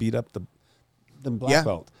wants to beat up the black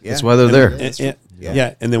belt. Yeah. that's why they're there.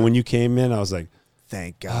 And then when you came in, I was like,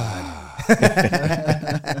 Thank God.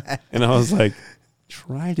 and I was like,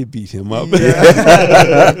 try to beat him up.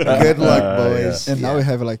 Good luck, boys. And now we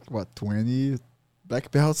have like, 20 black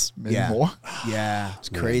belts, maybe more. Yeah. It's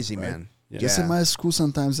crazy, man. Yeah. Just in my school,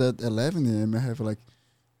 sometimes at 11 a.m., I have like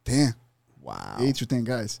 10, Wow. 8 to 10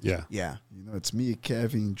 guys. Yeah. Yeah. You know, it's me,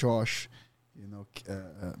 Kevin, Josh,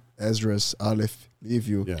 Esdras, Aleph,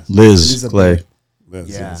 Livio. Yeah. Liz, Elizabeth. Clay.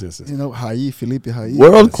 Yes. You know, Felipe Rai.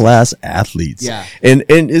 World class athletes. Yeah. And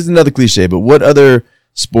is another cliche, but what other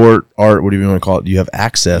sport, art, whatever you want to call it, do you have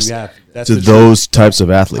access That's to the those types of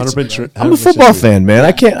athletes? 100%. I'm a football fan, man.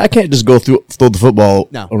 I can't just go throw the football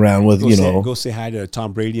No. around with, Go say hi to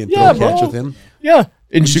Tom Brady and Yeah, throw a catch bro. with him. Yeah.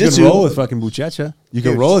 In You can jiu-jitsu, roll with fucking Buchecha. You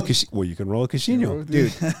can Dude. roll you can roll a Queixinho.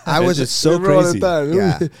 Dude, I was It's so we roll all crazy. the time.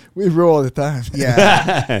 Yeah. We roll all the time.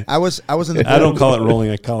 yeah. I was in the I don't call it rolling.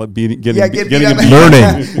 I call it getting Yeah, get beat up.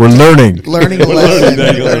 learning. We're learning. learning a lesson.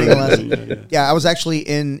 Learning. Learning a lesson. Yeah, I was actually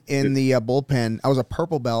in the bullpen. I was a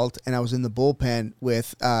purple belt, and I was in the bullpen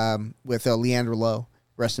with Leandro Lowe.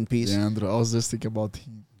 Rest in peace. Leandro, I was just thinking about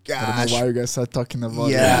him. I don't Gosh. know why you guys started talking about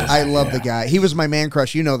Yeah, it. I love the guy. He was my man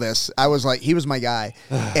crush. You know this. I was like, he was my guy,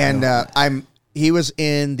 and he was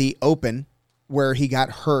in the Open where he got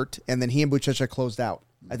hurt, and then he and Buchecha closed out.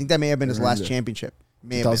 I think that may have been his last championship.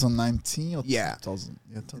 May have been. 2019 or Yeah. 2000.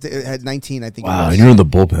 Yeah, It had 19, I think. Wow, it and was. you're in the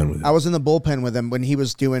bullpen with it. I was in the bullpen with him when he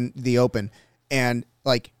was doing the Open, and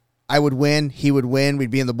like I would win, he would win. We'd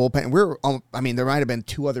be in the bullpen. And there might have been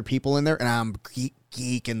 2 other people in there, and I'm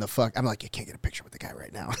geeking the fuck. I'm like, I can't get a picture with the guy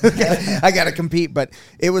right now. I got to compete. But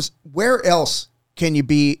it was, where else can you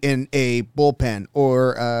be in a bullpen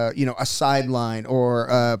or a sideline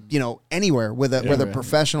or anywhere with a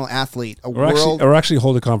professional athlete, or actually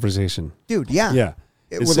hold a conversation, dude? Yeah, yeah.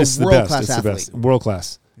 With a world class athlete, world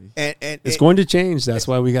class. And it's going to change. That's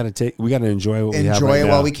why we got to enjoy what we have. Enjoy it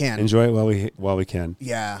while we can. Enjoy it while we can.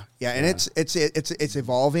 Yeah. And it's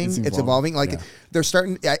evolving. It's evolving. Like they're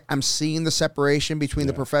starting. I'm seeing the separation between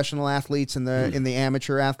the professional athletes and the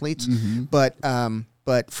amateur athletes. Mm-hmm.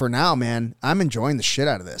 But for now, man, I'm enjoying the shit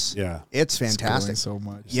out of this. Yeah, it's fantastic. So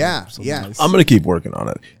much. Yeah, so yeah. Nice. I'm gonna keep working on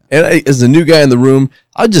it. And as the new guy in the room,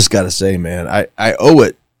 I just gotta say, man, I owe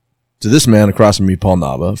it to this man across from me, Paul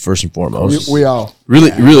Nava, first and foremost. We all.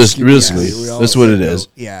 Realistically, we all that's what it is.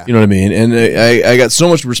 Yeah. You know what I mean? And I got so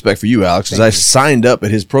much respect for you, Alex, because I signed up at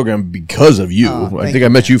his program because of you. I think I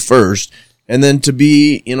met you first. And then to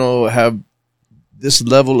be, have this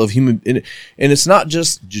level of human, and it's not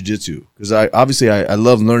just jiu-jitsu, because I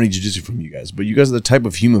love learning jiu-jitsu from you guys, but you guys are the type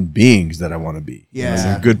of human beings that I want to be.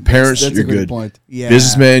 Yeah. You're good parents, That's you're a good good point. Yeah.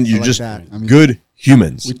 businessmen, you're like just that. good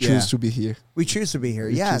humans. We choose to be here. We choose to be here.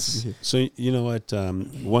 We choose Yes. to be here. So you know what?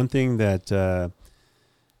 One thing that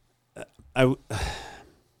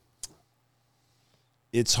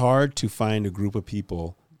it's hard to find a group of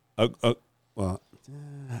people. Well,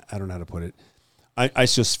 I don't know how to put it. I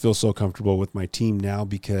just feel so comfortable with my team now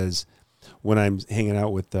because when I'm hanging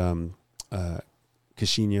out with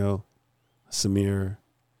Queixinho, Samir,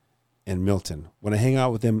 and Milton, when I hang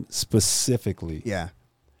out with them specifically,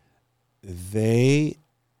 they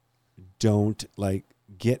don't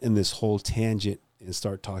get in this whole tangent and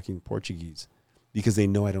start talking Portuguese because they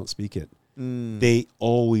know I don't speak it. They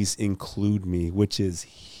always include me, which is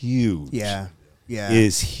huge. Yeah.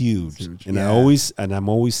 Is huge. And I'm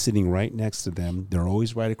always sitting right next to them. They're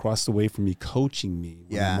always right across the way from me, coaching me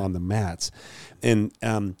when I'm on the mats. And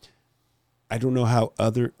I don't know how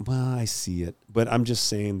I see it, but I'm just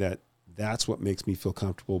saying that's what makes me feel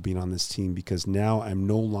comfortable being on this team, because now I'm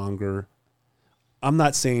not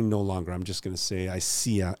saying no longer. I'm just going to say I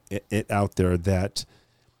see it out there that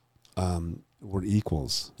we're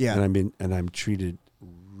equals. Yeah. And I'm treated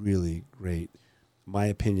really great. My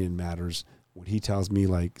opinion matters. When he tells me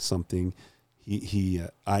something, I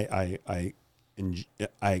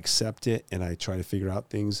accept it and I try to figure out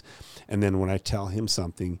things. And then when I tell him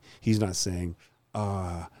something, he's not saying,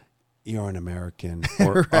 you're an American.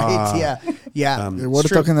 Or, right. Yeah. What are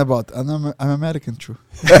you talking about? I'm American, true.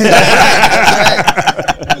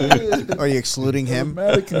 Are you excluding him?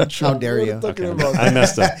 American, true. How dare you? I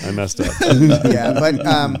messed up. Yeah,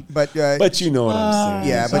 but you know what I'm saying.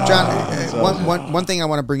 Yeah, but John, one thing I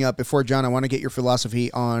want to bring up before, John, I want to get your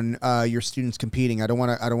philosophy on your students competing. I don't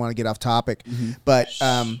want to get off topic, but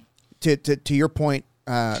to your point,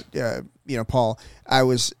 Paul, I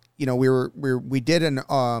was, we did an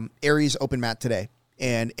Ares open mat today,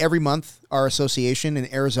 and every month our association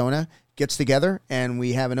in Arizona gets together and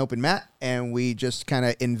we have an open mat and we just kind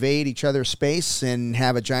of invade each other's space and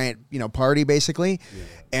have a giant, party basically. Yeah.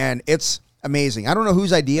 And it's amazing. I don't know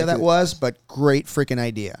whose idea that was, but great freaking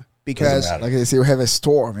idea. Because like they say, we have a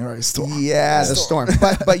storm, right? Yeah, the storm.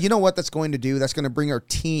 But you know what that's going to do? That's going to bring our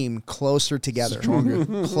team closer together. Stronger.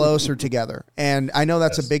 Closer together. And I know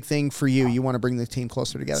that's a big thing for you. You want to bring the team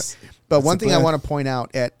closer together. But one thing I want to point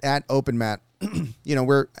out at Open Mat,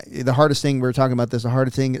 the hardest thing, we were talking about this, the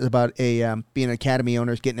hardest thing is about being an academy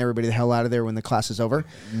owner is getting everybody the hell out of there when the class is over.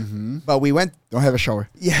 Mm-hmm. But we went. Don't have a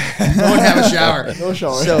shower. Yeah, don't have a shower. No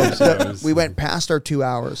shower. So we went past our 2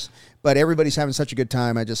 hours. But everybody's having such a good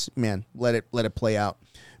time. I just, let it play out.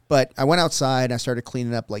 But I went outside and I started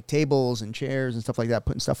cleaning up tables and chairs and stuff like that,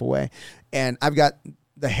 putting stuff away. And I've got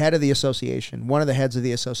the head of the association, one of the heads of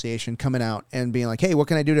the association coming out and being like, hey, what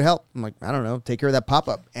can I do to help? I'm like, I don't know, take care of that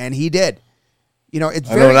pop-up. And he did. It's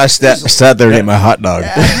very when I sat there and ate my hot dog.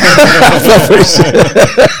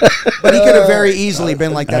 But he could have very easily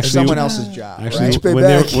been like, that's someone else's job. Actually,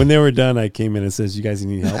 right? when they were done, I came in and says, you guys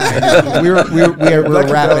need help. we were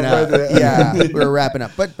wrapping up. Yeah, we were wrapping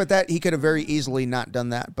up. But that he could have very easily not done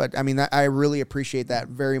that. But I really appreciate that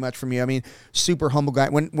very much from you. Super humble guy.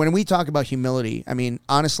 When we talk about humility,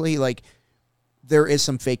 honestly, there is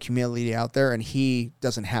some fake humility out there, and he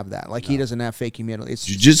doesn't have that. He doesn't have fake humility.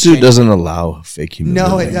 Jiu-jitsu doesn't allow fake humility.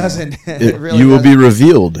 No, it doesn't. It really you will doesn't. be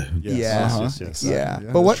revealed. Yes. Yeah.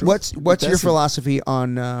 But what's your philosophy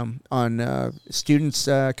on students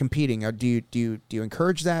competing? Do you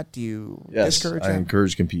encourage that? Do you discourage that? I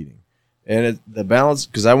encourage competing, and the balance,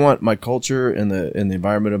 because I want my culture and the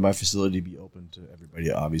environment of my facility to be open to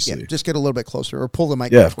everybody. Obviously, just get a little bit closer or pull the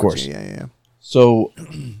mic. Yeah, of course. Yeah. So.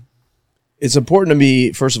 it's important to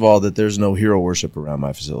me, first of all, that there's no hero worship around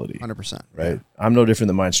my facility. 100%. Right. I'm no different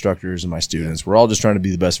than my instructors and my students. We're all just trying to be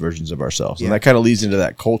the best versions of ourselves. Yeah. And that kind of leads into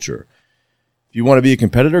that culture. If you want to be a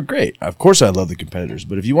competitor, great. Of course I love the competitors.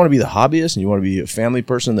 But if you want to be the hobbyist and you want to be a family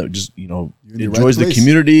person that just, enjoys the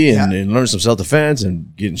community and learns some self-defense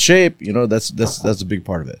and get in shape, that's a big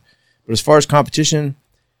part of it. But as far as competition,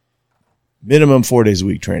 minimum 4 days a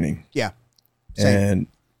week training. Yeah. Same.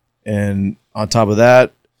 And on top of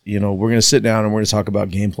that, we're going to sit down and we're going to talk about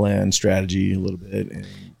game plan, strategy a little bit. And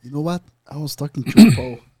You know what? I was talking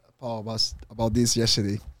to Paul about this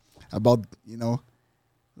yesterday. About,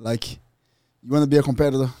 like, you want to be a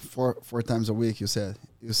competitor four times a week, you said.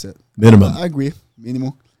 Minimum. I agree,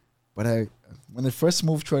 minimum. But when I first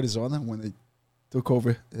moved to Arizona, when I took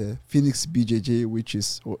over Phoenix BJJ, which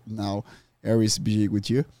is now Ares BJJ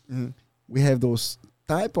Goodyear, we have those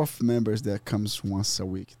type of members that comes once a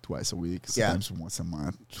week, twice a week, sometimes once a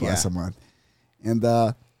month, twice a month. And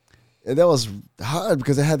that was hard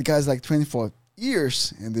because I had guys like 24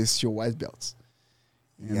 years and they're still white belts.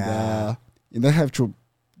 And and I have to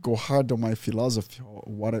go hard on my philosophy,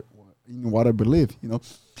 what I believe,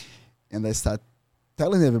 And I start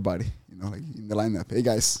telling everybody, like in the lineup, hey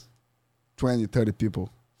guys, 20, 30 people.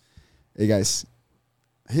 Hey guys,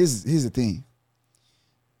 here's the thing.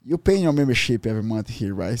 You're paying your membership every month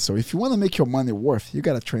here, right? So if you want to make your money worth, you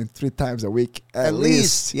got to train 3 times a week at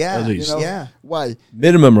least. Yeah. At least. Yeah. Why?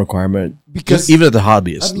 Minimum requirement, Because just even at the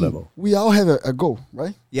hobbyist level. We all have a goal,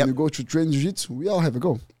 right? Yep. When you go to train jiu-jitsu, we all have a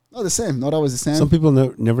goal. Not the same, not always the same. Some people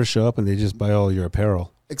never show up and they just buy all your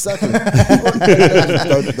apparel. Exactly.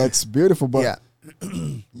 That's beautiful, but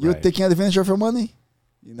you're taking advantage of your money,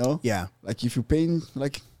 Yeah. Like if you're paying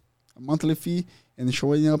like a monthly fee and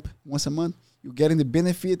showing up once a month, you're getting the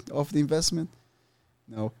benefit of the investment.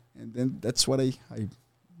 And then that's what I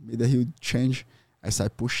made a huge change. I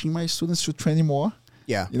started pushing my students to train more.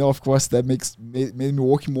 Yeah. Of course, that made me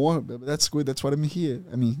work more, but that's good. That's what I'm here.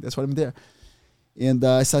 I mean, that's what I'm there. And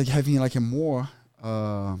I started having like a more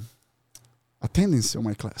attendance on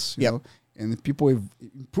my class, you know, and people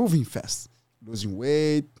improving fast, losing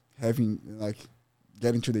weight, having like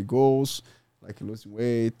getting to their goals, like losing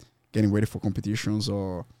weight, getting ready for competitions,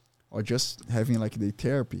 or just having like the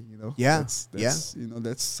therapy, Yeah, that's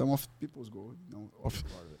that's some of people's goal,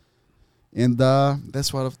 and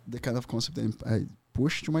that's one of the kind of concept that I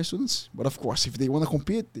push to my students. But of course, if they want to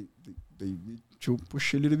compete, they need to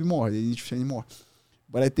push a little bit more. They need to train more.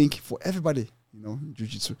 But I think for everybody,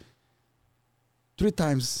 jiu-jitsu, 3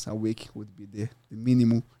 times a week would be the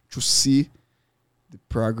minimum to see the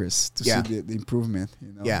progress, to see the improvement,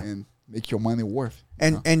 and make your money worth.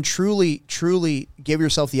 And truly give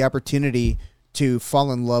yourself the opportunity to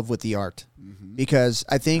fall in love with the art. Because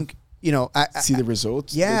I think, see the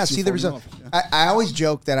results. Yeah, see the results. I always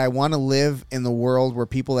joke that I want to live in the world where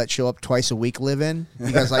people that show up twice a week live in,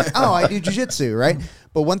 because like, oh, I do jiu-jitsu, right?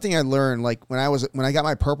 But one thing I learned, like when I got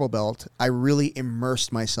my purple belt, I really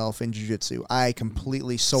immersed myself in jiu-jitsu. I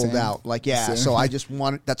completely sold out. Like, so I just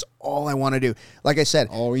that's all I want to do. Like I said,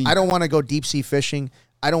 I don't want to go deep sea fishing.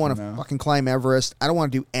 I don't want to fucking climb Everest. I don't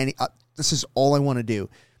want to do any, this is all I want to do.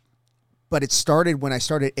 But it started when I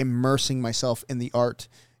started immersing myself in the art.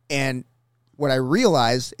 And what I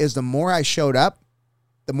realized is the more I showed up,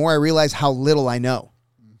 the more I realized how little I know,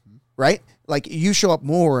 right? Like you show up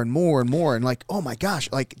more and more and more, and like, oh my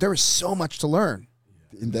gosh, like there is so much to learn.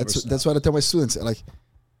 And that's what I tell my students. Like,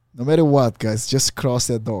 no matter what, guys, just cross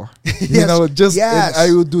that door. Yes.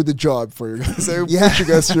 I will do the job for you guys. I will push you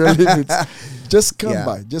guys to your limits. Just come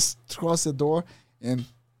by. Just cross the door and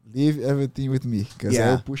leave everything with me, because I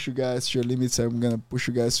will push you guys to your limits. I'm gonna push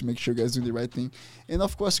you guys to make sure you guys do the right thing, and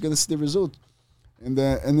of course you're gonna see the result. And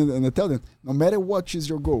I tell them, no matter what is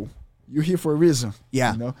your goal, you're here for a reason.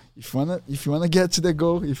 Yeah. If you wanna get to the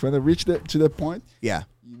goal, if you wanna reach to that point, you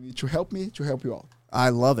need to help me to help you out. I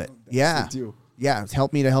love it. That's the deal. Yeah,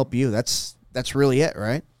 help me to help you. That's really it,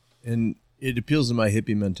 right? And it appeals to my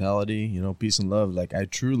hippie mentality, peace and love. Like I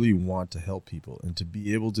truly want to help people, and to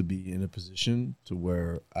be able to be in a position to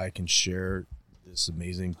where I can share this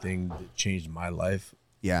amazing thing that changed my life.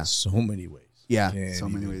 Yeah. So many ways. Yeah. So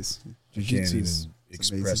many ways. You can't even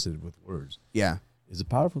express it with words. Yeah. It's a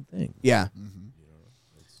powerful thing. Yeah.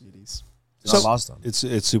 It is. It's not lost on me.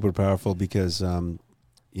 It's super powerful because,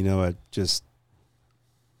 just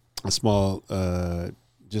a small,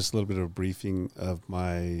 just a little bit of a briefing of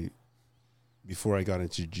before I got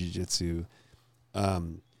into jiu-jitsu,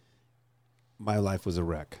 my life was a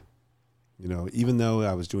wreck. Even though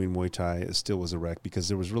I was doing Muay Thai, it still was a wreck because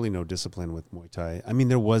there was really no discipline with Muay Thai. I mean,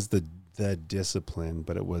 there was the discipline,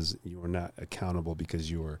 but you were not accountable because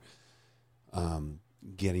you were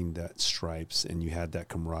getting that stripes and you had that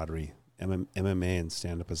camaraderie. MMA and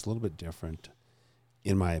stand-up is a little bit different,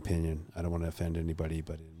 in my opinion. I don't want to offend anybody,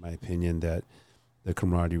 but in my opinion, that the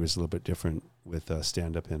camaraderie was a little bit different with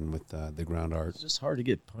stand-up and with the ground art. It's just hard to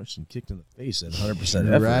get punched and kicked in the face at 100%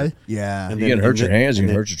 effort. Right? Yeah. And You can hurt your hands, you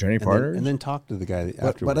can hurt your training partners. And then talk to the guy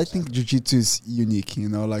afterwards. But I think jiu-jitsu is unique, you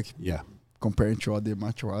know, like yeah. comparing to other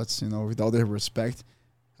martial arts, you know, with all the respect,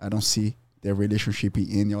 I don't see their relationship in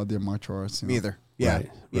any other martial arts. You know? Either. Yeah.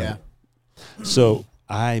 Right, Yeah. right. So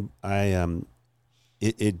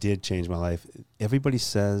it did change my life. Everybody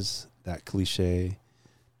says that cliche,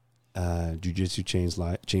 jiu-jitsu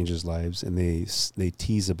changes lives, and they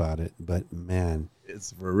tease about it. But man,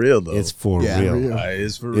 It's for real, though. it's for Yeah. real.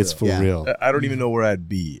 It's for real. It's for Yeah. real. I don't even know where I'd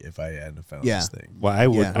be if I hadn't found Yeah. this thing. Well, I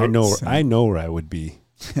would. Yeah. I know where I would be.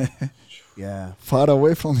 Yeah. Far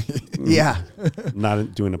away from me. Yeah.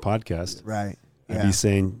 Not doing a podcast. Right. I'd Yeah. be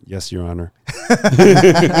saying, "Yes, Your Honor."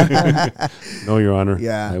 No, Your Honor.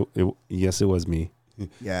 Yeah. Yes, it was me.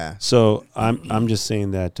 Yeah. So I'm just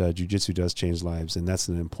saying that jiu-jitsu does change lives, and that's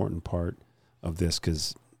an important part of this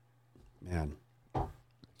because, man,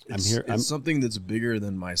 It's something that's bigger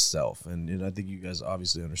than myself, and I think you guys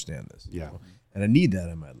obviously understand this. Yeah. And I need that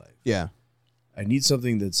in my life. Yeah. I need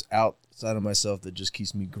something that's outside of myself that just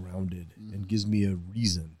keeps me grounded and gives me a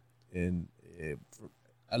reason. And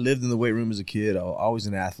I lived in the weight room as a kid. I was always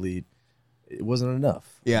an athlete. It wasn't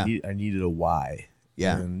enough. Yeah. I needed a why.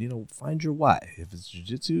 Yeah. And, find your why. If it's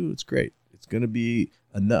jiu-jitsu, it's great. It's going to be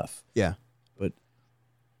enough. Yeah. But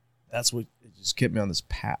that's what it just kept me on this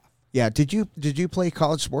path. Yeah. Did you play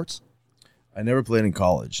college sports? I never played in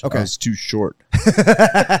college. Okay. I was too short.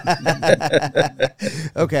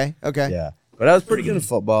 Okay. Okay. Yeah. But I was pretty good at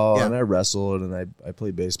football, Yeah. and I wrestled, and I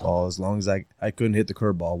played baseball as long as I couldn't hit the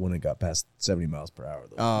curveball when it got past 70 miles per hour.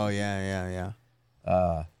 Though. Oh yeah.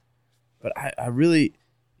 But I really,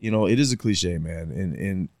 it is a cliche, man,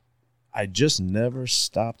 and I just never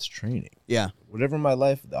stopped training. Yeah. Whatever in my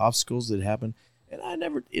life, the obstacles that happened, and I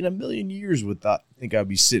never in a million years would think I'd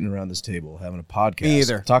be sitting around this table having a podcast. Me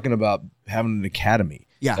either. Talking about having an academy.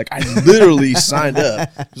 Yeah. Like I literally signed up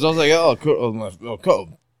because I was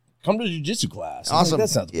like, come to jiu-jitsu class. I'm like, Awesome. that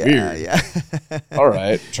sounds Yeah. weird. Yeah. All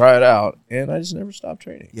right, try it out. And I just never stopped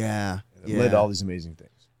training. Yeah. And it led to all these amazing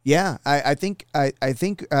things. Yeah, I think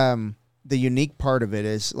the unique part of it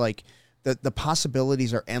is like the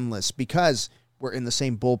possibilities are endless because we're in the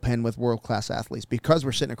same bullpen with world-class athletes, because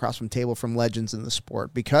we're sitting across from table from legends in the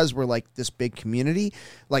sport, because we're like this big community.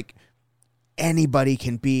 Like anybody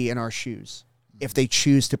can be in our shoes if they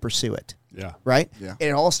choose to pursue it, Yeah. right? Yeah. It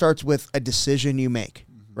all starts with a decision you make,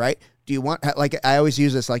 right? Do you want, like I always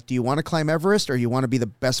use this, like, do you want to climb Everest or you want to be the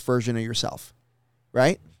best version of yourself,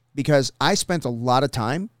 right? Because I spent a lot of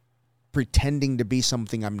time pretending to be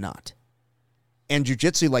something I'm not. And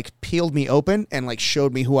jiu-jitsu like peeled me open and like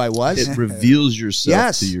showed me who I was. It reveals yourself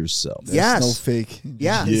Yes. to yourself. There's Yes. no fake.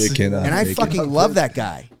 Yeah. You cannot And I fake it. fucking love that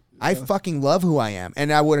guy. I fucking love who I am.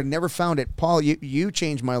 And I would have never found it. Paul, you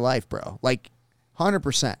changed my life, bro. Like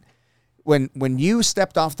 100%. When you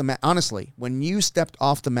stepped off the mat, honestly, when you stepped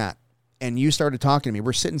off the mat and you started talking to me,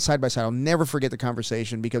 we're sitting side by side. I'll never forget the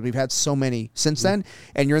conversation because we've had so many since then.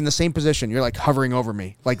 And you're in the same position. You're like hovering over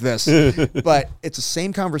me like this. But it's the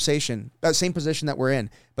same conversation, same position that we're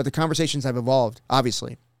in. But the conversations have evolved,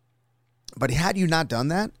 obviously. But had you not done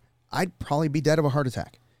that, I'd probably be dead of a heart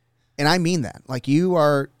attack. And I mean that. Like you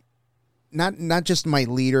are not just my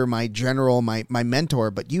leader, my general, my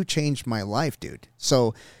mentor, but you changed my life, dude.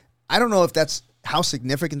 So I don't know if that's how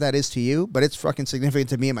significant that is to you, but it's fucking significant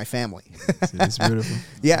to me and my family. It's beautiful.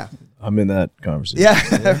 Yeah. I'm in that conversation.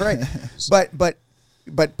 Yeah, right.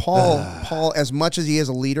 But Paul, as much as he is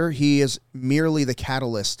a leader, he is merely the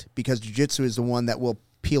catalyst because jiu-jitsu is the one that will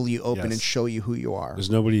peel you open Yes. and show you who you are. There's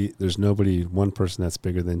nobody, one person that's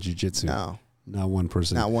bigger than jiu-jitsu. No, Not one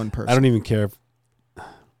person. not one person. I don't even care if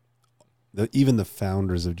even the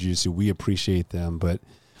founders of jiu-jitsu, we appreciate them, but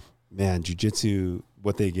man, jiu-jitsu,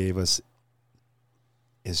 what they gave us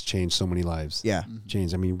has changed so many lives. Yeah.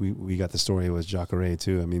 Changed. I mean, we got the story with Jacare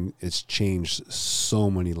too. I mean, it's changed so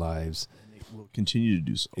many lives. We'll continue to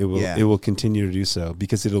do so. It will Yeah. it will continue to do so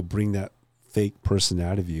because it'll bring that fake person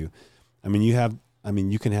out of you. I mean,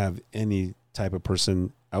 you can have any type of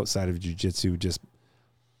person outside of jiu-jitsu just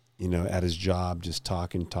at his job, just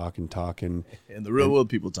talking. In the real world,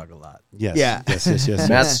 people talk a lot. Yes. Yeah. Yes. And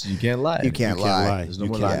that's, you can't lie. You can't You can't lie. lie. There's no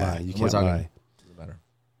You more can't lying. lie. You No more can't talking. lie. Doesn't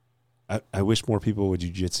matter. I wish more people would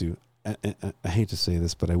jiu-jitsu. I hate to say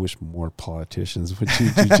this, but I wish more politicians would do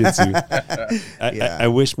jiu-jitsu. Yeah. I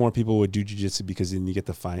wish more people would do jiu-jitsu because then you get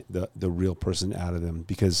the real person out of them.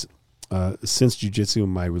 Because since jiu-jitsu,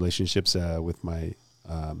 my relationships with my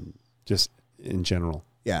just in general.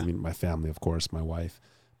 Yeah. I mean, my family, of course, my wife,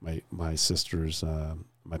 my sisters,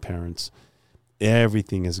 my parents.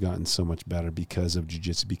 Everything has gotten so much better because of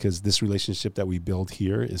jiu-jitsu, because this relationship that we build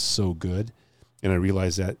here is so good. And I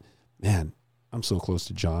realize that, man, I'm so close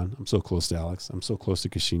to John. I'm so close to Alex. I'm so close to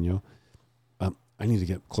Queixinho. I need to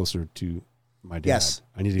get closer to my dad. Yes.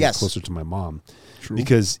 I need to get closer to my mom. True.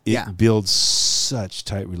 Because it builds such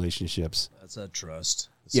tight relationships. That's that trust.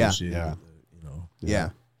 Yeah. associated Yeah. with the, you know, Yeah.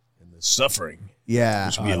 and the suffering. Yeah.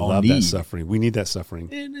 Which we I all love need. that suffering. We need that suffering.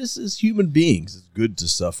 And as human beings, it's good to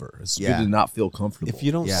suffer. It's Yeah. good to not feel comfortable. If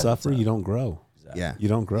you don't Yeah. suffer, you don't grow. Yeah. You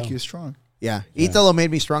don't grow. Make you strong. Yeah. Italo made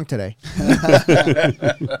me strong today. He beat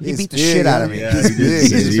the big, shit out of me. Yeah, He's he did.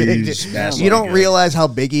 big. He's He big. just smashed You don't like a- realize how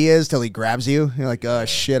big he is till he grabs you. You're like, oh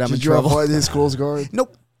shit, I'm in Did you trouble. avoid his close guard?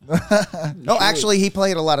 Nope. No, actually, he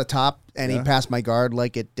played a lot of top, and he Yeah. passed my guard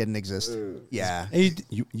like it didn't exist. Yeah. Hey,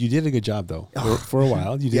 you did a good job though. For a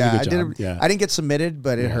while, you did Yeah, a I good job. did. Yeah. I didn't get submitted,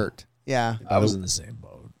 but it hurt. Yeah. I was in the same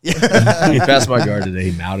boat. He passed my guard today.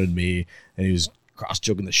 He mounted me, and he was cross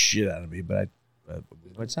choking the shit out of me. But I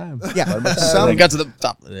my time. Yeah. I got to the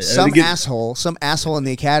top. Some asshole in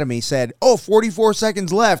the academy said, "Oh, 44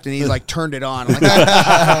 seconds left," and he like turned it on. I'm like,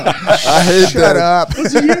 I hate shut up.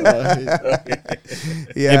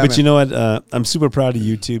 Yeah, Hey, but man. you know what? I'm super proud of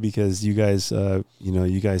you too, because you guys,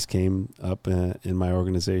 you guys came up in my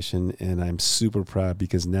organization, and I'm super proud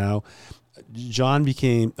because now John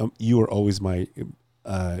became. You were always my.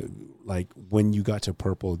 Like when you got to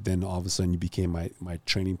purple, then all of a sudden you became my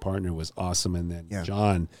training partner. It was awesome. And then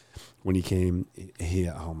John, when he came,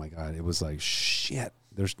 oh my God, it was like shit.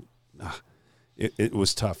 It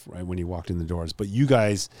was tough, right, when he walked in the doors. But you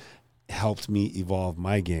guys helped me evolve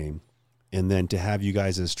my game, and then to have you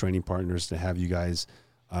guys as training partners, to have you guys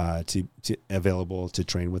to available to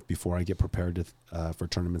train with before I get prepared for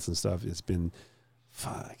tournaments and stuff, it's been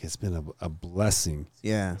a blessing.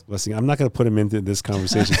 Yeah. Blessing. I'm not going to put him into this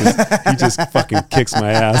conversation because he just fucking kicks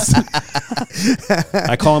my ass.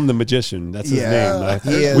 I call him the magician. That's his name.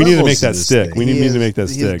 He is. We need to make that Levels to stick. this We He need is- to make that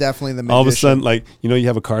he's stick. definitely the All of a magician. sudden, like, you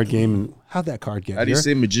have a card game, and how'd that card get How do you here?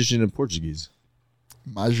 say magician in Portuguese?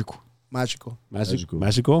 Mágico. Magical.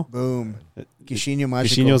 Magical? Boom. Queixinho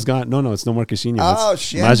magical. Queixinho's gone. No, it's no more Queixinho. Oh, It's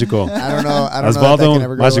shit. Magical. I don't know. Osvaldo, if that can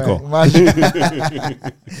ever go magical.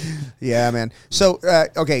 away. Yeah, man. So,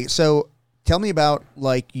 okay. So tell me about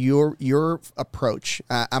like your approach.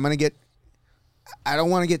 I'm going to get, I don't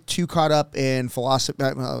want to get too caught up in philosophy.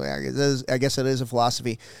 Well, I guess it is a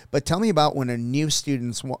philosophy, but tell me about when a new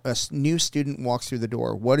student walks through the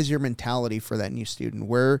door. What is your mentality for that new student?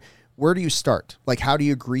 Where do you start? Like, how do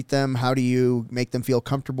you greet them? How do you make them feel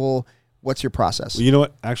comfortable? What's your process? Well, you know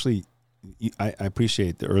what? Actually, I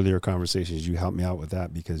appreciate the earlier conversations. You helped me out with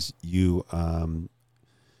that because you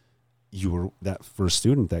were that first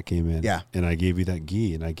student that came in. Yeah. And I gave you that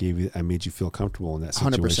gi, and I made you feel comfortable in that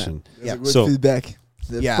situation. 100%. Yeah. Good So- feedback.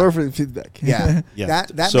 Yeah. Perfect feedback. Yeah. Yeah.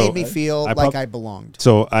 That So, made me feel I like prob- I belonged.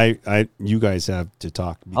 So you guys have to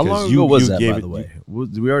talk How because long you ago was you that, gave by it- the way?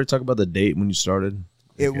 Did we already talk about the date when you started?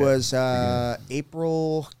 It was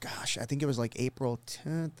April. Gosh, I think it was like April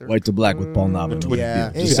 10th. Or, White to Black with Paul Nava.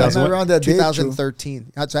 Yeah. Hey, 2000 I'm around that date.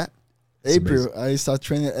 2013. How's that? April. I start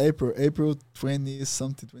training April 20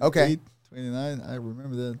 something. 28, Okay. 29. I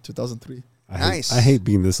remember that 2003. Nice. I hate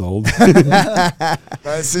being this old.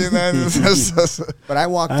 I see that. But I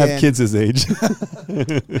walked I have in. kids his age.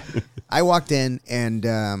 I walked in, and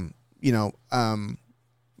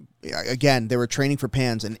again, they were training for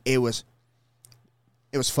pans, and it was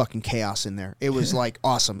fucking chaos in there. It was like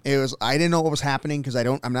awesome. I didn't know what was happening because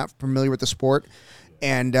I'm not familiar with the sport,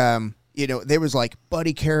 and there was like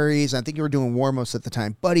buddy carries. I think you were doing warm-ups at the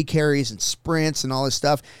time, buddy carries and sprints and all this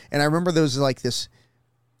stuff. And I remember there was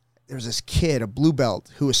this kid, a blue belt,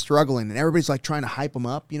 who was struggling, and everybody's like trying to hype him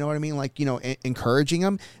up. You know what I mean? Like, encouraging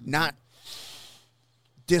him, not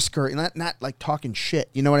discourage, not like talking shit.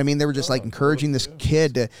 You know what I mean? They were just like encouraging this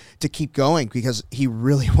kid to keep going because he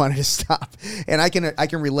really wanted to stop. And I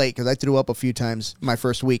can relate because I threw up a few times my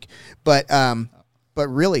first week. But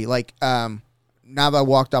really, like, Nava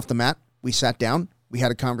walked off the mat. We sat down. We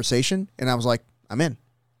had a conversation, and I was like, I'm in.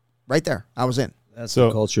 Right there, I was in. That's So-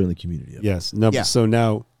 the culture and the community. Of it. Yes. No. Yeah. So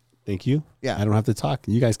now, thank you. Yeah. I don't have to talk.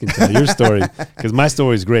 You guys can tell your story because my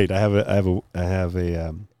story is great. I have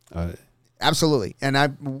a Absolutely. And I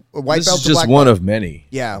white This belt is to just black one belt. of many.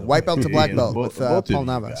 Yeah, white belt to black You belt know, with both Paul of you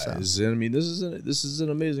Nava. So. guys. And I mean, this is an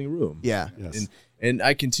amazing room. Yeah. yes. And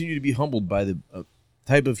I continue to be humbled by the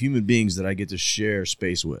type of human beings that I get to share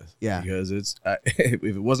space with. Yeah. Because if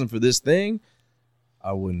it wasn't for this thing,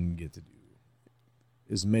 I wouldn't get to do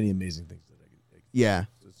as many amazing things that I could. Yeah.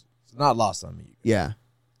 It's not lost on me. Yeah.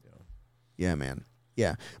 Yeah, man.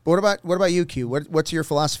 Yeah. But what about you, Q? What's your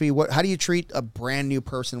philosophy? How do you treat a brand new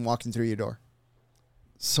person walking through your door?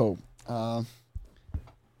 So,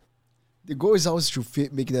 the goal is always to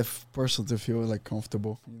make that person to feel like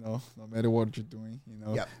comfortable, no matter what you're doing,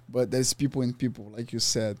 Yep. But there's people and people, like you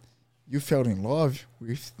said, you fell in love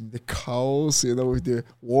with the cows, with the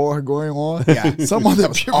war going on. Yeah. Some of the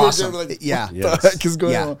was people awesome. are like, Yeah. what Yes. the heck is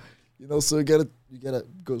going Yeah. on? So you gotta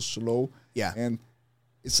go slow. Yeah. And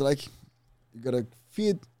it's like you gotta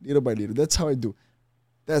feed little by little. That's how I do.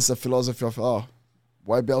 That's the philosophy of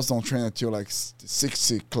white belts don't train until like the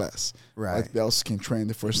 60 class. Right. White belts can train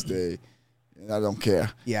the first day, and I don't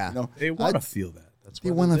care. Yeah. They want to feel that. That's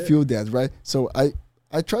They why want to they're feel that, right? So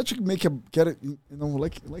I try to get it,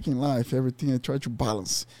 like in life, everything I try to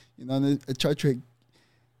balance, and I try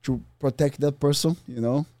to protect that person,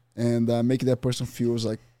 and make that person feels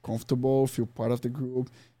like comfortable, feel part of the group,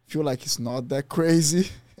 feel like it's not that crazy.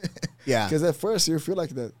 Yeah. Because at first you feel like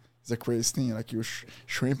that it's a crazy thing, like you're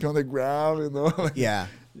shrimping on the ground, like, Yeah.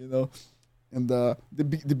 And the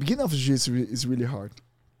beginning of jiu-jitsu is really hard.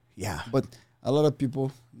 Yeah. But a lot of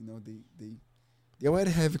people, they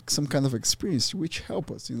already have some kind of experience which help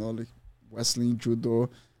us, like wrestling, judo,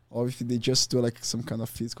 or if they just do like some kind of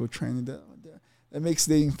physical training, that makes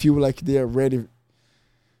them feel like they are ready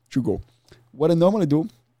to go. What I normally do,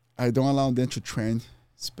 I don't allow them to train,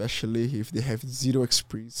 especially if they have zero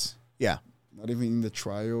experience. Yeah. Not even in the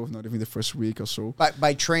trial, not even the first week or so.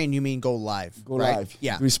 By train, you mean go live. Go right? live.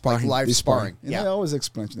 Yeah. Do sparring. Like live do sparring. And Yeah. I always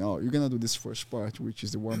explain to them, you're going to do this first part, which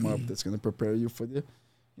is the warm-up that's going to prepare you for the,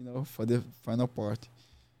 for the final part.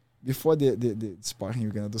 Before the sparring,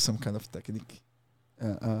 you're going to do some kind of technique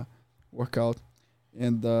workout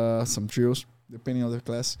and some drills, depending on the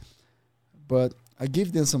class. But I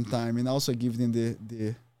give them some time, and also give them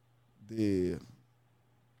the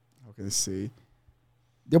how can I say,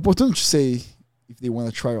 the opportunity to say if they want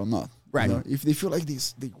to try or not. Right. If they feel like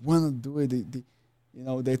this, they want to do it,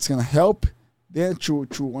 that's going to help them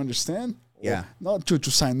to understand. Yeah. Not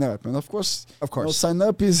to sign up. And of course, course. Sign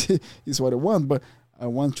up is what I want, but I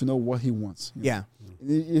want to know what he wants. Yeah.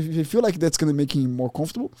 If you feel like that's going to make him more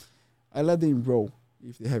comfortable, I let them roll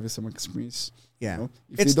if they have some experience. Yeah.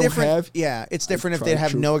 If It's they don't different. have, Yeah. It's different if try they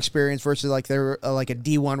have to- no experience versus like they're like a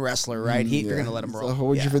D1 wrestler, right? You're going to let them it's roll. a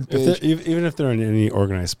whole Yeah. different If page. even if they're in any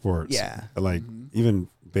organized sports, Yeah. like even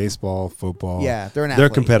baseball, football, Yeah. They're an they're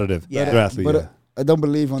athlete. competitive. Yeah. They're athlete. But Yeah. I don't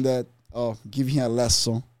believe on that. Give him a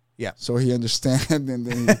lesson. Yeah. So he understand and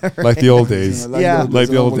then Like the old days. Like Yeah. Like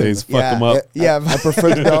the old days. Fuck Yeah. them up. Yeah. I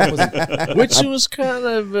prefer the opposite. Which was kind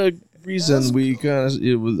of a reason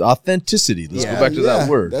it was authenticity. Let's Yeah. go back to that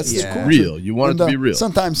word. That's Yeah. the culture. Real. You want it to be real.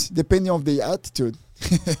 Sometimes, depending on the attitude.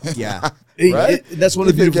 Yeah. Right? That's one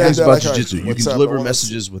of If the they beautiful get things that, about like, jiu-jitsu. You what's can up, deliver all this-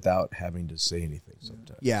 messages without having to say anything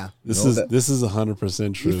sometimes. Yeah. This know is that- this is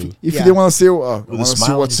 100% true. If Yeah. they want to see, I With want a to see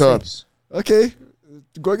smile on what's your up. face. Okay,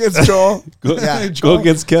 go against John. Go, Yeah. go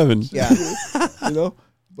against Kevin. Yeah.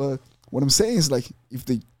 But what I'm saying is like if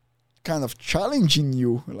they kind of challenging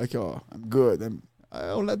you, like I'm good,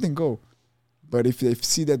 I'll let them go. But if they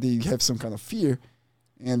see that they have some kind of fear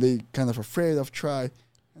and they kind of afraid of try,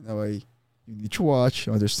 and that way you need to watch,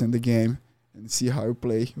 understand the game, and see how you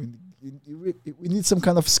play. We need some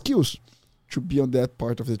kind of skills to be on that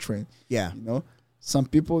part of the train. Yeah. Some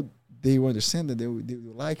people they will understand that they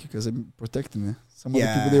will like it because I'm protecting them. Some other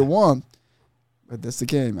Yeah. people they want, but that's the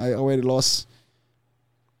game. I already lost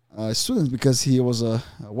a student because he was a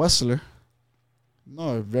wrestler.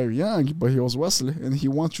 Not very young, but he was a wrestler, and he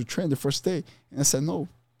wanted to train the first day, and I said no.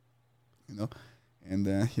 And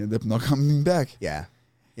he ended up not coming back. Yeah.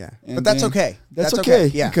 Yeah. And But that's then- okay. That's okay.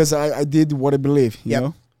 Yeah. Because I did what I believe. You Yep.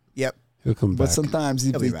 know. Yep. He'll come But back. sometimes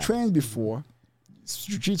if He'll be they back. trained before, it's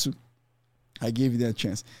jiu-jitsu, I gave them a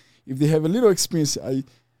chance. If they have a little experience, I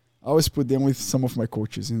always put them with some of my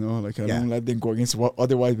coaches, like I Yeah. don't let them go against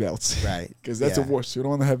other white belts. Right. Because that's Yeah. the worst. You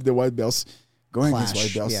don't want to have the white belts going against Clash.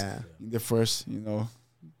 white belts Yeah. in the first,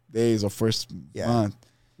 days or first Yeah. month.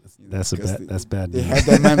 That's Because bad. They news. have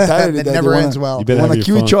that mentality That that never they wanna, ends well. You better wanna have your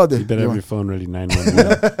kill phone, each other. You better You have your phone ready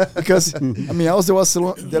 911. Because I was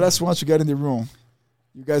the last one to get in the room.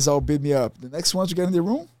 You guys all beat me up. The next one to get in the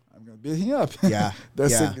room, I'm gonna beat him up. Yeah.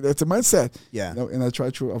 that's Yeah. that's a mindset. Yeah. And I try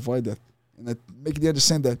to avoid that, and I make them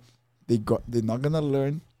understand that they're not gonna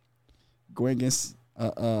learn going against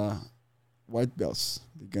white belts.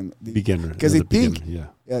 Beginner. Because As they a think- beginner,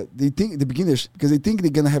 They think the beginners because they think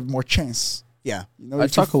they're gonna have more chance. Yeah. I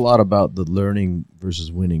talk a lot about the learning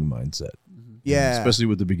versus winning mindset. Yeah. Especially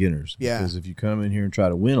with the beginners. Yeah. Because if you come in here and try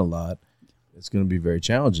to win a lot, it's going to be very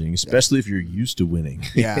challenging, especially if you're used to winning.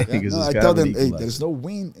 Yeah. Because No, it's I kind tell of an them, hey, equalizer. there's no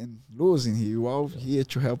win and losing here. We're all here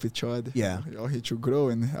to help each other. Yeah. We're all here to grow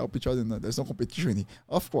and help each other. No, there's no competition here.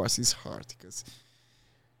 Of course, it's hard because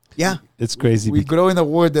Yeah. It's crazy. we grow in a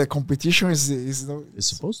world that competition is no, It's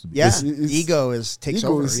supposed to be. Yeah. It's- Ego takes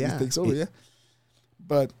over. it Yeah. takes over. Yeah.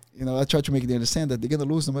 But I try to make them understand that they're gonna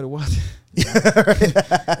lose no matter what.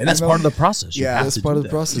 And that's part of the process. You Yeah. have That's to part do of the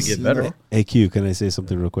that process, to get you better. know? Hey Q, can I say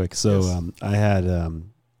something real quick? So Yes. I had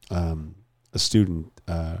a student,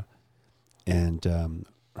 and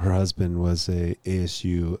her husband was a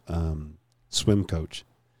ASU swim coach,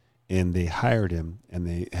 and they hired him, and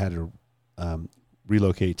they had to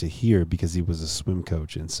relocate to here because he was a swim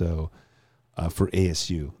coach, and so for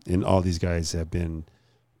ASU, and all these guys have been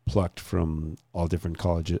plucked from all different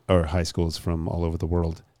colleges or high schools from all over the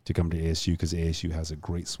world to come to ASU because ASU has a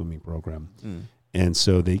great swimming program. And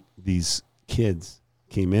so these kids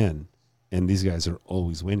came in, and these guys are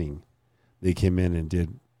always winning. They came in and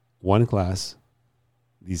did one class,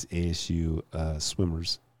 these ASU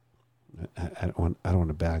swimmers. I don't want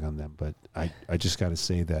to bag on them, but I just got to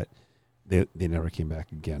say that they never came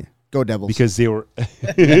back again. Go Devils. Because they were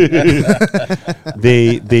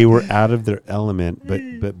they were out of their element,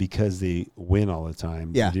 but because they win all the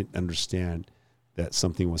time, Yeah. they didn't understand that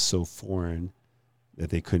something was so foreign that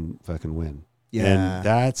they couldn't fucking win. Yeah. And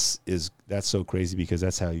that's so crazy because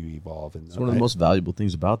that's how you evolve. And It's one of the most valuable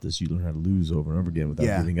things about this. You learn how to lose over and over again without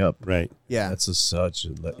Yeah. giving up. right. yeah. That's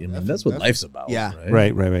that's what life's about. Yeah.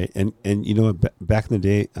 Right. And you know what? Back in the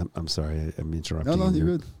day, I'm sorry, I'm interrupting. No, you.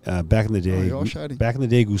 you're good. Back in the day, you're all shining.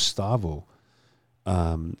 Gustavo,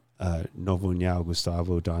 Novo Now,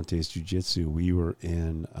 Gustavo Dantas Jiu Jitsu. We were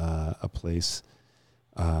in a place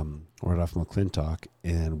right off McClintock,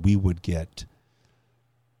 and we would get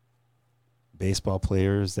baseball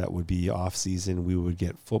players that would be off season. We would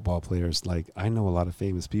get football players. Like, I know a lot of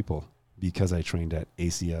famous people because I trained at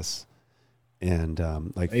ACS, and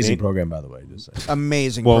Amazing program, by the way. Just saying.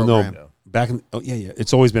 Amazing well, program. no, back in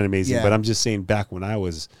it's always been amazing. Yeah. But I'm just saying, back when I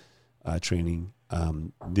was training,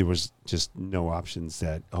 there was just no options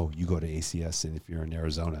that you go to ACS, and if you're in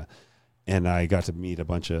Arizona. And I got to meet a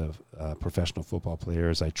bunch of professional football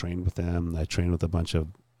players. I trained with them. I trained with a bunch of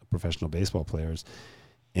professional baseball players.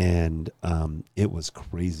 And it was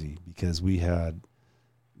crazy because we had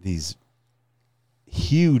these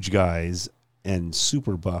huge guys and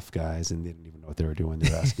super buff guys, and they didn't even know what they were doing. They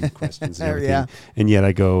were asking questions and everything. Yeah. And yet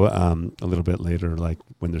I go a little bit later, like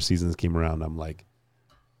when their seasons came around, I'm like,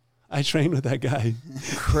 I trained with that guy.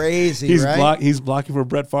 Crazy, He's right? he's blocking for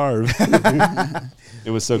Brett Favre. It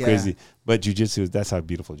was so Yeah. crazy. But jiu-jitsu, that's how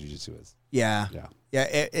beautiful jiu-jitsu is. Yeah. Yeah.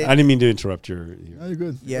 Yeah. I didn't mean to interrupt your No, you're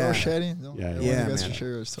good. Yeah. You're all sharing. Yeah, You yeah, guys man. can share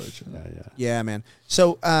your story too. yeah. Yeah, man.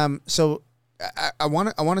 So, I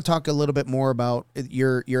want to talk a little bit more about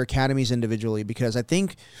your academies individually, because I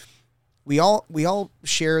think we all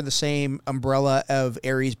share the same umbrella of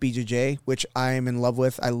Ares BJJ, which I am in love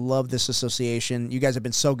with. I love this association. You guys have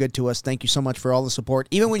been so good to us. Thank you so much for all the support,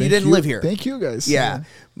 even when you Thank didn't live here. Thank you guys. Yeah,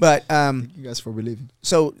 but Thank you guys for believing.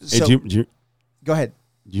 so Hey, go ahead.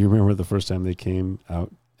 do you remember the first time they came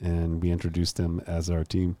out and we introduced them as our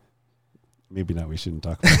team? Maybe not. We shouldn't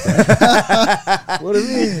talk about that. What do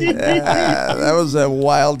you mean? That was a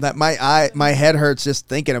wild night. My head hurts just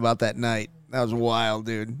thinking about that night. That was wild,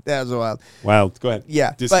 dude. That was wild. Wild. Go ahead.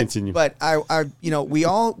 Yeah, Discontinue. But I we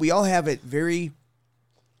all have it very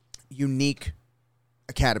unique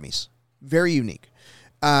academies, very unique.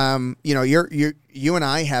 You and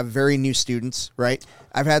I have very new students, right?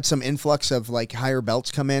 I've had some influx of like higher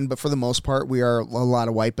belts come in, but for the most part, we are a lot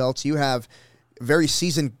of white belts. You have a very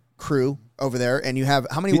seasoned crew over there, and you have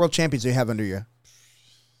how many world champions do you have under you?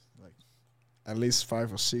 At least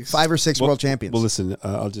 5 or 6. 5 or 6 Well- world champions. Well, listen,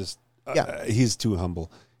 I'll just. Yeah. He's too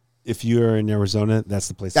humble. If you're in Arizona, that's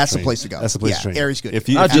the place. That's to the train. place to go. That's the place Yeah, to train. Ares Goodyear. If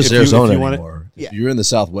you, Not if you- just if you- Arizona if you want it- anymore. Yeah. If you're in the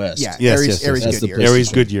Southwest. Yeah, Yes, Ares, yes, yes, Ares that's the Goodyear. place. Ares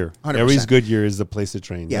Goodyear. 100%. Ares Goodyear is the place to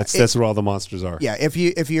train. Yeah, That's where all the monsters are. Yeah, if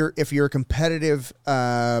you're a competitive,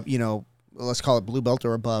 let's call it blue belt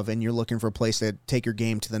or above, and you're looking for a place to take your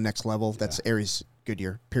game to the next level, that's Ares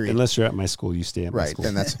Goodyear. Period. Unless you're at my school, you stay at my Right, school.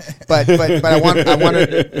 then that's. But I wanted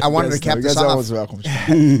to cap you this guys are off. always welcome.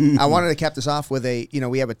 I wanted to cap this off with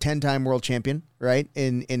we have a 10-time world champion, right,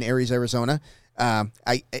 in Ares, Arizona. Are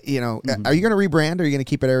you going to rebrand, or are you going to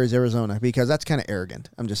keep it Ares, Arizona? Because that's kind of arrogant.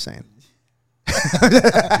 I'm just saying.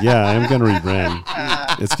 Yeah, I'm going to rebrand.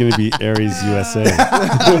 It's going to be Ares USA.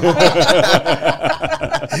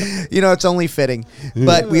 It's only fitting.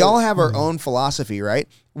 But we all have our own philosophy, right?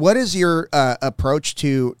 What is your approach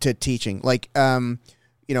to teaching? Like,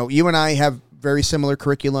 you and I have very similar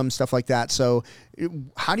curriculum, stuff like that. So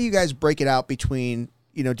how do you guys break it out between,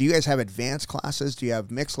 do you guys have advanced classes? Do you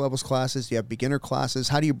have mixed levels classes? Do you have beginner classes?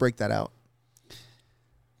 How do you break that out?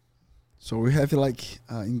 So we have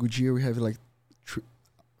in Goodyear, we have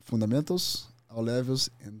fundamentals, all levels,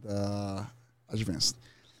 and advanced.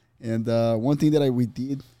 And one thing that we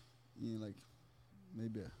did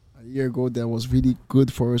maybe a year ago that was really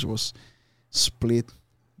good for us was split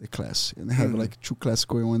the class and have 2 classes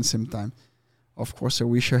going on at the same time. Of course, I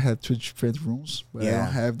wish I had 2 different rooms, but I don't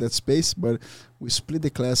have that space. But we split the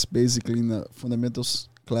class basically in the fundamentals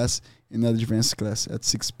class and the advanced class at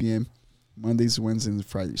 6 p.m. Mondays, Wednesdays, and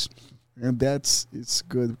Fridays. And it's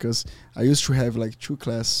good because I used to have 2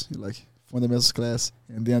 classes, fundamentals class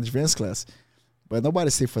and then advanced class, but nobody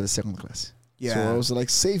stayed for the second class. Yeah. So I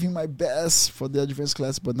was saving my best for the advanced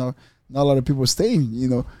class, but not a lot of people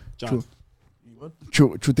staying, John.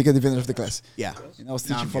 to take advantage of the class. Yeah. And I was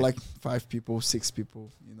teaching for 5 people, 6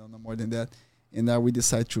 people, no more than that. And we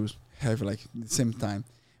decided to have the same time,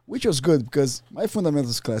 which was good because my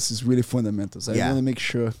fundamentals class is really fundamentals. I want to make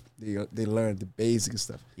sure they learn the basic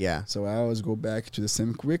stuff. Yeah. So I always go back to the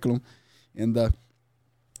same curriculum and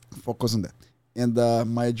focus on that. And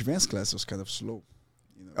my advanced class was kind of slow.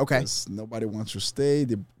 Okay. Because nobody wants to stay.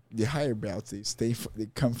 The higher belts, they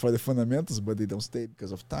come for the fundamentals, but they don't stay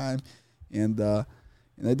because of time. And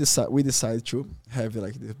we decided to have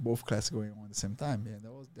both classes going on at the same time. And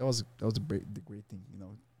that was the great thing.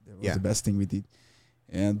 That was the best thing we did.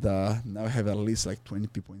 And now I have at least 20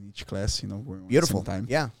 people in each class. Going on Beautiful. at the same time.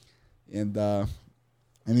 Yeah.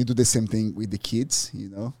 And we do the same thing with the kids.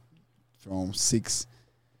 From 6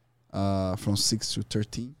 to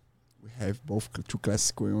 13. We have both 2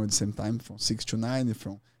 classes going on at the same time, from 6 to 9 and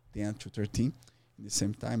from 10 to 13 at the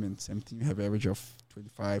same time. And same thing, we have average of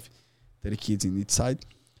 25, 30 kids in each side.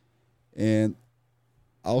 And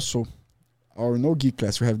also, our no-gi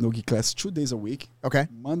class, we have no-gi class 2 days a week. Okay.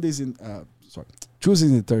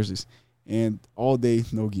 Tuesdays and Thursdays. And all day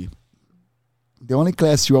no-gi. The only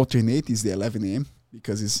class you alternate is the 11 a.m.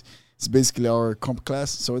 because it's basically our comp class.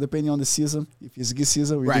 So depending on the season, if it's gi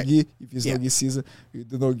season, we do gi. If it's no gi season, we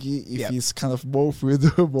do no gi. If it's kind of both, we do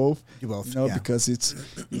both. Do both. Because it's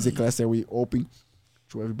a class that we open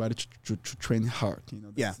to everybody to train hard.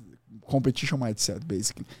 Competition mindset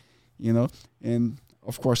basically. And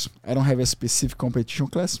of course, I don't have a specific competition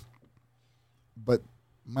class, but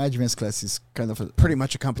my advanced class is kind of pretty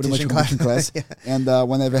much a competition class. And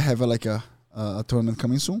whenever I have a tournament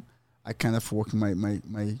coming soon, I kind of work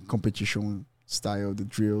my competition style, the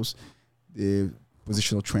drills, the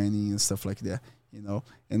positional training and stuff like that,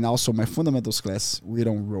 And also my fundamentals class, we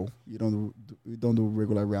don't roll. We don't do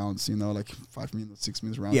regular rounds, 5 minutes, 6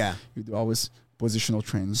 minutes round. Yeah. We do always positional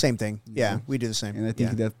training. Same thing. Yeah, we do the same. And I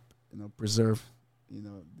think that preserve,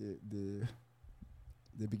 the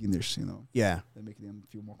beginners, Yeah. That make them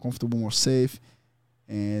feel more comfortable, more safe.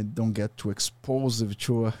 And don't get too exposed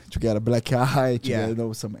to get a black eye, to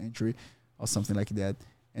get some injury or something like that.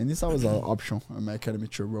 And it's always an option on my academy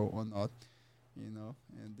to roll or not, And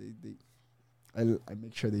I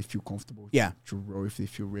make sure they feel comfortable to roll if they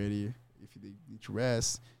feel ready, if they need to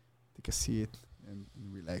rest, take a seat and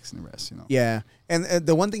relax and rest, Yeah. And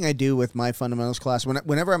the one thing I do with my fundamentals class,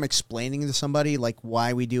 whenever I'm explaining to somebody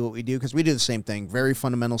why we do what we do, because we do the same thing, very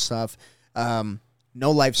fundamental stuff.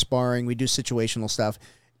 No life sparring. We do situational stuff.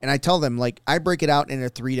 And I tell them, I break it out into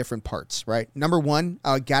 3 different parts, right? Number 1,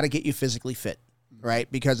 I got to get you physically fit, right?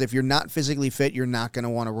 Because if you're not physically fit, you're not going to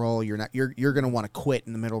want to roll. You're going to want to quit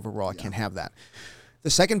in the middle of a roll. I can't have that. The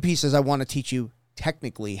second piece is I want to teach you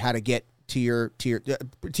technically how to get to your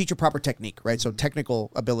teach your proper technique, right? So technical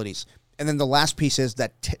abilities. And then the last piece is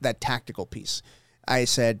that tactical piece. I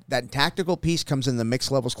said that tactical piece comes in the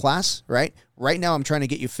mixed levels class, right? Right now I'm trying to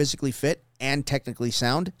get you physically fit and technically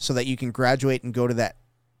sound so that you can graduate and go to that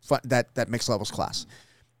mixed levels class.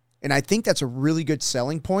 And I think that's a really good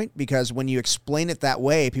selling point because when you explain it that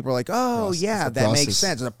way, people are like, oh, yeah, that makes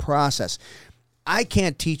sense. It's a process. I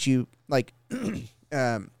can't teach you,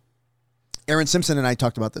 Aaron Simpson and I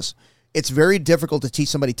talked about this. It's very difficult to teach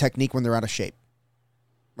somebody technique when they're out of shape,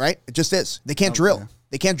 right? It just is. They can't drill. Yeah.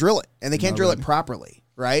 They can't drill it, and they can't drill it properly,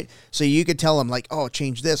 right? So you could tell them, oh,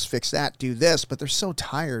 change this, fix that, do this, but they're so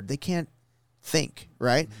tired, they can't think,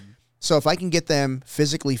 right? Mm-hmm. So if I can get them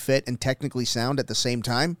physically fit and technically sound at the same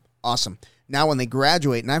time, awesome. Now when they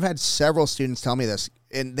graduate, and I've had several students tell me this,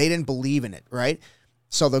 and they didn't believe in it, right?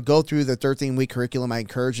 So they'll go through the 13-week curriculum. I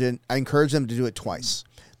encourage them to do it twice.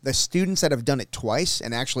 The students that have done it twice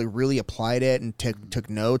and actually really applied it and took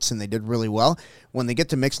notes and they did really well, when they get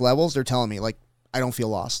to mixed levels, they're telling me, I don't feel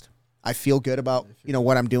lost. I feel good about,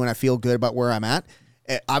 what I'm doing. I feel good about where I'm at.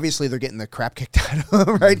 Obviously, they're getting the crap kicked out of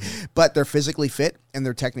them, right? But they're physically fit and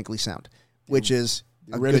they're technically sound, which is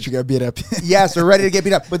They're ready to get beat up. yes, they're ready to get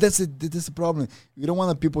beat up. But that's the problem. You don't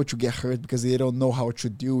want people to get hurt because they don't know how to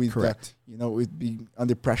deal with Correct. that. With being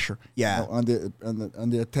under pressure. Yeah. Under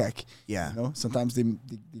attack. Yeah. Sometimes they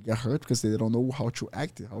get hurt because they don't know how to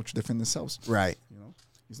act, how to defend themselves. Right.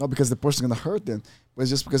 It's not because the person's gonna hurt them, but it's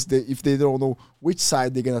just because if they don't know which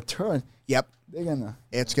side they're gonna turn. Yep.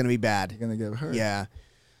 It's gonna be bad. They're gonna get hurt. Yeah.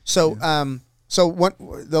 So so what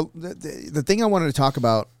the thing I wanted to talk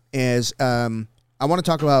about is I want to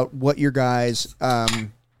talk about what your guys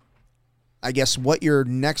I guess what your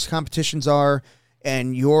next competitions are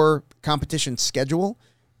and your competition schedule.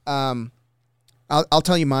 I'll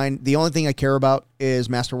tell you mine. The only thing I care about is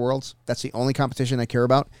Master Worlds. That's the only competition I care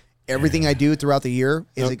about. Everything I do throughout the year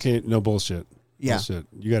is no bullshit. Yeah. Bullshit.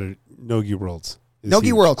 You got to Nogi Worlds.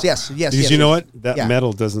 Nogi Worlds. Yes. Because you know what? That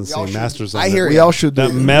medal doesn't say Masters on it. I hear We you. all should do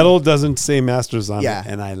That it. medal doesn't say Masters on Yeah. it,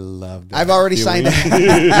 and I love that. I've already signed up.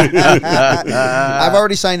 I've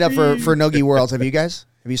already signed up for Nogi Worlds. Have you guys?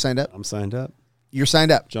 Have you signed up? I'm signed up. You're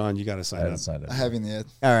signed up. John, you got to sign up. I haven't yet.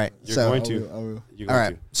 All right. You're so going to. I will. You're all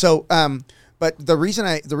going right. So but the reason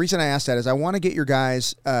I asked that is I want to get your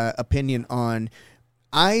guys' opinion on.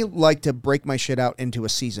 I like to break my shit out into a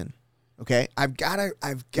season. Okay, I've got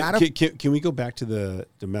to. Can we go back to the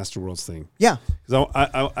Master Worlds thing? Yeah. Because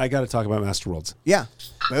I got to talk about Master Worlds. Yeah.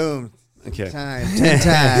 Boom. Okay. Time. 10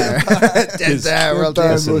 time. 10 time. World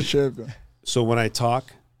champion. So when I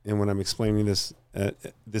talk and when I'm explaining this,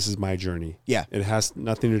 this is my journey. Yeah. It has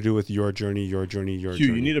nothing to do with your journey, your journey, your Hugh,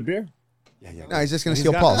 journey. you need a beer? No, he's just going to He's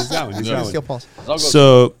steal got Paul's. one. He's got one. He's He's got going to one. steal Paul's.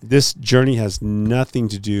 So this journey has nothing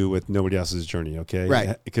to do with nobody else's journey, okay?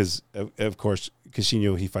 Right. Because, of course,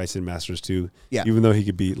 Queixinho, he fights in Masters too. Yeah. Even though he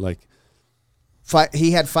could beat like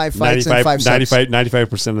He had 5 fights and 5 subs.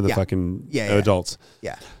 95% of the Yeah. fucking Yeah. adults.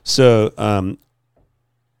 Yeah. So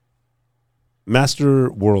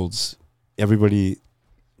Master Worlds,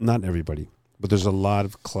 not everybody, but there's a lot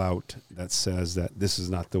of clout that says that this is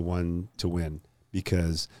not the one to win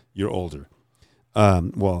because you're older.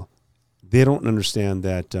 Well, they don't understand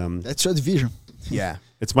that. That's your division. Yeah.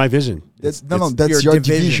 It's my vision. That's your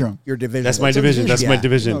division. Your division. That's my division. That's my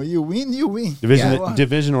division. You win. Division, Yeah.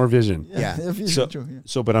 division or vision. Yeah. Vision too, yeah.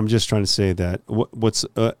 So, but I'm just trying to say that what's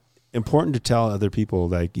important to tell other people,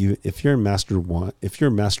 like if you're Master One,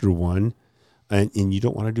 and you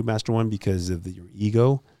don't want to do Master One because of your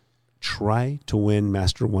ego, try to win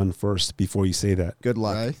Master One first before you say that. Good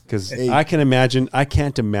luck. Right? Because Hey. I can't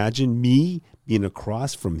imagine me being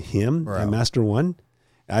across from him at Master One.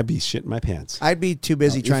 I'd be shitting my pants. I'd be too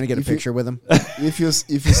busy If- trying to get a if you- picture with him. If you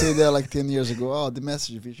say that like 10 years ago, oh, the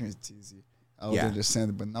master division is easy, I would Yeah.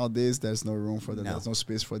 understand it. But nowadays, there's no room for that. No. There's no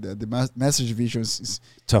space for that. The master division is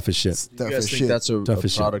Tough as shit. Do tough you guys as think shit. that's a Tough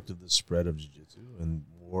as shit. product of the spread of jiu-jitsu and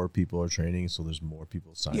more people are training, so there's more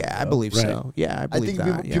people signing Yeah, up? I believe Right. so. Yeah, I I believe think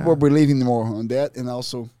that. people are believing more on that, and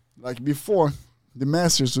also like before, the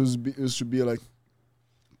masters used to be like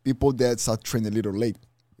people that start training a little late.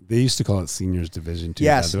 They used to call it seniors division too.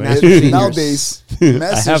 Yes, by the way. Master Seniors. Nowadays, I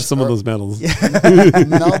masters have some of are- those medals.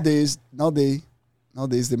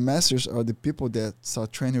 Nowadays, the masters are the people that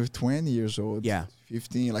start training with 20 years old, Yeah.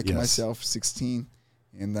 15, like Yes. myself, 16,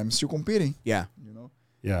 and I'm still competing. Yeah. You know,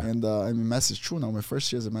 Yeah. and I'm a master two now. My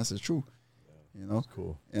first year as a master two. You know,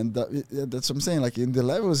 Cool. and that's what I'm saying. Like in the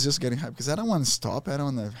level is just getting high because I don't want to stop. I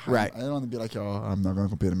don't want to. Right. I don't want to be like, oh, I'm not going to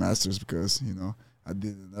compete in masters because I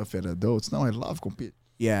did enough at adults. No, I love compete.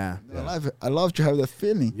 Yeah. I love to have that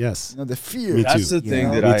feeling. Yes. The fear. Me That's too. the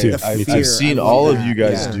thing Yeah. that Me too. I've Fear. seen I all love of you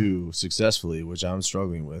that. guys Yeah. do successfully, which I'm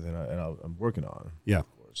struggling with and I'm working on. Yeah. Of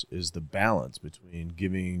course, is the balance between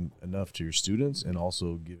giving enough to your students and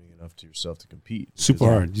also giving enough to yourself to compete. Super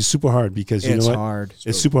hard. You're super hard because you It's know what? hard.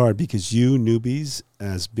 It's super hard because you newbies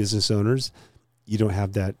as business owners, you don't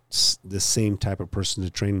have the same type of person to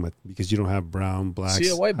train with because you don't have brown, black, Sea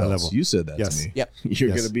of white high belts. level. You said that Yes. to me. Yep. You're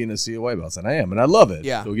Yes. going to be in a sea of white belts, and I am, and I love it.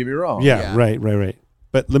 Yeah. Don't get me wrong. Yeah, Yeah. right.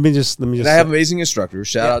 But let me just. And I have amazing instructors.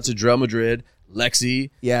 Shout out to Drell Madrid, Lexi,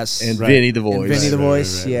 Yes. and Right. Vinny the And voice. Vinny the Right,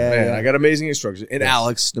 voice. right, Yeah. Man, yeah. I got amazing instructors, and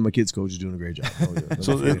Alex, my kids' coach, is doing a great job.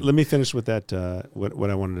 So let me finish with that. What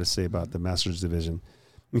I wanted to say about the Masters division.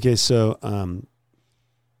 Okay, so man,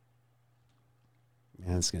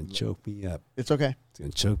 it's gonna choke me up. It's okay. It's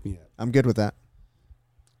gonna choke me up. I'm good with that.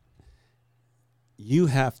 You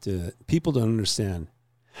have to. People don't understand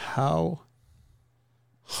how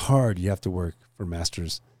hard you have to work for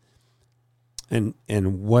Masters, and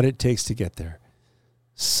what it takes to get there.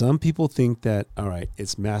 Some people think that all right,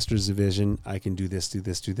 it's Masters division. I can do this, do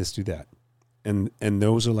that, and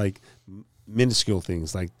those are like minuscule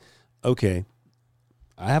things. Like, okay,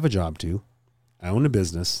 I have a job too. I own a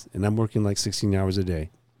business, and I'm working like 16 hours a day.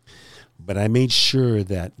 But I made sure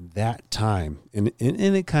that time, and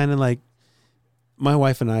it kind of like, my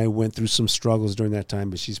wife and I went through some struggles during that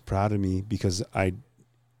time, but she's proud of me because it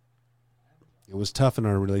was tough in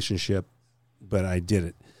our relationship, but I did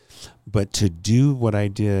it. But to do what I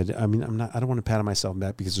did, I mean, I don't want to pat myself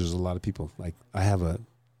back because there's a lot of people. Like, I have a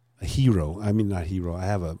hero. I mean, not hero. I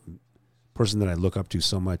have a person that I look up to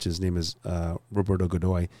so much. His name is Roberto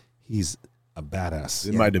Godoy. He's a badass.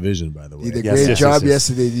 In my division, by the way. Did a great job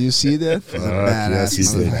yesterday. Did you see that? Yes,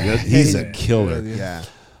 he's a killer. Yeah.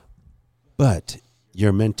 But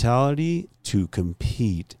your mentality to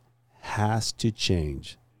compete has to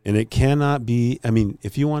change, and it cannot be. I mean,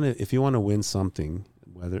 if you want to win something,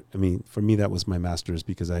 for me that was my master's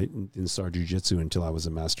because I didn't start jiu-jitsu until I was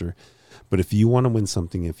a master. But if you want to win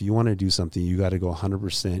something, if you want to do something, you got to go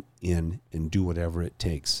 100% in and do whatever it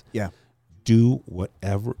takes. Yeah. Do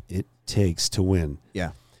whatever it takes to win.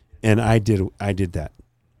 Yeah. And I did that.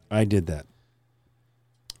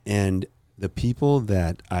 And the people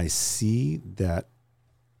that I see that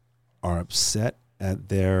are upset at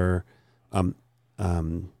their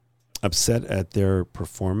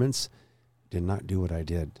performance did not do what I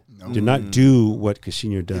did. No. Did not do what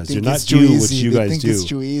Queixinho does. Did not do what you guys do. It's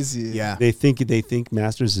too easy. Yeah. They think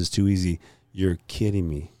Masters is too easy. You're kidding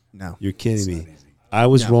me. No. You're kidding me. I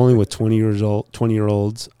was rolling with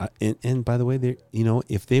 20-year-olds, and by the way, they,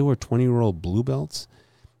 if they were 20-year-old blue belts,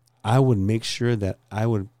 I would make sure that I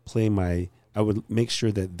would make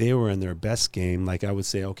sure that they were in their best game. Like, I would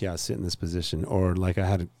say, okay, I'll sit in this position, or like I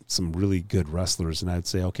had some really good wrestlers, and I'd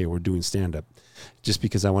say, okay, we're doing stand up, just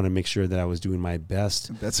because I want to make sure that I was doing my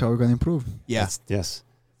best. That's how we're gonna improve. Yeah. That's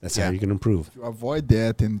how you're gonna improve. If you avoid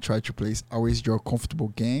that and try to play always your comfortable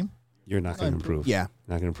game, you're not gonna improve. Yeah.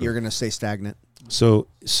 Not gonna improve. You're gonna stay stagnant. So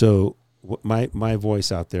my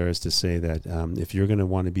voice out there is to say that if you're going to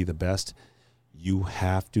want to be the best, you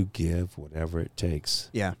have to give whatever it takes.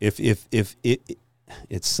 Yeah. If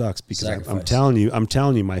it sucks because Sacrifice. I'm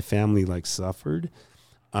telling you, my family like suffered,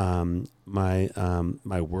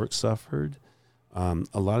 my work suffered,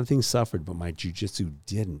 a lot of things suffered, but my jiu-jitsu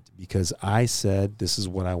didn't, because I said this is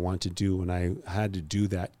what I want to do, and I had to do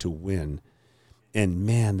that to win. And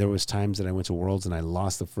man, there was times that I went to Worlds and I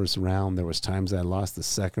lost the first round. There was times that I lost the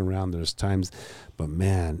second round. There was times, but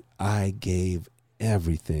man, I gave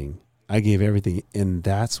everything. And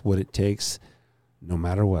that's what it takes no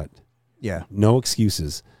matter what. Yeah. No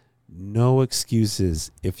excuses. No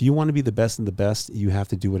excuses. If you want to be the best of the best, you have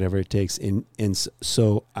to do whatever it takes. And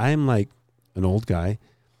so I'm like an old guy,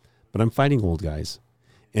 but I'm fighting old guys.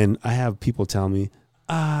 And I have people tell me,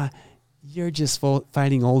 you're just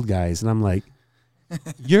fighting old guys. And I'm like,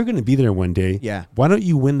 you're going to be there one day. Yeah. Why don't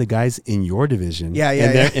you win the guys in your division? Yeah.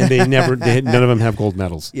 And none of them have gold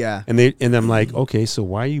medals. Yeah. And I'm like, okay, so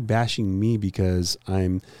why are you bashing me because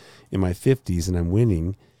I'm in my 50s and I'm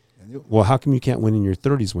winning? Well, how come you can't win in your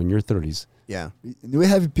 30s when you're 30s? Yeah. We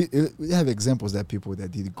have examples that people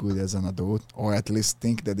that did good as an adult, or at least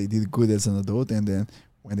think that they did good as an adult, and then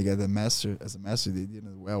when they get a master, they did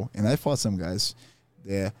it well. And I fought some guys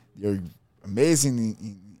that they're amazing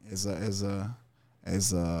as an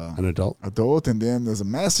adult, and then as a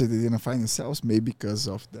master they didn't find themselves, maybe because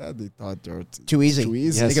of that they thought they're too easy.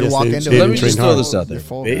 Yes, they could walk into Let it. me just throw this out there.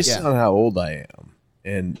 Based on how old I am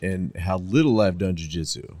and how little I've done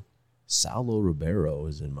jiu-jitsu, Saulo Ribeiro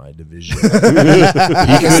is in my division. He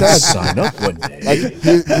could sign up one day. Like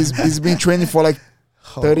he's been training for like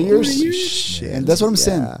 30 years. Shit. And that's what I'm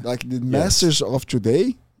saying. Like the masters of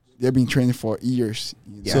today, they've been training for years.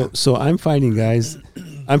 Yeah. So I'm fighting guys.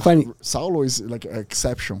 Saulo is like an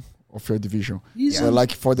exception of your division. He's So a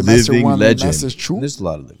like for the master living 1 and legend. masters 2. There's a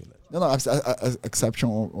lot of living legends. No, exception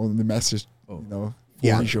on the masters.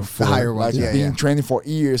 Yeah, division the 4. higher Like ones, yeah, been yeah. training for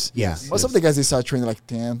years. Yeah. Most of the guys they start training like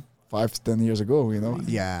 5 to 10 years ago.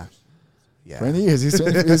 Yeah. 20 years. He's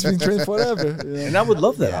been training forever. And I would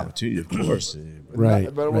love that opportunity, of course.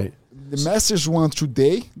 Right. But the Masters 1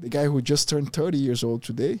 today, the guy who just turned 30 years old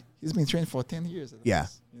today, he's been training for 10 years. Yeah.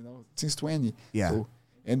 Since 20. Yeah. So,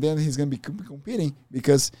 and then he's going to be competing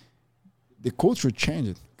because the culture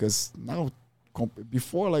changed. Because now,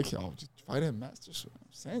 before, like, just fight at Masters.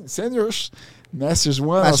 Seniors, Masters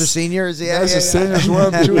 1. Master seniors, Masters Seniors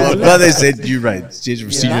 1, 2. Well, they said you're right. Change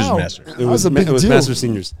from seniors to master. It was a big deal. master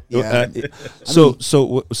seniors. Yeah. So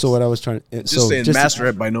what I was trying to Just saying,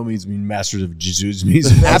 master by no means mean masters of jiu-jitsu. It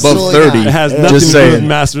means above Absolutely 30. not. It has Just nothing to do with saying.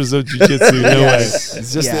 masters of jiu-jitsu. No way.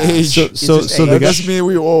 It's just Yeah. the age. So the That guy, doesn't mean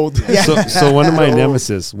we're old. so one of my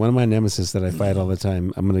nemesis that I fight all the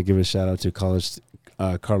time, I'm going to give a shout out to Carlos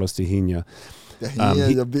Tejina.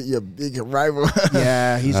 You're a big rival.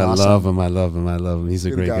 Yeah, he's I awesome. I love him. He's a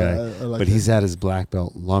Good great guy. I like But him. he's had his black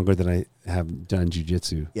belt longer than I have done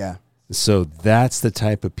jiu-jitsu. Yeah. So that's the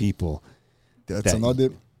type of people That's that- another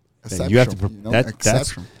that exception. you have to.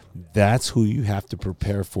 Exception. That's who you have to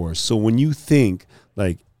prepare for. So when you think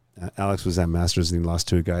like Alex was at Masters and he lost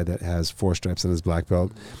to a guy that has 4 stripes on his black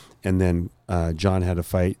belt, and then John had to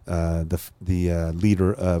fight the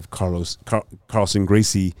leader of Carlson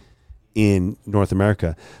Gracie in North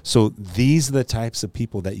America. So these are the types of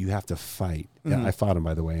people that you have to fight. Yeah, I fought him,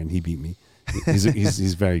 by the way, and he beat me.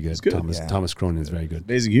 He's very good. good. Thomas Yeah. Thomas Cronin is very good.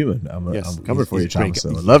 Amazing human. I'm Yes, coming for you, he's great Thomas.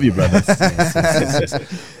 guy. So I love you, brother.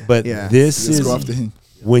 But Yeah. this Let's is go after him.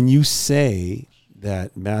 when you say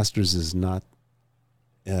that Masters is not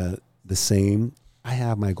the same. I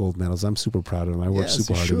have my gold medals. I'm super proud of them. I worked Yes,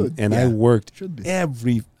 super you hard, should. and Yeah. I worked Should be. I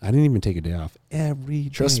didn't even take a day off. Every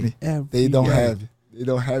Trust day, me, every They don't day. have it. They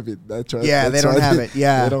don't have it. That's right. Yeah, they That's don't why have it.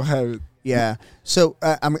 Yeah. They don't have it. Yeah. So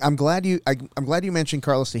I'm glad you mentioned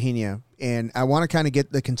Carlos Tejina, and I want to kind of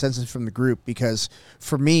get the consensus from the group, because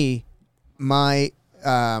for me, my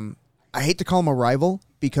I hate to call him a rival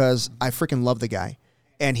because I freaking love the guy,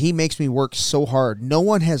 and he makes me work so hard. No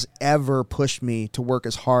one has ever pushed me to work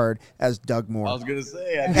as hard as Doug Moore. I was gonna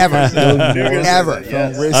say Ever. ever.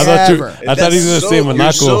 I thought he was going to say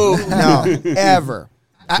Monaco. No, ever.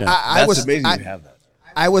 I That's was amazing I, you have that.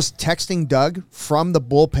 I was texting Doug from the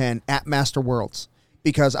bullpen at Master Worlds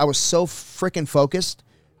because I was so freaking focused.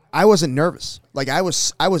 I wasn't nervous. Like I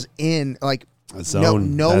was in like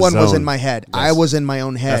Zone. no That one was in zone. my head. Yes. I was in my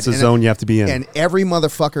own head. That's the And zone you have to be in. And every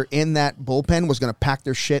motherfucker in that bullpen was going to pack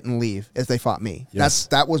their shit and leave if they fought me. Yes.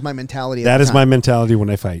 That was my mentality. That at the is time. my mentality when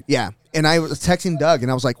I fight. Yeah. And I was texting Doug, and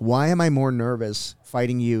I was like, why am I more nervous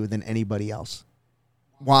fighting you than anybody else?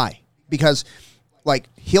 Why? Because, like,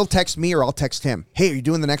 he'll text me or I'll text him. Hey, are you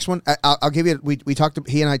doing the next one? I'll give you, we talked,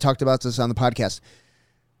 he and I talked about this on the podcast.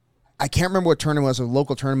 I can't remember what tournament it was, a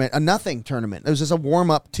local tournament, a nothing tournament. It was just a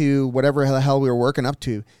warm-up to whatever the hell we were working up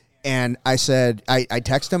to. And I said, I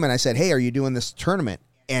texted him and I said, hey, are you doing this tournament?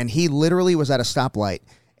 And he literally was at a stoplight,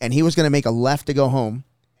 and he was going to make a left to go home.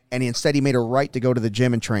 And instead, he made a right to go to the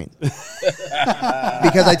gym and train.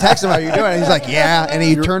 Because I texted him, how are you doing? And he's like, yeah. And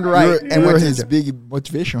he turned right and You're went to his the gym. big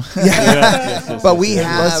motivation. But we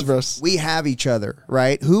Vice versa. have each other,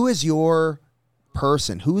 right? Who is your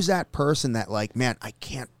person? Who's that person that, like, man, I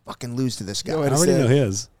can't fucking lose to this guy? Yo, I already know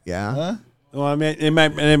his. Yeah. Huh? Well, I mean, it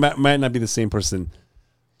might not be the same person.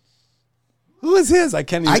 Who is his? I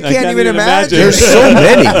can't even imagine. There's so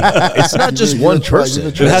many. It's not just one person.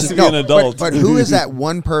 It has to be an adult. But who is that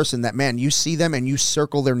one person that, man, you see them and you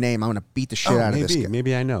circle their name? I'm going to beat the shit out of this guy.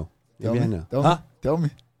 Maybe I know. Maybe I know. Tell Huh? me. Tell me.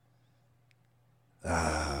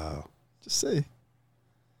 Oh, Just say.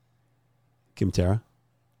 Kim Tara.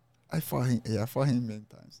 I fought him. Yeah, I fought him many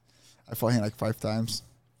times. I fought him like 5 times.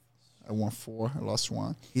 I won 4. I lost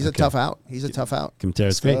 1. He's a tough out. He's a tough out. Kim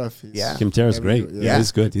Tara's great. Yeah. Kim Tara's very great. good, Yeah,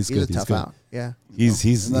 he's good. He's He's good. a tough good. out. Yeah.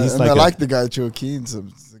 He's And like I a- like the guy too. Keen's a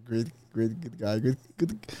great guy. Good,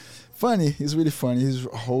 funny. He's really funny. He's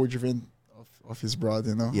a whole different of his brother,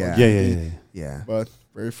 you know. Yeah. yeah. Yeah. But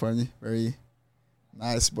very funny, very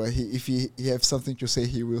nice. But if he have something to say,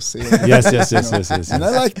 he will say it. Yes. And I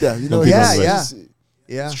like that. You know, people Yeah, do it. yeah. It's,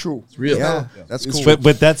 Yeah. it's true. It's real. Yeah. That's It's cool.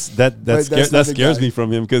 But that that's that not the scares guy. me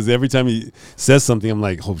from him because every time he says something, I'm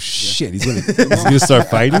like, oh shit, he's gonna start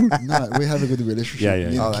fighting. No, we have a good relationship. Yeah. Me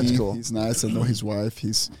and Oh, that's Keen, cool. He's nice. I know his wife.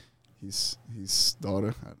 His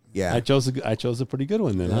daughter. Yeah. I chose a pretty good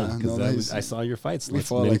one then, Yeah, huh? Because no, he's- I saw your fights We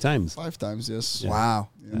fought many like times. 5 times. Yes. Wow.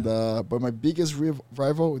 And but my biggest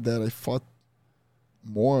rival that I fought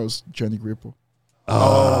more was Johnny Grippo.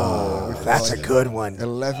 Oh, That's a good one.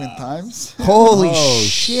 11 times. Holy Oh,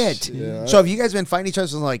 shit. Yeah. So have you guys been fighting each other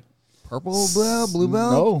since like purple belt, blue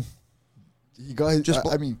belt? No. He got his, Just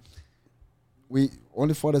I mean, we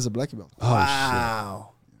only fought as a black belt.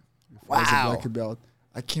 Wow. Fought as a Wow. black belt.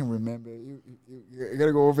 I can't remember. You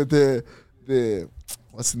gotta go over the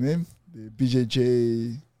what's the name? The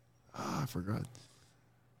BJJ. I forgot.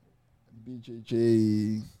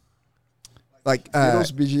 BJJ. Like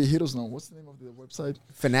Heroes, BJJ Heroes. No, what's the name of the website?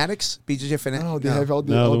 Fanatics? BJJ Fanatics? No, they have all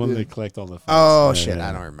the. No, all the one the they collect all the. Fights. Oh, Yeah, shit. yeah.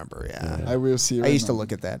 I don't remember. Yeah. I will see. I right used to now.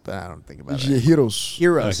 look at that, but I don't think about BJJ it. Heroes.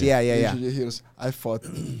 Heroes. Okay. Yeah. BJJ Heroes. I fought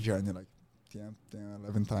Johnny like 10,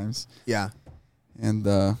 11 times. Yeah. And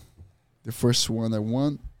the first one I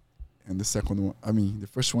won, and the second one, the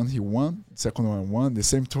first one he won, the second one I won, the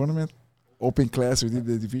same tournament, open class, we did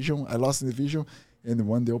the division. I lost the division and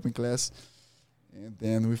won the open class. And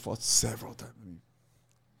then we fought several times.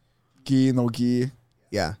 Gi, no gi.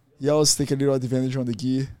 Yeah. He always take a little advantage on the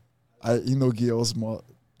gi. No gi, I was more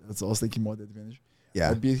I was taking more the advantage.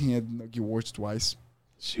 Yeah. I beat him at Goodyear twice.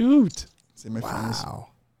 Shoot. Semifinals.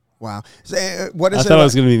 Wow. So, what is I it? thought it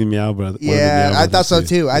was going to be the Meow brother. Yeah, I thought so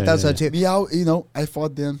too. I thought so too. Meow, I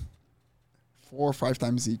fought them 4 or 5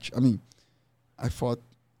 times each. I mean, I fought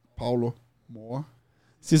Paulo more.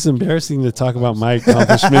 It's just embarrassing to talk about my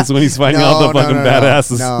accomplishments when he's fighting all the fucking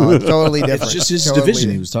badasses. No, totally different. It's just his Totally division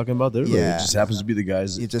different. he was talking about there. Yeah. It just happens to be the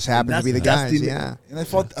guys. It just happens to be the guys. Yeah. And I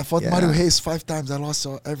fought Yeah. Mario Hayes 5 times. I lost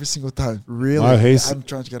every single time. Really? Mario Hayes. I'm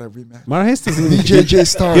trying to get a rematch. Mario Hayes doesn't even BJJ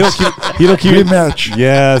Stars. He don't keep Rematch.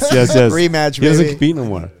 Yes. Rematch, He doesn't baby. compete no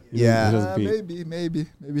more. Yeah. He doesn't compete. Maybe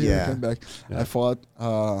Yeah. he'll come back. Yeah. I fought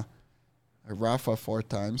Rafa 4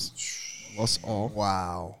 times. Lost all.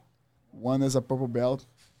 Wow. 1 as a purple belt,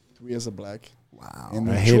 3 as a black. Wow. And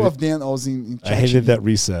I 2 hated- of them I was in I hated that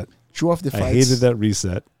reset. 2 of the fights. I hated that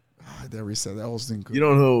reset. That reset. That was doing good. You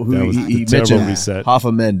don't know who That was he a terrible mentioned. reset.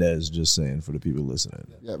 Hoffa Mendez, just saying for the people listening.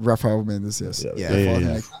 Yeah, Rafael Mendes, yes. Yeah. Yeah. I fought him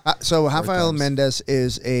Yeah. like So Rafael times. Mendez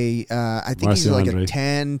is I think he's Marcio like Andre. a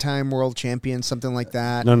 10-time world champion, something like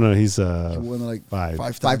that. No, he's he won like 5.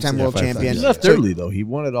 5 times. 5-time world 5 champion. He times. left So- early though. He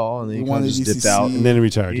won it all, and then He he won kind of the just dipped DCC. out. and then he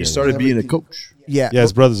retired. He yeah. started being a Everything. coach. Yeah. Yeah,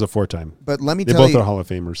 his brother's a 4-time. But let me They tell both you. are Hall of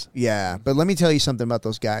Famers. Yeah, but let me tell you something about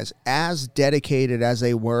those guys. As dedicated as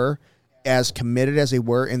they were, as committed as they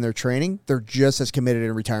were in their training, they're just as committed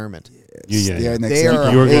in retirement. Yeah. They are next They level.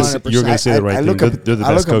 are You were going 100%. to say the right I thing. look They're, up- they're the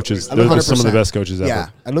I best look up- coaches. I They're look some of the 100%. best coaches ever. Yeah,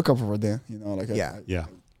 I look up over there, like Yeah. Yeah.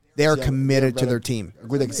 they are Yeah, committed they're to their better. team. a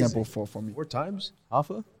good example for me. 4 times,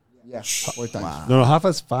 Hoffa? Yeah, 4 times. No,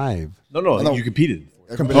 Hafa's 5. No, you competed.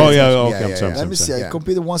 Oh, yeah. Okay, Yeah, I'm sorry. yeah. Let me see. Yeah. I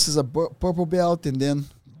competed once as a purple belt and then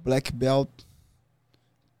black belt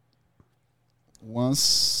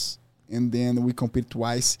once, and then we competed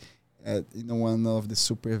twice at one of the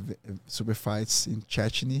super fights in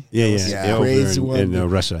Chechnya. Yeah, That was yeah. a crazy Over one. in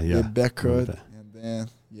Russia, yeah. The back cut, and then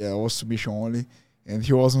it was submission only. And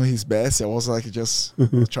he wasn't his best. I was like just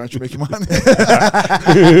trying to make money. But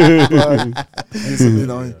he's, he's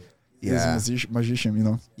a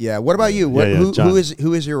magician, Yeah. What about you? What, Yeah, who John.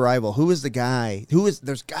 is your rival? Who is the guy?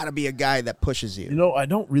 There's got to be a guy that pushes you. You know, I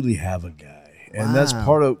don't really have a guy, and that's Wow.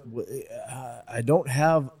 part of. I don't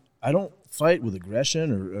fight with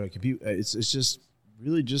aggression or compete. It's just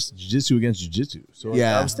really just jiu-jitsu against jiu-jitsu. So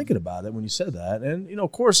Yeah. I was thinking about it when you said that, and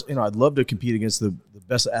of course, I'd love to compete against the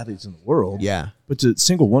best athletes in the world. Yeah. But to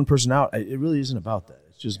single one person out, it really isn't about that.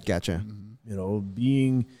 It's just Gotcha.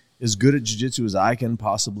 being as good at jiu-jitsu as I can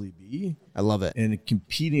possibly be, I love it. and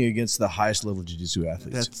competing against the highest level jiu-jitsu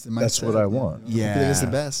athletes. That's the That's mindset, what I yeah. want. Yeah. Compete against the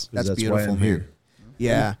best. That's why beautiful, I'm man. here.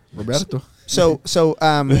 Yeah. Roberto. So Yes. I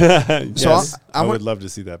I'm- would love to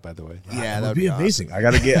see that, by the way. yeah, That that would be amazing. I'm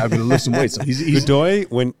gonna lift some weights. So he's Godoy,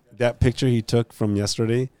 when that picture he took from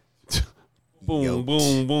yesterday, boom,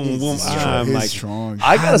 boom, boom, boom. I'm He's like, strong.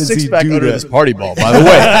 I got How a does he 6-pack do under that? this party ball, by the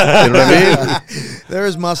way. You know what I mean? There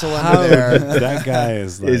is muscle how under there. that guy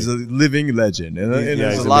is like, He's a living legend, and Yeah,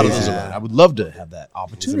 there's he's a lot of amazing. those around. I would love to have that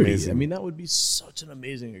opportunity. amazing. I mean, that would be such an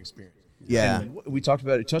amazing experience. Yeah. And we talked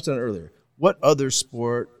about it. Touched on it earlier. What other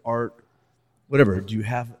sport, art, whatever, do you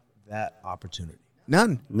have that opportunity?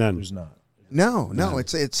 None. none. There's not. No.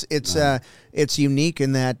 It's unique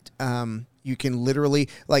in that you can literally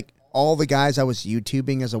all the guys I was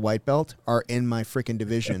YouTubing as a white belt are in my freaking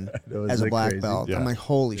division know, as a isn't it black crazy? belt. Yeah. I'm like,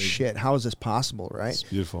 holy shit, how is this possible, right? It's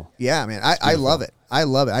beautiful. Yeah, man, I love it. I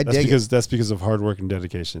love it. I dig it. That's because of hard work and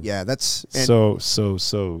dedication. Yeah, that's and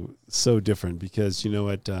So different because you know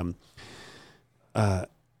what,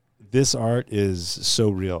 this art is so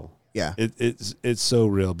real. yeah, It's so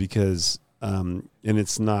real because and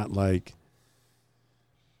it's not like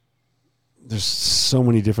there's so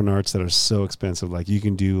many different arts that are so expensive. Like you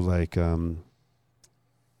can do like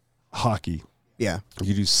hockey, yeah,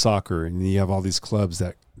 you do soccer, and you have all these clubs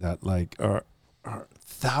that like are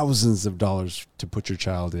thousands of dollars to put your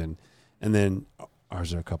child in, and then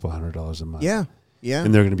ours are a couple $100 a month. yeah, yeah.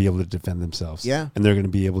 And they're going to be able to defend themselves. Yeah. And they're going to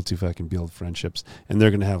be able to fucking build friendships. And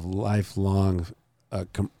they're going to have lifelong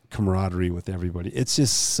camaraderie with everybody. It's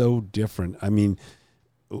just so different. I mean,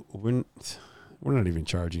 we're not even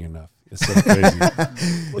charging enough. It's so crazy.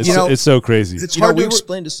 It's so crazy. It's You know, hard we to were-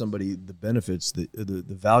 explain to somebody the benefits, the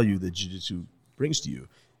value that jiu-jitsu brings to you.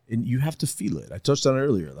 And you have to feel it. I touched on it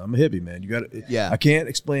earlier. I'm a hippie, man. You got to. Yeah. I can't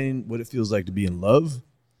explain what it feels like to be in love.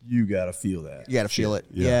 You got to feel that. You got to feel it.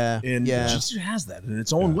 Yeah. Yeah, And yeah. jiu-jitsu has that in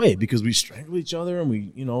its own way because we strangle each other and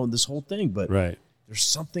we, this whole thing. But Right. there's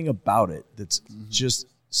something about it that's just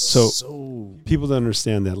So- so People don't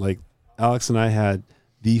understand that. Like Alex and I had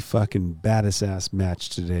the fucking baddest ass match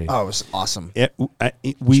today. Oh, it was awesome.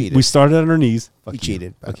 We started on our knees. Fuck You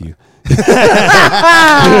cheated, by Fuck the you.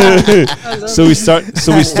 So we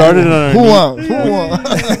started on our knees. Who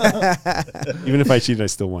won? Even if I cheated, I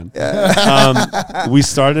still won. We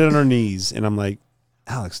started on our knees, and I'm like,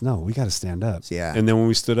 Alex, no, we got to stand up. Yeah. And then when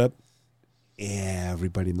we stood up,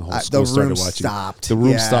 everybody in the whole The school started room watching. stopped. The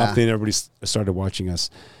room Yeah. stopped, and everybody started watching us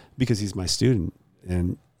because he's my student.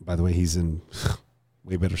 And by the way, he's in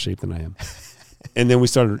way better shape than I am. And then we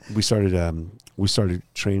started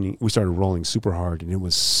training. We started rolling super hard, and it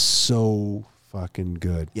was so fucking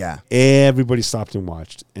good. Yeah. Everybody stopped and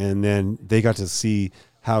watched, and then they got to see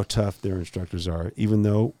how tough their instructors are, even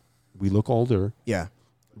though we look older. Yeah.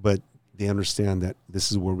 But they understand that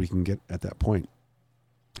this is where we can get at that point.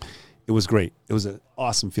 It was great. It was an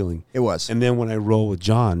awesome feeling. It was. And then when I roll with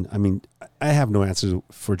John, I mean, I have no answers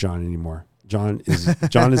for John anymore. John is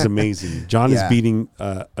amazing. John is beating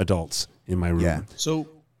adults in my room. Yeah. So,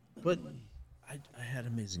 but I had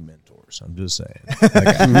amazing mentors. I'm just saying.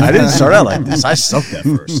 Like, I didn't start out like this. I sucked at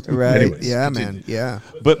first. Right. Anyways, yeah, continue. man. Yeah.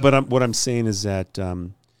 But what I'm saying is that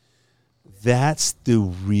that's the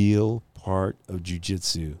real part of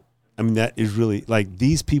jiu-jitsu. I mean, that is really, like,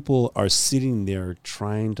 these people are sitting there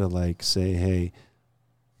trying to, like, say, hey,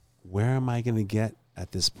 where am I going to get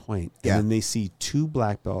at this point? And then they see two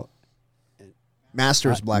black belt.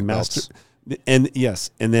 Masters black belts. And yes,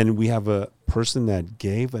 and then we have a person that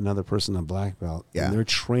gave another person a black belt. Yeah. And they're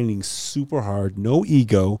training super hard, no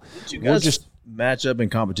ego. Did you guys just match up in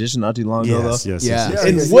competition not too long ago, though? Yes.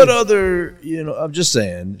 And what other, I'm just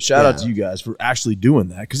saying, shout out to you guys for actually doing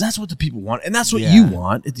that, because that's what the people want, and that's what you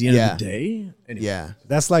want at the end of the day. Anyway. Yeah.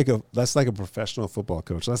 That's like a professional football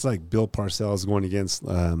coach. That's like Bill Parcells going against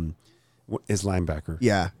his linebacker.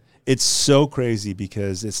 Yeah. It's so crazy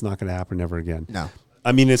because it's not going to happen ever again. No.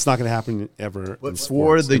 I mean, it's not going to happen ever. But in for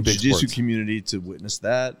sports, the in big jiu-jitsu sports. community to witness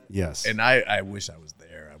that, Yes. and I wish I was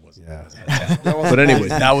there. I wasn't. Yeah. But anyway,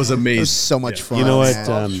 that was amazing. It was so much fun. You know what?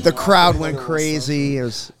 man. The crowd went crazy. It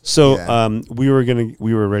was we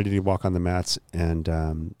were ready to walk on the mats, and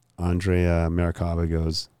Andrea Maracaba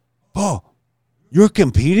goes, "Paul, you're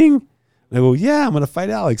competing?" And I go, "Yeah, I'm going to fight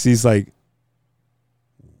Alex." He's like,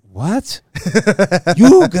 "What?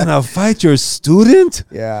 You gonna fight your student?"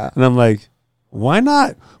 Yeah. And I'm like, "Why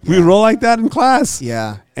not? We roll like that in class."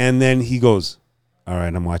 Yeah. And then he goes, "All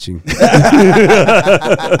right, I'm watching."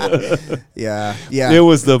 Yeah. Yeah. It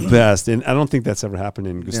was the best, and I don't think that's ever happened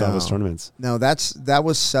in Gustavo's tournaments. No, that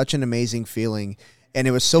was such an amazing feeling, and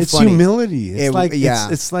it was so It's funny. humility. It's like yeah.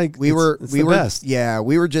 it's like we were it's we the were best. yeah,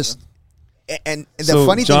 we were just and the So,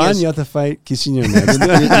 funny John, thing is you have to fight Queixinho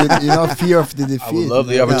next. you know, fear of the defeat. I would love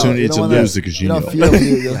the You know, opportunity you to don't wanna- lose to You know, Queixinho. fear of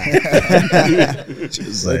the,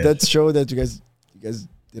 Just but saying. that showed that you guys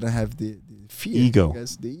didn't have the fear. Ego. You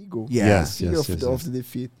guys, the ego. Yeah. Yes, Fear yes, of, yes, the, yes. of the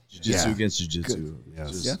defeat. Jiu-jitsu Yeah. against jiu-jitsu.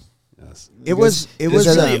 Yes. Yeah. Yes. it was It's was,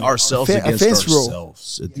 really um, ourselves a against fence roll.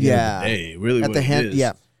 ourselves at the Yeah. end of the day. Really, At what the it hand- is.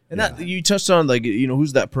 yeah. And that you touched on, like,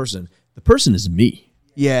 who's that person? The person is me.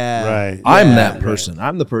 yeah. Right. I'm Yeah. that person.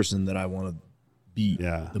 I'm the person that I want to beat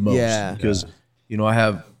Yeah. the most. Yeah. Because I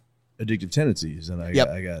have addictive tendencies, and I Yep.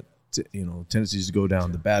 got tendencies to go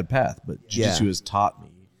down the bad path. But jiu-jitsu Yeah. has taught me,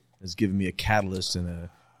 has given me a catalyst and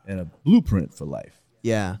a blueprint for life.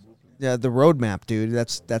 Yeah. Yeah, the roadmap, dude.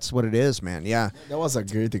 That's what it is, man. Yeah. That was a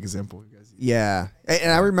great example, you guys. Yeah.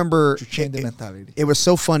 And I remember To change the mentality. it was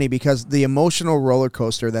so funny because the emotional roller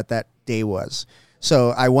coaster that day was. So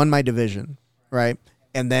I won my division, right?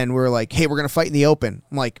 And then we're like, hey, we're going to fight in the open.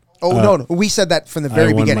 I'm like, oh, no. We said that from the very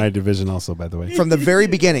I won beginning. my division also, by the way. From the very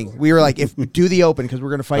beginning, we were like, if do the open because we're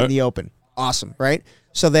going to fight in the open. Awesome, right?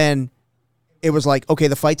 So then it was like, okay,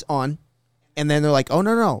 the fight's on. And then they're like, oh,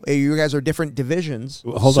 no. You guys are different divisions.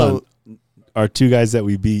 Hold on. Our two guys that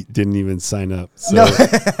we beat didn't even sign up. So,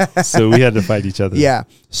 No. so we had to fight each other. Yeah.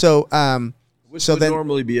 So, Which So would then-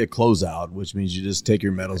 normally be a closeout, which means you just take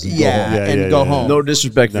your medals and yeah, go home. Yeah, and yeah, go yeah. home. No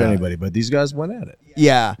disrespect for Nah. anybody, but these guys went at it.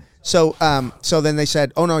 Yeah. So so then they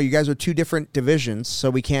said, "Oh no, you guys are two different divisions, so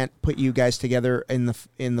we can't put you guys together in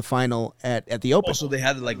the final at the open." Also, they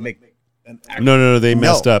had to make an act. No. They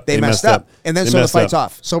messed up. They messed up. And then They so the messed fight's up.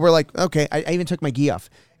 off. So we're like, okay, I even took my gi off.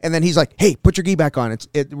 And then he's like, "Hey, put your gi back on.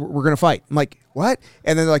 We're going to fight." I'm like, "What?"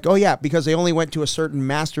 And then they're like, "Oh yeah, because they only went to a certain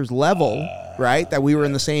master's level, right? That we were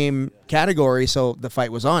in the same category, so the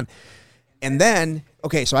fight was on." And then,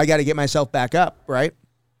 okay, so I got to get myself back up, right?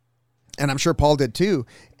 And I'm sure Paul did too.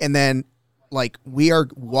 And then, like, we are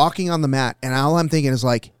walking on the mat, and all I'm thinking is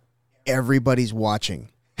like, everybody's watching.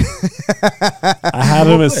 I had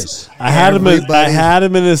him as I had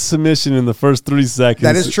him in a submission in the first 3 seconds.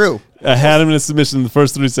 That is true. I had him in a submission in the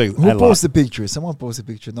first 3 seconds. Who I posted the picture? Someone posted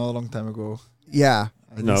a picture not a long time ago. Yeah.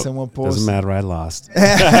 I think No, someone doesn't posted. matter. I lost.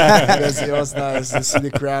 Because it was nice to see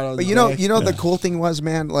the crowd. But you know, the cool thing was,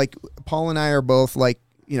 man, like Paul and I are both like,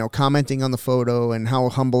 commenting on the photo and how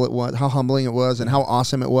humble it was, how humbling it was, and how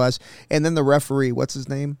awesome it was. And then the referee, what's his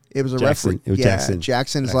name? It was a Jackson. referee. It was yeah, Jackson.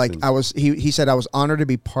 Jackson's like, he said I was honored to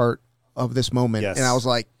be part of this moment. Yes. And I was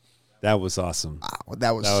like, That was awesome. wow,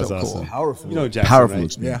 that was That was so awesome. cool. Powerful. You know Jackson, Powerful right?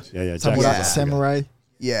 experience. Yeah. Talking Jackson's about a the guy. samurai.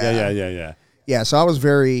 Yeah. Yeah. So I was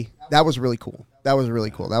that was really cool. That was really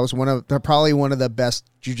cool. That was probably one of the best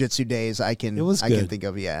jiu-jitsu days I can good. think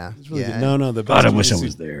of. Yeah. It's really yeah. good. No, the best. God, I wish I jiu-jitsu-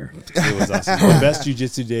 was there. It was awesome. The best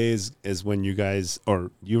jiu-jitsu day is when you guys, or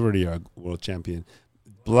you already are world champion,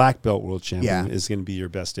 black belt world champion Yeah. is going to be your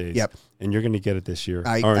best days. Yep. And you're going to get it this year.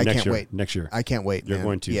 I next can't year. wait. Next year. I can't wait. You're man.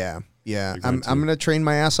 going to. Yeah. You're I'm going to. going to train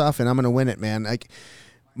my ass off and I'm going to win it, man. Like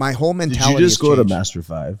my whole Did mentality you just has go to changed. Master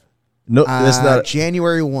 5? No, that's not.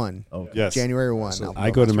 January 1. Oh, Yes. January 1. I'll I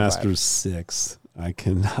go to Master Master 6. I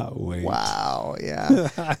cannot wait. 5. Wow.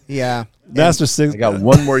 Yeah. Yeah. Master 6. I got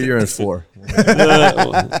one more year in 4. You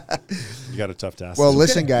got a tough task. Well,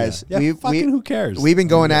 listen, guys. Yeah, who cares? We've been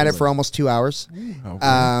going at it for almost 2 hours.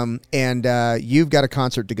 Okay. And you've got a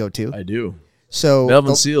concert to go to. I do. So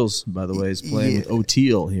Melvin Seals, by the way, is playing Yeah. with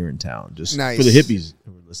O'Teal here in town. Just Nice. for the hippies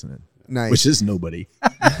who are listening. Nice. Which is nobody.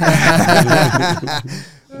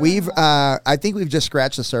 I think we've just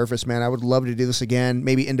scratched the surface, man. I would love to do this again,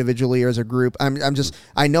 maybe individually or as a group.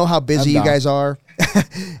 I know how busy you down. guys are.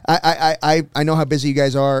 I know how busy you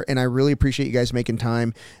guys are, and I really appreciate you guys making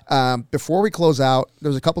time. Before we close out,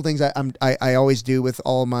 there's a couple things I always do with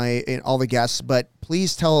all the guests, but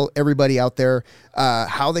please tell everybody out there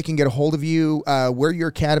how they can get a hold of you, where your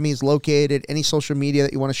academy is located, any social media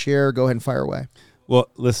that you want to share. Go ahead and fire away. Well,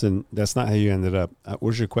 listen, that's not how you ended up.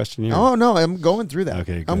 Where's your question here? Oh no, I'm going through that.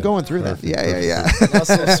 Okay, I'm good. going through Perfect, that. Yeah. Not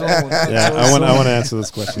so soon, not Yeah, so I want soon. to answer this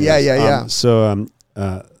question. Yeah. So,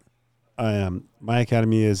 my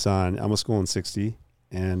academy is on Elma School in 60,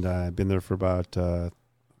 and I've been there for about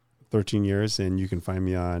 13 years. And you can find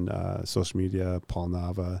me on social media, Paul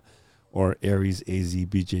Nava, or Ares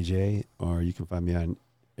BJJ, or you can find me on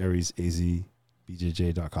aresbjj.com.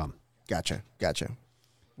 Gotcha.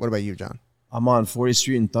 What about you, John? I'm on 40th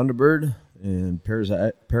Street in Thunderbird in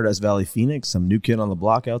Paradise Valley, Phoenix. I'm a new kid on the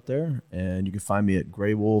block out there. And you can find me at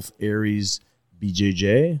Greywolf, Ares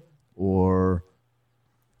BJJ, or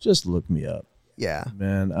just look me up. Yeah.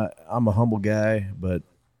 Man, I'm a humble guy, but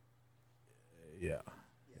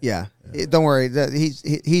Yeah. Don't worry.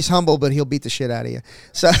 He's humble, but he'll beat the shit out of you.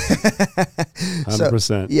 So,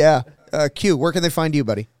 100%. yeah. Q, where can they find you,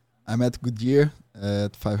 buddy? I'm at Goodyear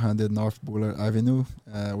at 500 North Buller Avenue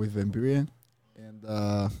with Vampiria. And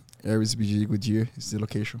Ares BJJ Goodyear is the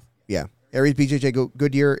location. Yeah. Ares BJJ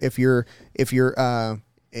Goodyear. If you're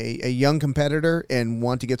a young competitor and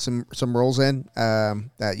want to get some rolls in,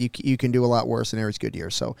 you can do a lot worse than Ares Goodyear.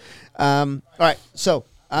 So, all right. So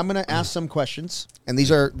I'm going to ask some questions, and these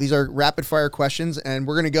are rapid fire questions, and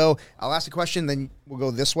we're going to go. I'll ask a question, then we'll go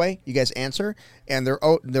this way. You guys answer, and there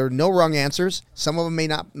are no wrong answers. Some of them may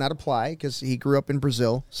not apply because he grew up in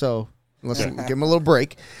Brazil. So let's give him a little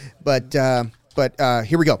break. But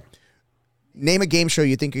here we go. Name a game show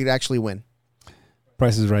you think you could actually win.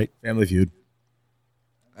 Price is Right. Family Feud.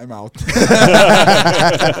 I'm out.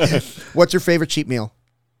 What's your favorite cheap meal?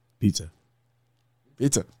 Pizza.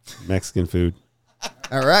 Pizza. Mexican food.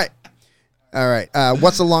 All right.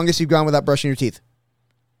 What's the longest you've gone without brushing your teeth?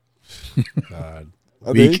 God.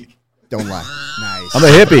 Week. Don't lie. Nice. I'm a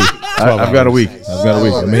hippie. 12 I've got a hours. week.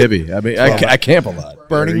 I'm a hippie. I mean, I camp a lot.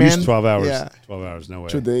 Burning At least Man. 12 hours. Yeah. 12 hours. No way.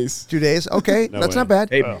 2 days. 2 days. Okay, No that's way. not bad.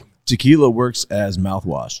 Hey, tequila works as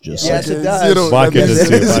mouthwash. Just Yes, like it does. Zero. Vodka Yes, does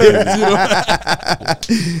too. zero.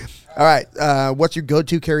 Vodka. All right. What's your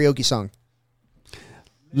go-to karaoke song?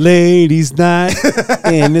 Ladies' night,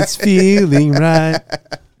 and it's feeling right.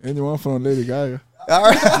 Anyone from Lady Gaga? All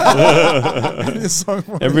right. Any song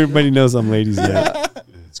from Everybody knows I'm ladies' night.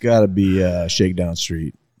 it's got to be Shakedown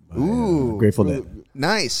Street. by, Ooh. Grateful Dead.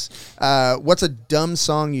 Nice. What's a dumb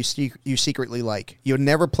song you secretly like? You would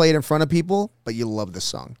never play it in front of people, but you love this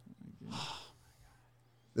song.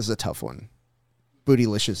 This is a tough one.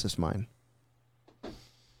 Bootylicious is mine.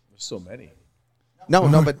 There's so many. No,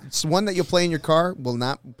 but it's one that you'll play in your car. Will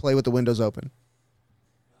not play with the windows open.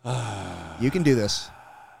 You can do this.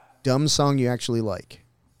 Dumb song you actually like.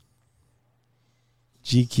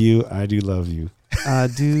 GQ, I Do Love You. I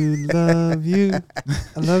do love you.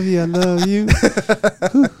 I love you. I love you.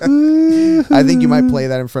 I think you might play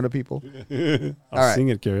that in front of people. I'll right. sing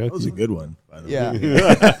it karaoke. That was a good one, by the way.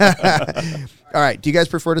 Yeah. All right. Do you guys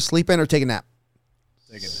prefer to sleep in or take a nap?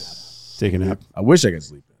 Take a nap. I wish I could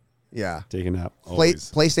sleep in. Yeah. Take a nap. Play,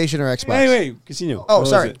 Always. PlayStation or Xbox? Wait. Queixinho. Oh, What was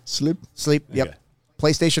sorry. it? Sleep. Sleep. Yep. Okay.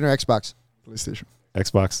 PlayStation or Xbox? PlayStation.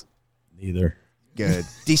 Xbox. Neither. Good.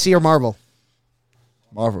 DC or Marvel?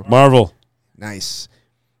 Marvel. Marvel. Nice.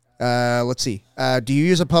 Let's see. Do you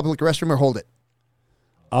use a public restroom or hold it?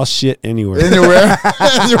 I'll shit anywhere. Anywhere.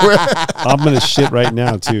 Anywhere. I'm going to shit right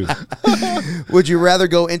now, too. Would you rather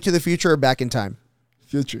go into the future or back in time?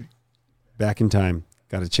 Future. Back in time.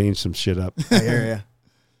 Got to change some shit up. I hear ya.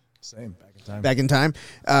 Same. Back in time. Back in time.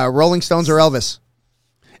 Rolling Stones or Elvis?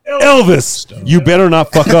 Elvis, you better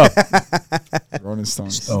not fuck up. Rolling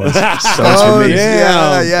Stones. Stones Oh, for me.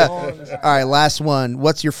 yeah. All right, last one.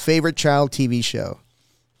 What's your favorite child TV show?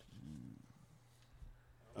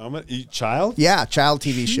 Child? Yeah, child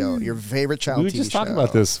TV show. Your favorite child We were TV just show. talking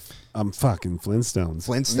about this. I'm fucking Flintstones.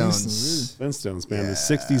 Flintstones. Flintstones, man. Yeah. The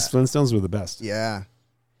 60s Flintstones were the best. Yeah.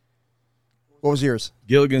 What was yours?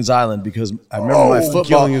 Gilligan's Island, because I remember my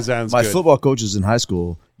Gilligan's Island's good. football coaches in high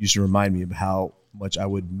school used to remind me of how much I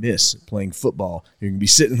would miss playing football. You're going to be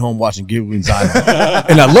sitting home watching Gilligan's Island.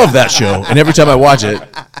 And I love that show. And every time I watch it,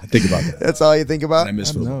 I think about that. That's all you think about? And I miss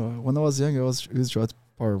I don't football. know. When I was young, I was watching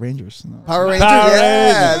Power Rangers. You know. Power Rangers? Power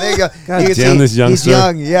Yeah, Rangers. there you go. God You can damn see this youngster. He's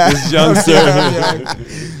young, yeah. This youngster.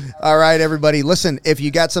 All right, everybody. Listen, if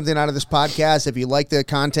you got something out of this podcast, if you like the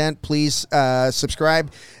content, please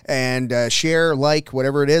subscribe and share, like,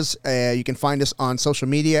 whatever it is. You can find us on social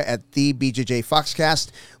media at the BJJ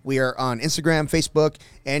Foxcast. We are on Instagram, Facebook,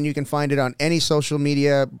 and you can find it on any social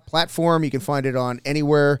media platform. You can find it on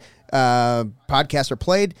anywhere podcasts are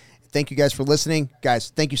played. Thank you guys for listening.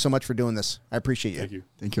 Guys, thank you so much for doing this. I appreciate you. Thank you.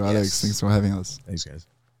 Thank you, Alex. Yes. Thanks for having us. Thanks, guys.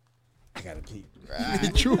 I got to pee. Yeah,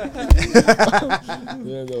 that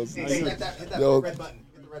was Hit that red button.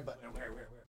 Hit the red button.